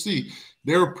against Tennessee?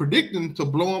 They're predicting to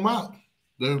blow them out.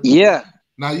 Yeah.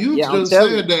 Now, you just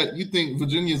said that you think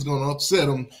Virginia is going to upset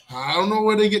them. I don't know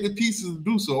where they get the pieces to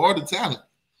do so or the talent.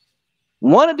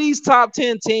 One of these top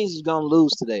 10 teams is going to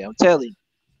lose today. I'm telling you.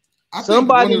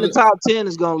 Somebody in the top 10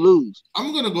 is going to lose.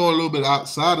 I'm going to go a little bit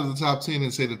outside of the top 10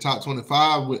 and say the top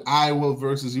 25 with Iowa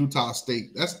versus Utah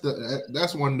State.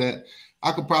 That's one that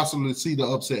I could possibly see the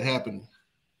upset happening.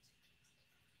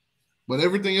 But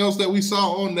everything else that we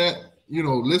saw on that,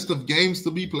 list of games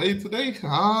to be played today,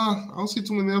 I don't see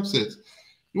too many upsets.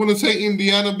 You want to take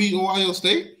Indiana beat Ohio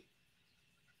State?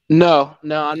 No,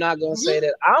 I'm not going to say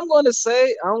that. I'm going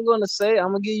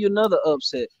to give you another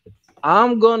upset.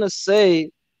 I'm going to say,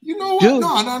 you know what? Dude.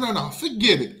 No.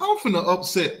 Forget it. I'm finna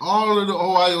upset all of the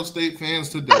Ohio State fans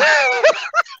today.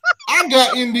 I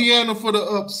got Indiana for the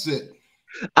upset.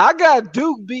 I got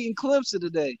Duke beating Clemson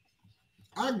today.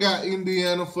 I got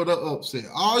Indiana for the upset.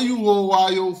 All you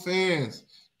Ohio fans,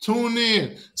 tune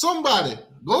in. Somebody,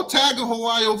 go tag a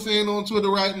Ohio fan on Twitter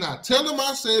right now. Tell them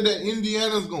I said that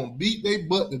Indiana's going to beat their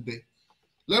butt today.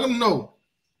 Let them know.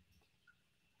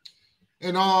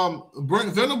 And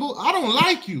Brent Venable, I don't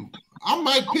like you. I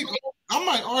might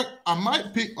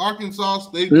pick Arkansas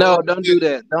State. No, don't do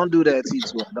that. Don't do that,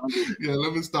 T2. Don't do that. Yeah,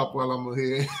 let me stop while I'm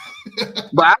ahead.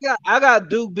 But I got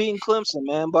Duke beating Clemson,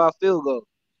 man, by a field goal.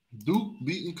 Duke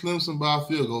beating Clemson by a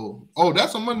field goal. Oh,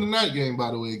 that's a Monday night game, by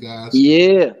the way, guys.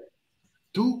 Yeah.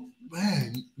 Duke,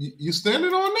 man, you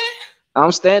standing on that?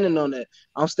 I'm standing on that.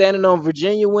 I'm standing on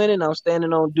Virginia winning. I'm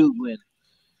standing on Duke winning.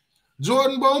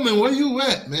 Jordan Bowman, where you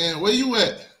at, man? Where you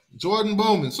at? Jordan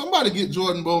Bowman. Somebody get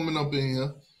Jordan Bowman up in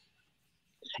here.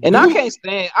 And Duke.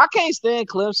 I can't stand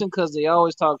Clemson because they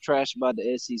always talk trash about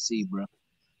the SEC, bro.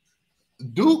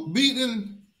 Duke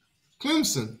beating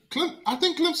Clemson. I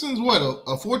think Clemson's what,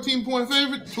 a 14-point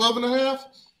favorite, 12.5?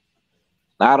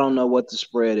 I don't know what the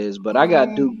spread is, but I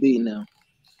got Duke beating them.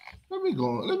 I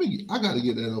got to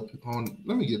get that up on.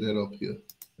 Let me get that up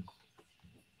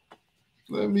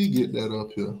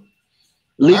here.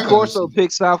 Lee Corso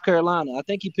picked South Carolina. I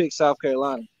think he picked South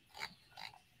Carolina.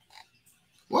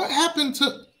 What happened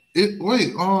to it?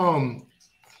 Wait,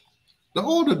 the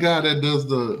older guy that does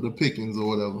the pickings or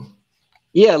whatever.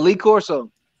 Yeah, Lee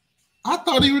Corso. I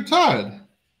thought he retired.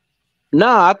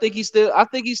 Nah, I think he's still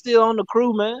on the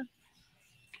crew, man.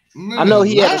 I know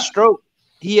he had a stroke.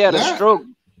 He had a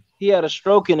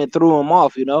stroke and it threw him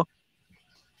off,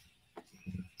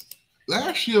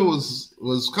 Last year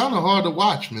was kind of hard to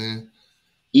watch, man.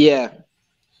 Yeah.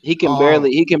 He can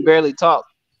barely talk.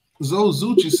 Zoe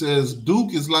Zucci says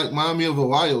Duke is like Miami of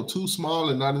Ohio, too small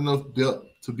and not enough depth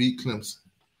to beat Clemson.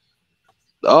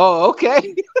 Oh,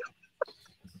 okay.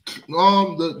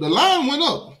 The line went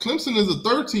up. Clemson is a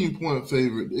 13-point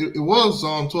favorite. It was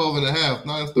 12.5.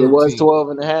 Now it's 13. It was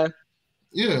 12.5.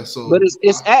 Yeah, so but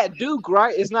it's at Duke,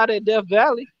 right? It's not at Death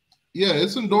Valley. Yeah,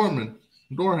 it's in Durham.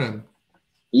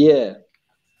 Yeah.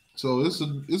 So it's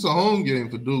a home game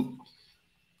for Duke.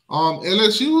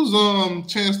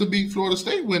 LSU's chance to beat Florida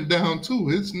State went down too.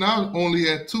 It's now only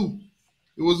at 2.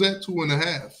 It was at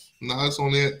 2.5. Now it's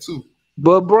only at 2.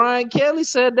 But Brian Kelly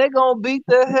said they're gonna beat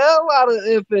the hell out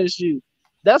of FSU.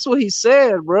 That's what he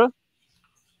said, bro.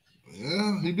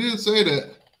 Yeah, he did say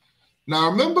that. Now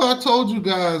remember I told you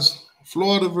guys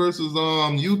Florida versus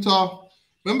Utah.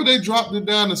 Remember they dropped it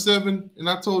down to 7, and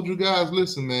I told you guys,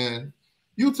 listen, man,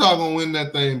 Utah gonna win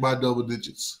that thing by double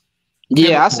digits.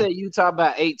 Yeah, I said Utah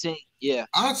by 18. Yeah.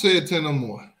 I said 10 or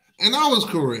more. And I was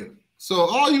correct. So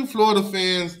all you Florida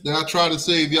fans that I try to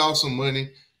save y'all some money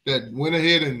that went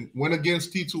ahead and went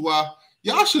against T2Y,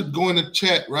 y'all should go in the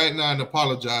chat right now and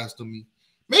apologize to me.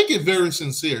 Make it very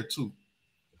sincere too.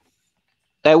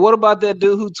 Hey, what about that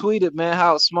dude who tweeted, man,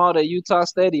 how small that Utah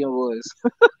Stadium was?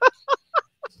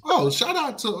 Oh, shout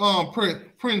out to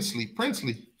Princely.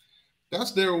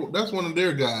 That's one of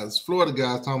their guys, Florida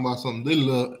guys, talking about some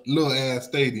little ass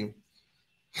stadium.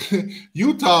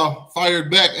 Utah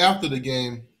fired back after the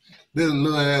game. This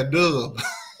little ass dub.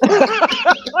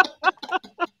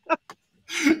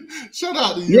 Shout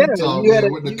out to Utah,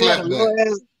 man, with the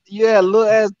clapback. You had a little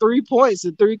ass 3 points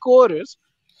in 3 quarters.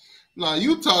 Nah,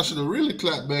 Utah should have really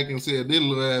clapped back and said, "This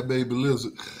little ass baby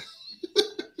lizard."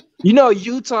 You know,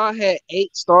 Utah had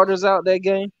 8 starters out that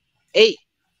game. 8.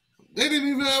 They didn't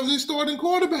even have their starting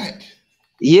quarterback.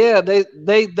 Yeah,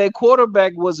 their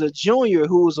quarterback was a junior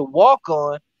who was a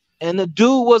walk-on, and the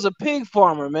dude was a pig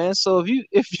farmer, man. So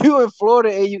if you in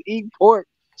Florida and you eat pork,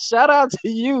 shout out to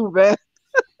you, man.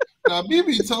 Now,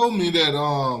 BB told me that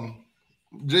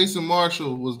Jason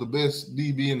Marshall was the best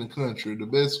DB in the country, the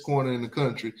best corner in the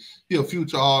country. He a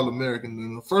future All-American.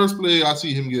 In the first play, I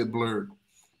see him get blurred.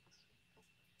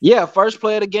 Yeah, first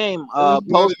play of the game.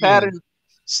 Post pattern,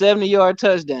 70-yard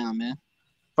touchdown, man.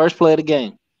 First play of the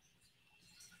game.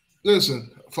 Listen,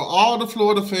 for all the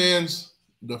Florida fans,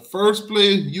 the first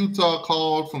play Utah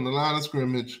called from the line of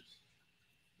scrimmage,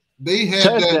 they had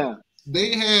touchdown.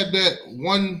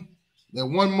 that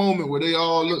one moment where they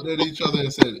all looked at each other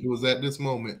and said, it was at this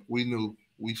moment we knew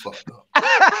we fucked up.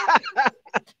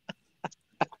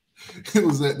 It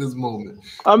was at this moment.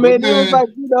 I mean, it was like,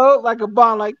 you know, like a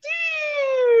bomb, like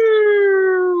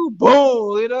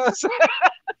boom, you know what I'm saying?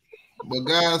 But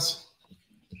guys,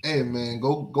 hey man,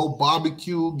 go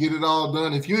barbecue, get it all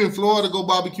done. If you're in Florida, go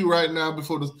barbecue right now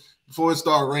before it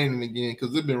start raining again,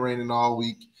 because it's been raining all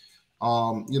week.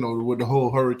 You know, with the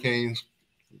whole hurricanes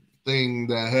thing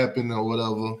that happened or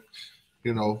whatever,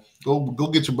 you know, go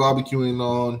get your barbecuing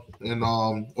on. And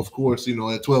of course, you know,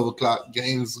 at 12 o'clock,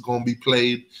 games are gonna be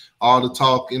played. All the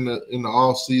talk in the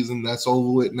off season, that's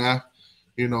over with now.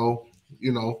 You know.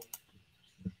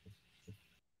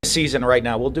 Season right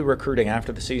now. We'll do recruiting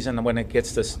after the season, and when it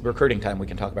gets this recruiting time, we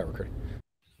can talk about recruiting.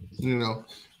 You know,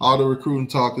 all the recruiting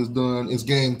talk is done. It's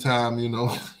game time, you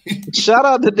know. Shout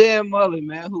out to Dan Mullen,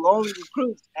 man, who only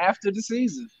recruits after the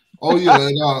season. Oh yeah,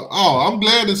 and, I'm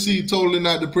glad to see Totally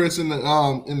Not Depressed in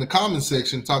the comment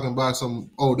section talking about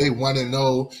they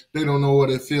 1-0. They don't know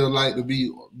what it feels like to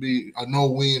be a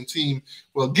no-win team.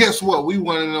 Well, guess what? We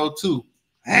 1-0 too.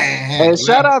 And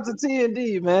shout out to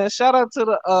T&D, man. Shout out to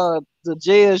the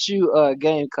JSU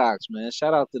Gamecocks, man.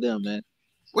 Shout out to them, man.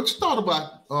 What you thought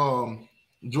about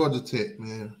Georgia Tech,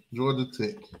 man? Georgia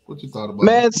Tech. What you thought about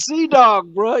man?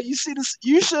 C-Dog, bro. You should have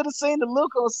seen the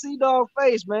look on C-Dog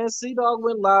face, man. C-Dog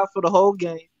went live for the whole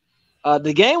game.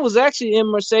 The game was actually in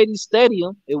Mercedes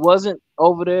Stadium. It wasn't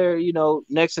over there, you know,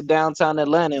 next to downtown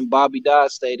Atlanta in Bobby Dodd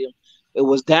Stadium. It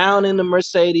was down in the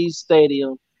Mercedes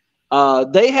Stadium.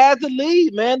 They had the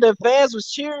lead, man. The fans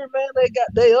was cheering, man.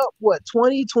 They up, what,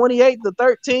 20, 28 to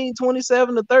 13,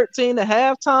 27 to 13 at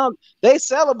halftime. They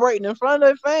celebrating in front of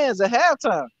their fans at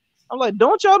halftime. I'm like,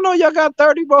 don't y'all know y'all got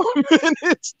 30 more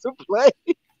minutes to play?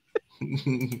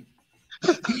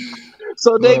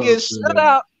 So they get shut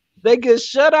out. They get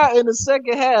shut out in the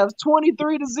second half,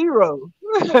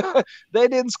 23-0. They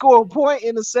didn't score a point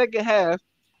in the second half.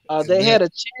 They had a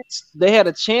chance. They had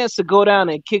a chance to go down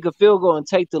and kick a field goal and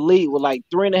take the lead with like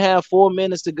 3.5, 4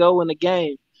 minutes to go in the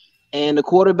game, and the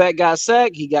quarterback got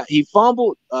sacked. He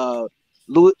fumbled.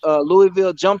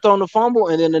 Louisville jumped on the fumble,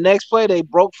 and then the next play they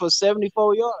broke for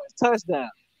 74 yards, touchdown.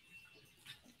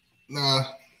 Nah,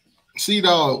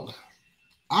 C-Dog,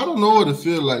 I don't know what it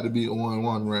feels like to be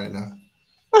 0-1 right now.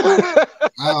 I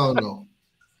don't know.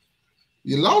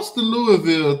 You lost to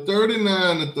Louisville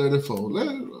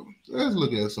 39-34. Let's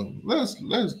look at something. Let's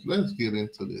get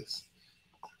into this.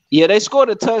 Yeah, they scored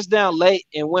a touchdown late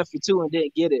and went for 2 and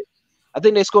didn't get it. I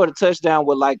think they scored a touchdown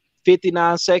with like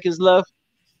 59 seconds left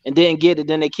and didn't get it.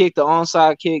 Then they kicked the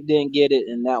onside kick, didn't get it,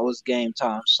 and that was game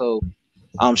time. So,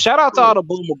 shout out to all the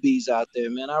Boomers out there,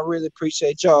 man. I really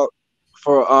appreciate y'all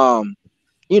for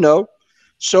you know,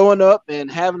 showing up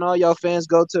and having all y'all fans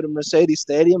go to the Mercedes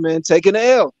Stadium and taking the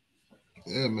L.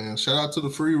 Yeah, man. Shout out to the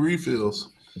free refills.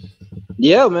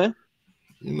 Yeah, man.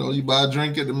 You know, you buy a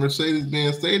drink at the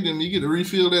Mercedes-Benz Stadium, you get to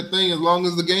refill that thing as long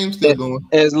as the game's still going.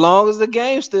 As long as the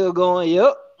game's still going,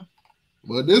 yep.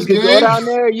 But this You could game, go down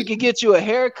there, you could get you a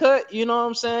haircut, you know what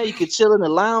I'm saying? You could chill in the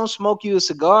lounge, smoke you a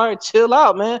cigar, chill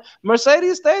out, man.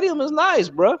 Mercedes Stadium is nice,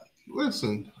 bro.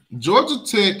 listen, Georgia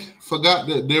Tech forgot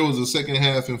that there was a second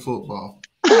half in football.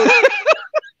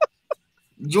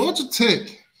 Georgia Tech,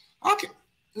 I'm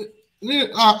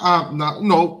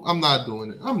not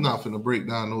doing it. I'm not finna break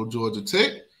down no Georgia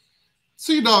Tech.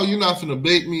 See, dog, you're not finna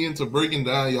bait me into breaking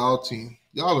down y'all team.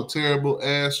 Y'all a terrible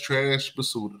ass trash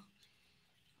pursuiter.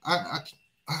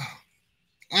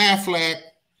 Aflac.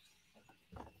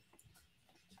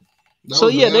 So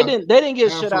yeah, they didn't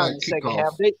get shut out in the second kickoff.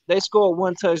 half. They scored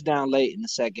one touchdown late in the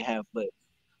second half, but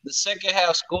the second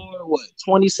half score, what,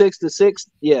 26-6?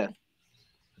 Yeah.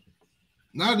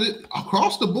 Now that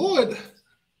across the board,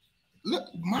 look,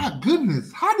 my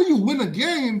goodness, how do you win a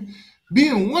game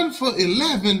being 1 for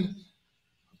 11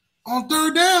 on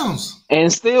third downs?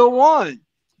 And still won.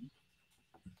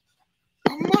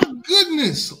 Oh, my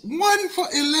goodness, 1 for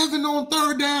 11 on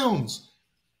third downs.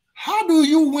 How do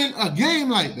you win a game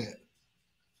like that?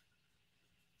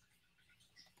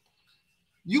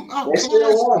 You outclassed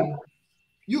them.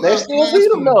 They still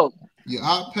beat them though. You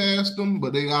outpassed them,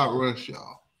 but they outrushed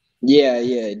y'all.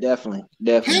 Yeah, definitely.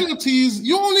 Penalties,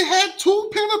 you only had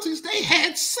 2 penalties. They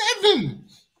had 7.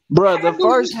 Bro, the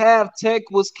first half, Tech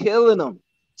was killing them.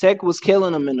 Tech was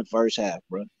killing them in the first half,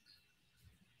 bro.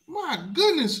 My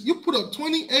goodness, you put up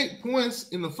 28 points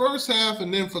in the first half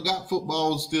and then forgot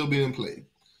football was still being played.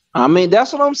 I mean,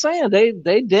 that's what I'm saying.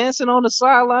 They dancing on the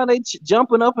sideline, they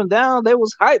jumping up and down. They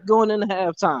was hype going into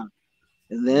halftime.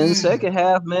 And then second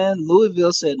half, man,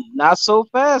 Louisville said, "Not so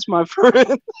fast, my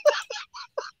friend."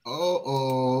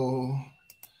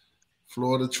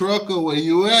 Florida Trucker, where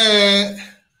you at?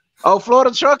 Oh,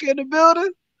 Florida Trucker in the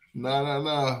building?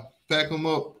 Nah. Pack him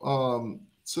up,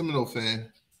 Seminole fan.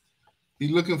 He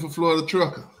looking for Florida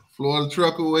Trucker. Florida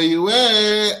Trucker, where you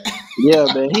at? Yeah,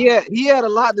 man. He had a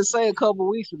lot to say a couple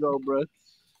weeks ago, bro.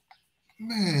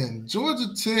 Man,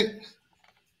 Georgia Tech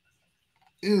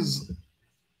is.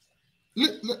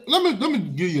 Let me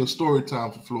give you a story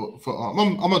time for Florida.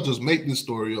 I'm gonna just make this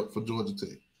story up for Georgia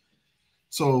Tech.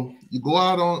 So you go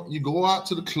out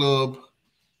to the club.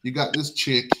 You got this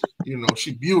chick. You know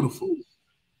she beautiful.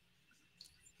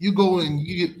 You go and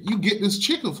you get this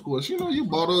chick, of course. You know, you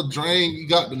bought her a drink, you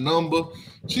got the number.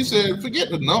 She said, forget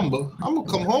the number. I'm going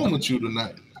to come home with you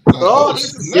tonight. Like,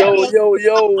 Yo,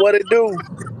 what it do?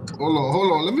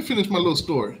 Hold on. Let me finish my little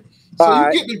story.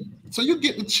 So you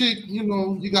get the chick, you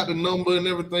know, you got the number and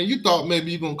everything. You thought maybe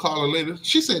you're going to call her later.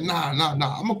 She said, nah. I'm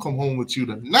going to come home with you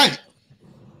tonight.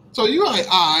 So you're like,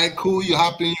 all right, cool. You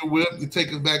hop in your whip. You take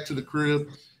us back to the crib.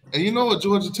 And you know what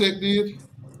Georgia Tech did?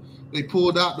 They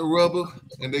pulled out the rubber,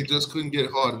 and they just couldn't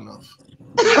get hard enough.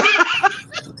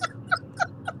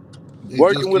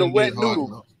 Working with a wet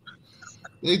noodle.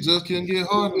 They just couldn't get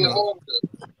hard enough.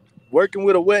 Working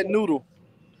with a wet noodle.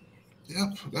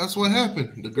 Yep, that's what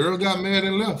happened. The girl got mad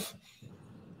and left.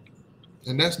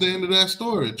 And that's the end of that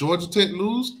story. Georgia Tech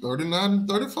lose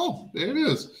 39-34. There it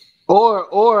is.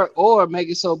 Or make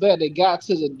it so bad they got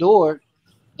to the door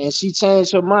and she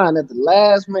changed her mind at the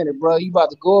last minute, bro. You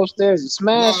about to go upstairs and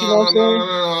smash, you know what I'm saying?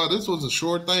 No. This was a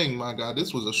short thing, my guy.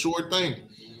 This was a short thing.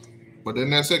 But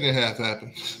then that second half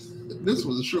happened. This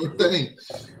was a short thing.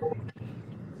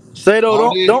 Say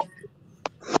though,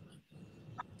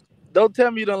 don't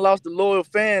tell me you done lost a loyal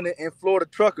fan in Florida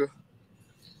Trucker.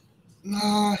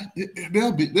 Nah,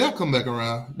 they'll come back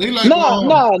around. They like nah.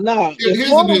 If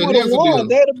Florida would have won,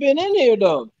 they'd have been in here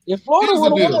though. If Florida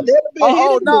would have won, they'd have been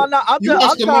here. No.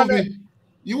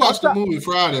 You watched the movie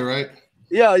Friday, right?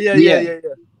 Yeah.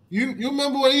 You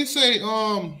remember what he say?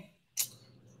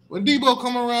 When Debo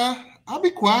come around, I'll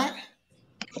be quiet.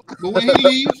 But when he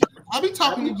leaves, I'll be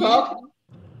talking to you.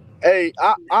 Hey,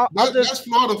 that's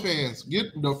Florida fans.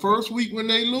 Get the first week when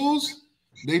they lose,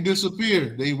 they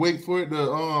disappear. They wait for it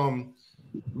to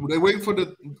they wait for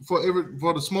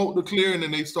the smoke to clear, and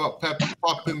then they start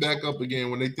popping back up again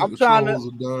when they think the trolls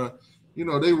are done. You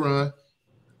know, they run.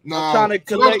 Nah,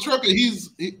 Florida Trucker,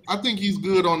 I think he's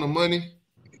good on the money,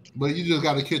 but you just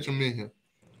got to catch him in here.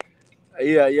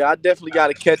 Yeah, I definitely got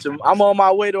to catch him. I'm on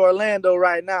my way to Orlando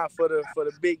right now for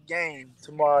the big game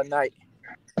tomorrow night.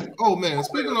 Oh man,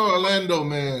 speaking of Orlando,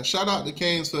 man, shout out to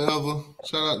Canes Forever.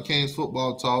 Shout out to Canes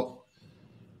Football Talk,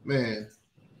 man.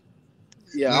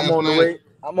 Yeah, I'm on the way.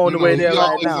 I'm on the way there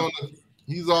right now.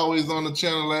 He's always on the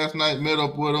channel. Last night, met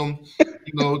up with him.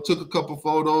 You know, took a couple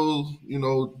photos. You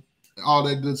know, all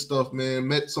that good stuff, man.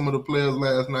 Met some of the players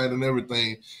last night and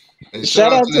everything. Hey,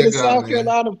 Shout out to that the guy, South man.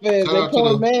 Carolina fans. Shout They out to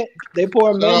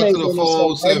pouring shout out to mayonnaise the on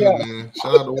themselves right 407, now. man.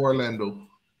 Shout out to Orlando.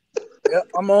 Yep,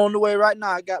 I'm on the way right now.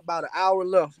 I got about an hour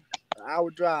left. An hour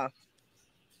drive.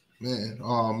 Man,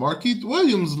 Marquise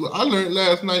Williams, I learned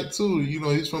last night too. You know,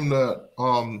 he's from that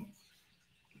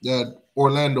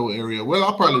Orlando area. Well,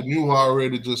 I probably knew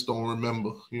already, just don't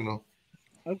remember. You know.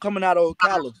 I'm coming out of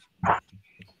Ocala.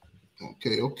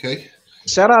 Okay.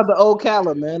 Shout out to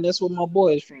Ocala, man. That's where my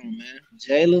boy is from, man.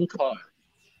 Jalen Carter.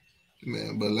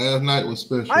 Man, but last night was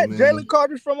special, Right, man. Jalen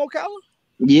Carter's from Ocala?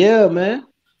 Yeah, man.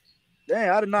 Dang,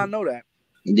 I did not know that.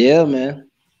 Yeah, man.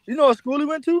 You know what school he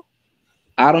went to?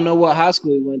 I don't know what high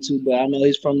school he went to, but I know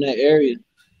he's from that area.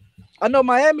 I know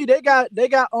Miami. They got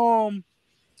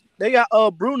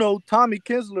Bruno Tommy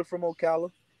Kinsler from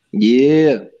Ocala.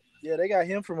 Yeah. Yeah, they got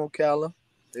him from Ocala.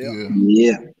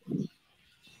 Yeah.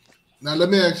 Now let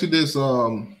me ask you this,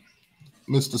 Mr.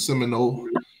 Semino.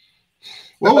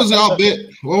 What was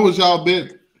y'all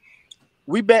bet?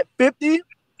 We bet 50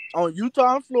 on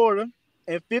Utah and Florida,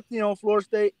 and 50 on Florida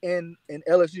State and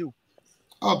LSU.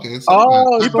 Okay. So he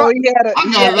I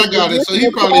got it. So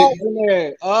he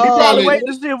probably waiting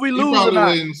to see if we lose or not.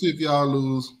 Waiting to see if y'all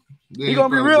lose. He gonna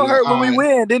be real hurt when we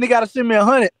win. Then he got to send me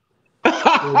 100.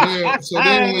 So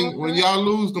then when y'all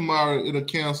lose tomorrow, it'll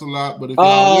cancel out. But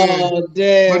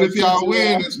if y'all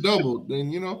win, it's doubled. Then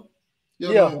he'll know.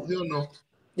 Yeah,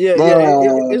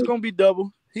 it's gonna be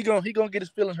double. He gonna get his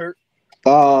feelings hurt.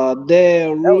 Oh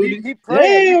damn, Rudy! He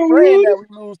praying that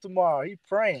we lose tomorrow. He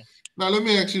praying. Now let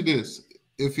me ask you this: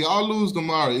 if y'all lose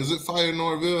tomorrow, is it fire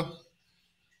Norville?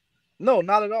 No,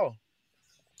 not at all.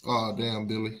 Oh damn,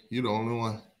 Billy, you're the only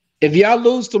one. If y'all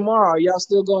lose tomorrow, y'all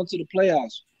still going to the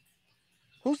playoffs?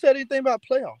 Who said anything about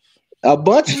playoffs? A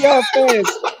bunch of y'all fans.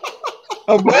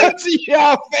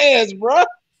 Bro.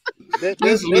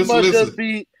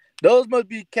 Those must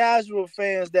be casual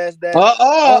fans. That's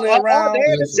only around.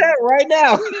 They're in the chat right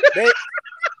now.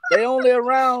 They only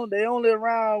around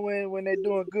when they're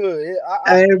doing good.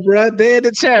 Hey, bro, they're in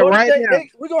the chat right now.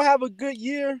 We're gonna have a good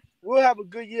year. We'll have a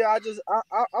good year. I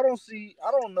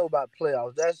don't know about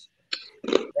playoffs.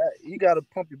 You got to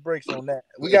pump your brakes on that.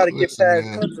 We got to get past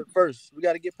Clemson first. We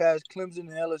got to get past Clemson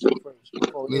and LSU first.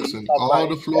 Listen, all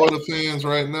the Florida fans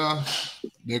right now,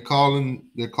 they're calling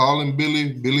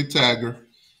Billy Tagger.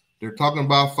 They're talking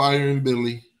about firing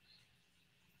Billy.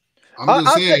 I'm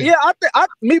just saying.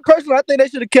 Me personally, I think they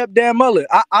should have kept Dan Mullen.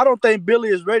 I don't think Billy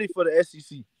is ready for the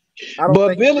SEC.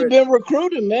 But Billy been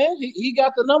recruiting, man. He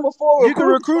got the number 4. You can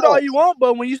recruit all you want,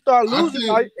 but when you start losing,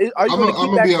 are you going to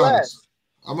keep that class?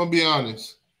 I'm gonna be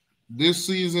honest. This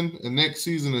season and next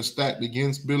season is stacked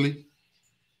against Billy.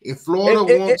 If Florida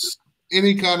wants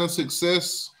any kind of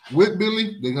success with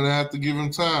Billy, they're gonna have to give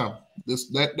him time.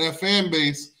 That fan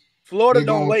base. Florida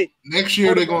don't wait. Next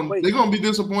year they're gonna be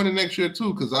disappointed next year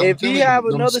too. Because if he have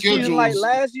another season like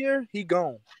last year, he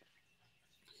gone.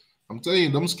 I'm telling you,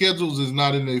 them schedules is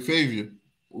not in their favor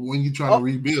when you're trying to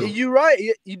rebuild. You're right.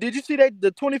 Did you see that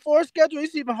the 24 schedule?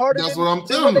 It's even harder. That's what I'm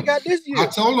telling they got this year. I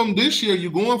told them this year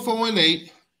you're going 4-8,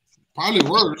 probably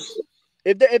worse.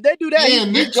 If they do that,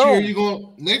 and next year you're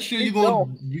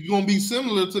gonna be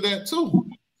similar to that too.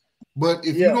 But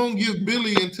if you don't give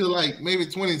Billy until like maybe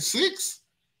 26,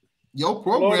 your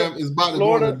program is about to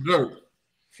go in the dirt.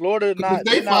 Florida if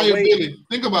they fire Billy,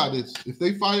 think about this. If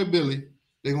they fire Billy,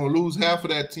 they're gonna lose half of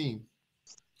that team.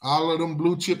 All of them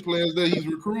blue chip players that he's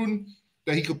recruiting,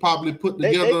 that he could probably put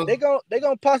together. They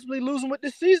gonna possibly lose them with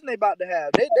this season they about to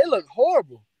have. They look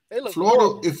horrible. They look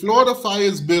horrible. If Florida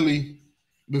fires Billy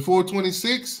before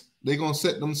 26, they're gonna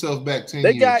set themselves back 10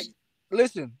 years.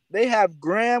 They have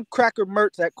Graham Cracker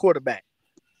Mertz at quarterback.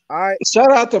 All right.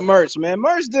 Shout out to Mertz, man.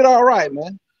 Mertz did all right,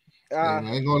 man. I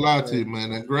ain't gonna lie to you,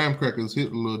 man. That Graham Crackers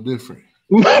hit a little different.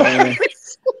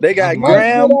 They got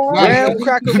Graham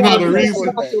Cracker.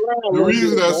 The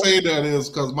reason I say that is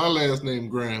because my last name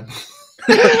Graham.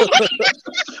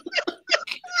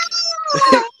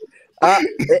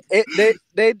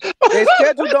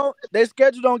 Their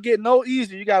schedule don't get no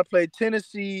easier. You got to play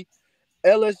Tennessee,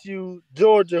 LSU,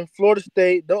 Georgia, Florida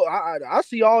State. Though I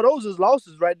see all those as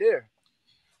losses right there.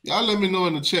 Y'all let me know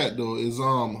in the chat though. Is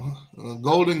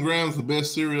Golden Grams the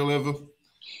best cereal ever?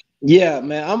 Yeah,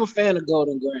 man. I'm a fan of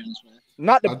Golden Grams, man.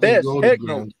 Not the best. Heck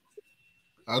no.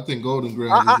 I think Golden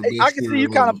Grams is the best. I can see you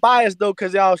kind of biased though,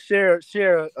 because y'all share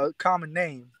a common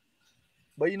name.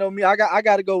 But you know me, I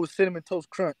got to go with Cinnamon Toast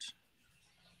Crunch.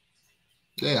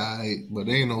 Yeah, but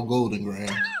they ain't no Golden Grams.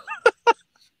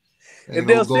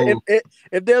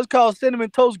 If there's called Cinnamon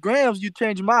Toast Grams, you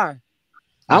change your mind.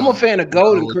 I'm a fan of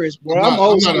Golden Crisp, bro. I'm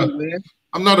old school, man.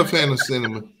 I'm not a fan of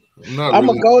cinnamon. I'm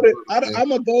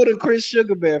a golden Chris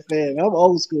Sugar Bear fan. I'm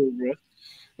old school, bro.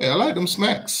 Yeah, I like them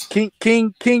smacks. King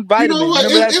You Vitamin. know what?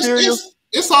 Remember that cereal?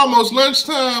 It's almost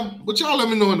lunchtime, but y'all let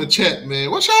me know in the chat,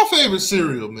 man. What's y'all favorite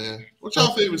cereal, man? What's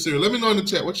y'all favorite cereal? Let me know in the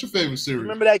chat. What's your favorite cereal?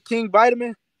 Remember that King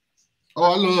Vitamin? Oh,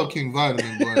 I love King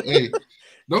Vitamin, but hey,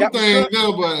 them things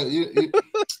there, but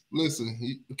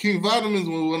listen, King Vitamins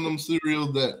was one of them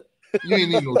cereals that you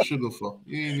ain't need no sugar for.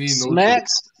 You ain't need no sugar.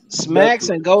 Smacks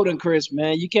and Golden Crisp,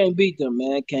 man. You can't beat them,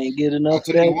 man. Can't get enough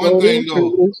of Tell you that. one thing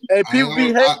though, Hey, people be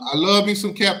hating. I love me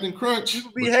some Captain Crunch.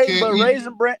 People be hating, but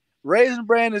Raisin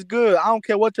Bran is good. I don't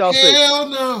care what y'all say. Hell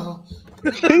no.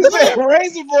 He said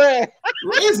Raisin Bran.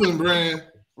 Raisin Bran.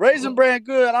 Raisin Bran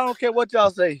good. I don't care what y'all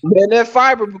say. Man, that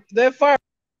fiber.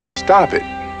 Stop it.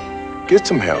 Get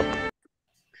some help.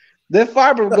 That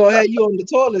fiber will go ahead you on the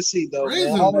toilet seat though,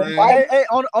 man. Hey,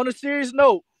 on a serious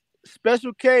note,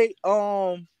 Special K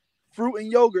fruit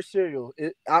and yogurt cereal.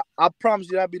 I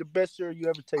promise you that'd be the best cereal you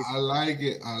ever tasted. I like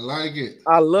it.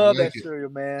 I love that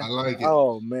cereal, man. I like it.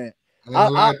 Oh man.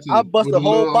 I bust the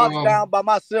whole box down by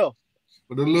myself.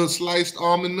 With the little sliced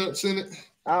almond nuts in it.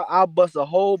 I'll bust a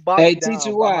whole box Hey, down.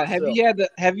 Teacher Y, have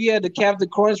you had the Captain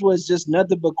Crunch where it's just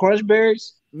nothing but crunch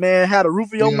berries? Man, had the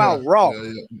roof of your mouth raw.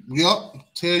 Yup.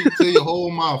 Tear your whole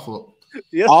mouth up.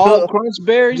 Yes, all crunch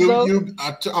berries though.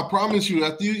 I promise you,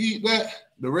 after you eat that,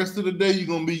 the rest of the day you're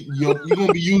gonna be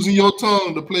using your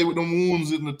tongue to play with them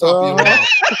wounds in the top of your mouth.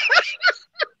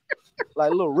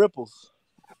 Like little ripples.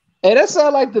 Hey, that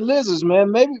sound like the lizards,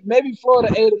 man. Maybe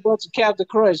Florida ate a bunch of Captain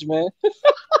Crunch, man.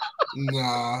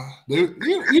 Nah. You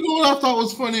know what I thought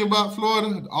was funny about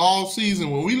Florida? All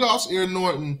season, when we lost Air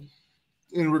Norton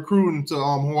in recruiting to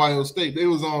Ohio State, they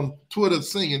was on Twitter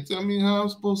singing, "Tell me how I'm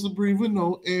supposed to breathe with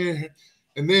no air."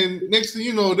 And then next thing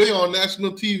you know, they on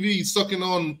national TV sucking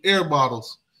on air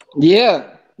bottles.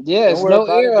 Yeah. It's no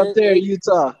air up there in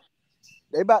Utah.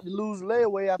 They about to lose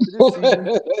layaway after this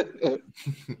season.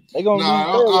 They gonna lose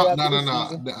layaway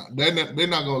after this season. They're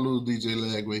not gonna lose DJ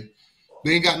Lagway.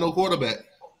 They ain't got no quarterback.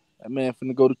 That man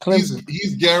finna go to Clemson.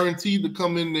 He's guaranteed to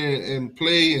come in there and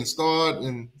play and start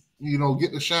and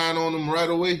get the shine on him right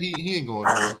away. He ain't going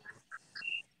nowhere.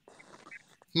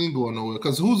 He ain't going nowhere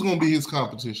because who's gonna be his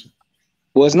competition?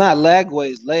 Well, it's not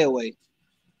Lagway, it's layaway.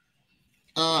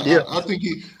 I think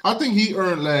he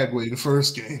earned Lagway the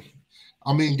first game.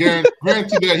 I mean,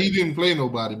 guaranteed that he didn't play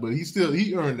nobody, but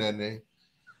he earned that name.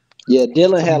 Yeah,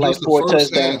 Dylan had like 4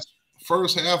 touchdowns.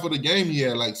 First half of the game, he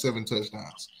had like 7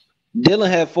 touchdowns. Dylan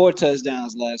had 4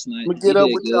 touchdowns last night. I'm gonna get up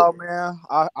with y'all, man.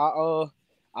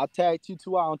 I tagged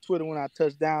T2 on Twitter when I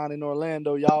touched down in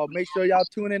Orlando. Y'all make sure y'all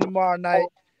tune in tomorrow night.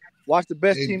 Watch the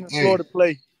best team in Florida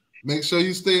play. Make sure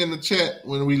you stay in the chat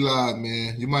when we live,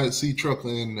 man. You might see Trucker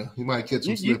in there. You might catch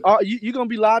him slipping. You gonna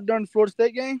be live during the Florida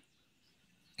State game?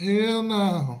 Hell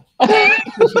no.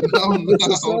 It's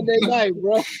a Sunday night,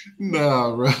 bro.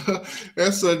 Nah, bro.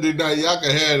 That's Sunday night. Y'all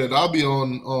can have it. I'll be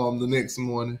on the next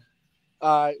morning.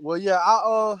 All right. Well, yeah,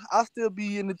 I'll still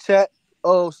be in the chat,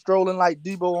 strolling like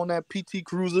Debo on that PT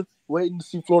Cruiser, waiting to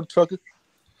see Florida Trucker.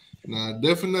 Nah,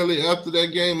 definitely after that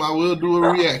game, I will do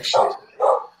a reaction. All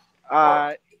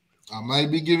right. I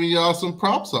might be giving y'all some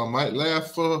props. I might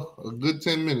laugh for a good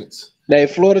 10 minutes.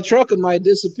 That Florida Trucker might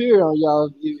disappear on y'all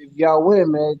if y'all win,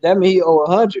 man. That means he owe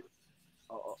 100.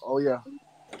 Oh yeah.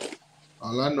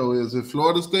 All I know is if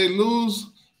Florida State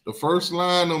lose, the first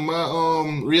line of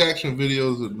my reaction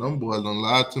videos is them boys done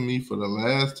lied to me for the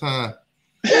last time.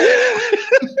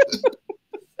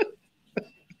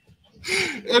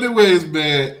 Anyways,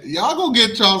 man, y'all go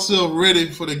get yourself ready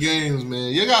for the games,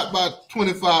 man. You got about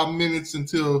 25 minutes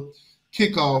until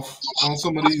kickoff on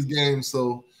some of these games.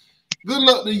 So good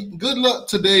luck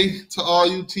today to all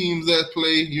you teams that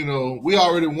play. We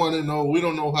already 1-0. We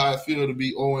don't know how it feels to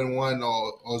be 0-1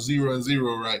 or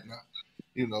 0-0 right now.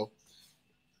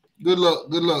 Good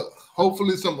luck.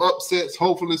 Hopefully some upsets.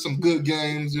 Hopefully some good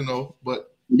games.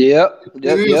 But it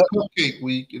is Cupcake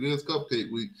Week. It is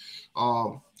Cupcake Week.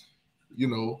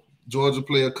 Georgia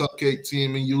play a cupcake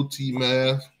team in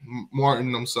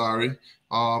Martin. I'm sorry.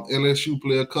 LSU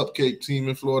play a cupcake team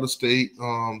in Florida State.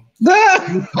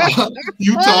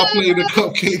 Utah played a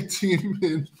cupcake team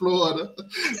in Florida,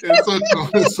 and so on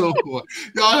and so forth.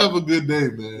 Y'all have a good day,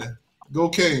 man. Go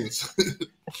Canes.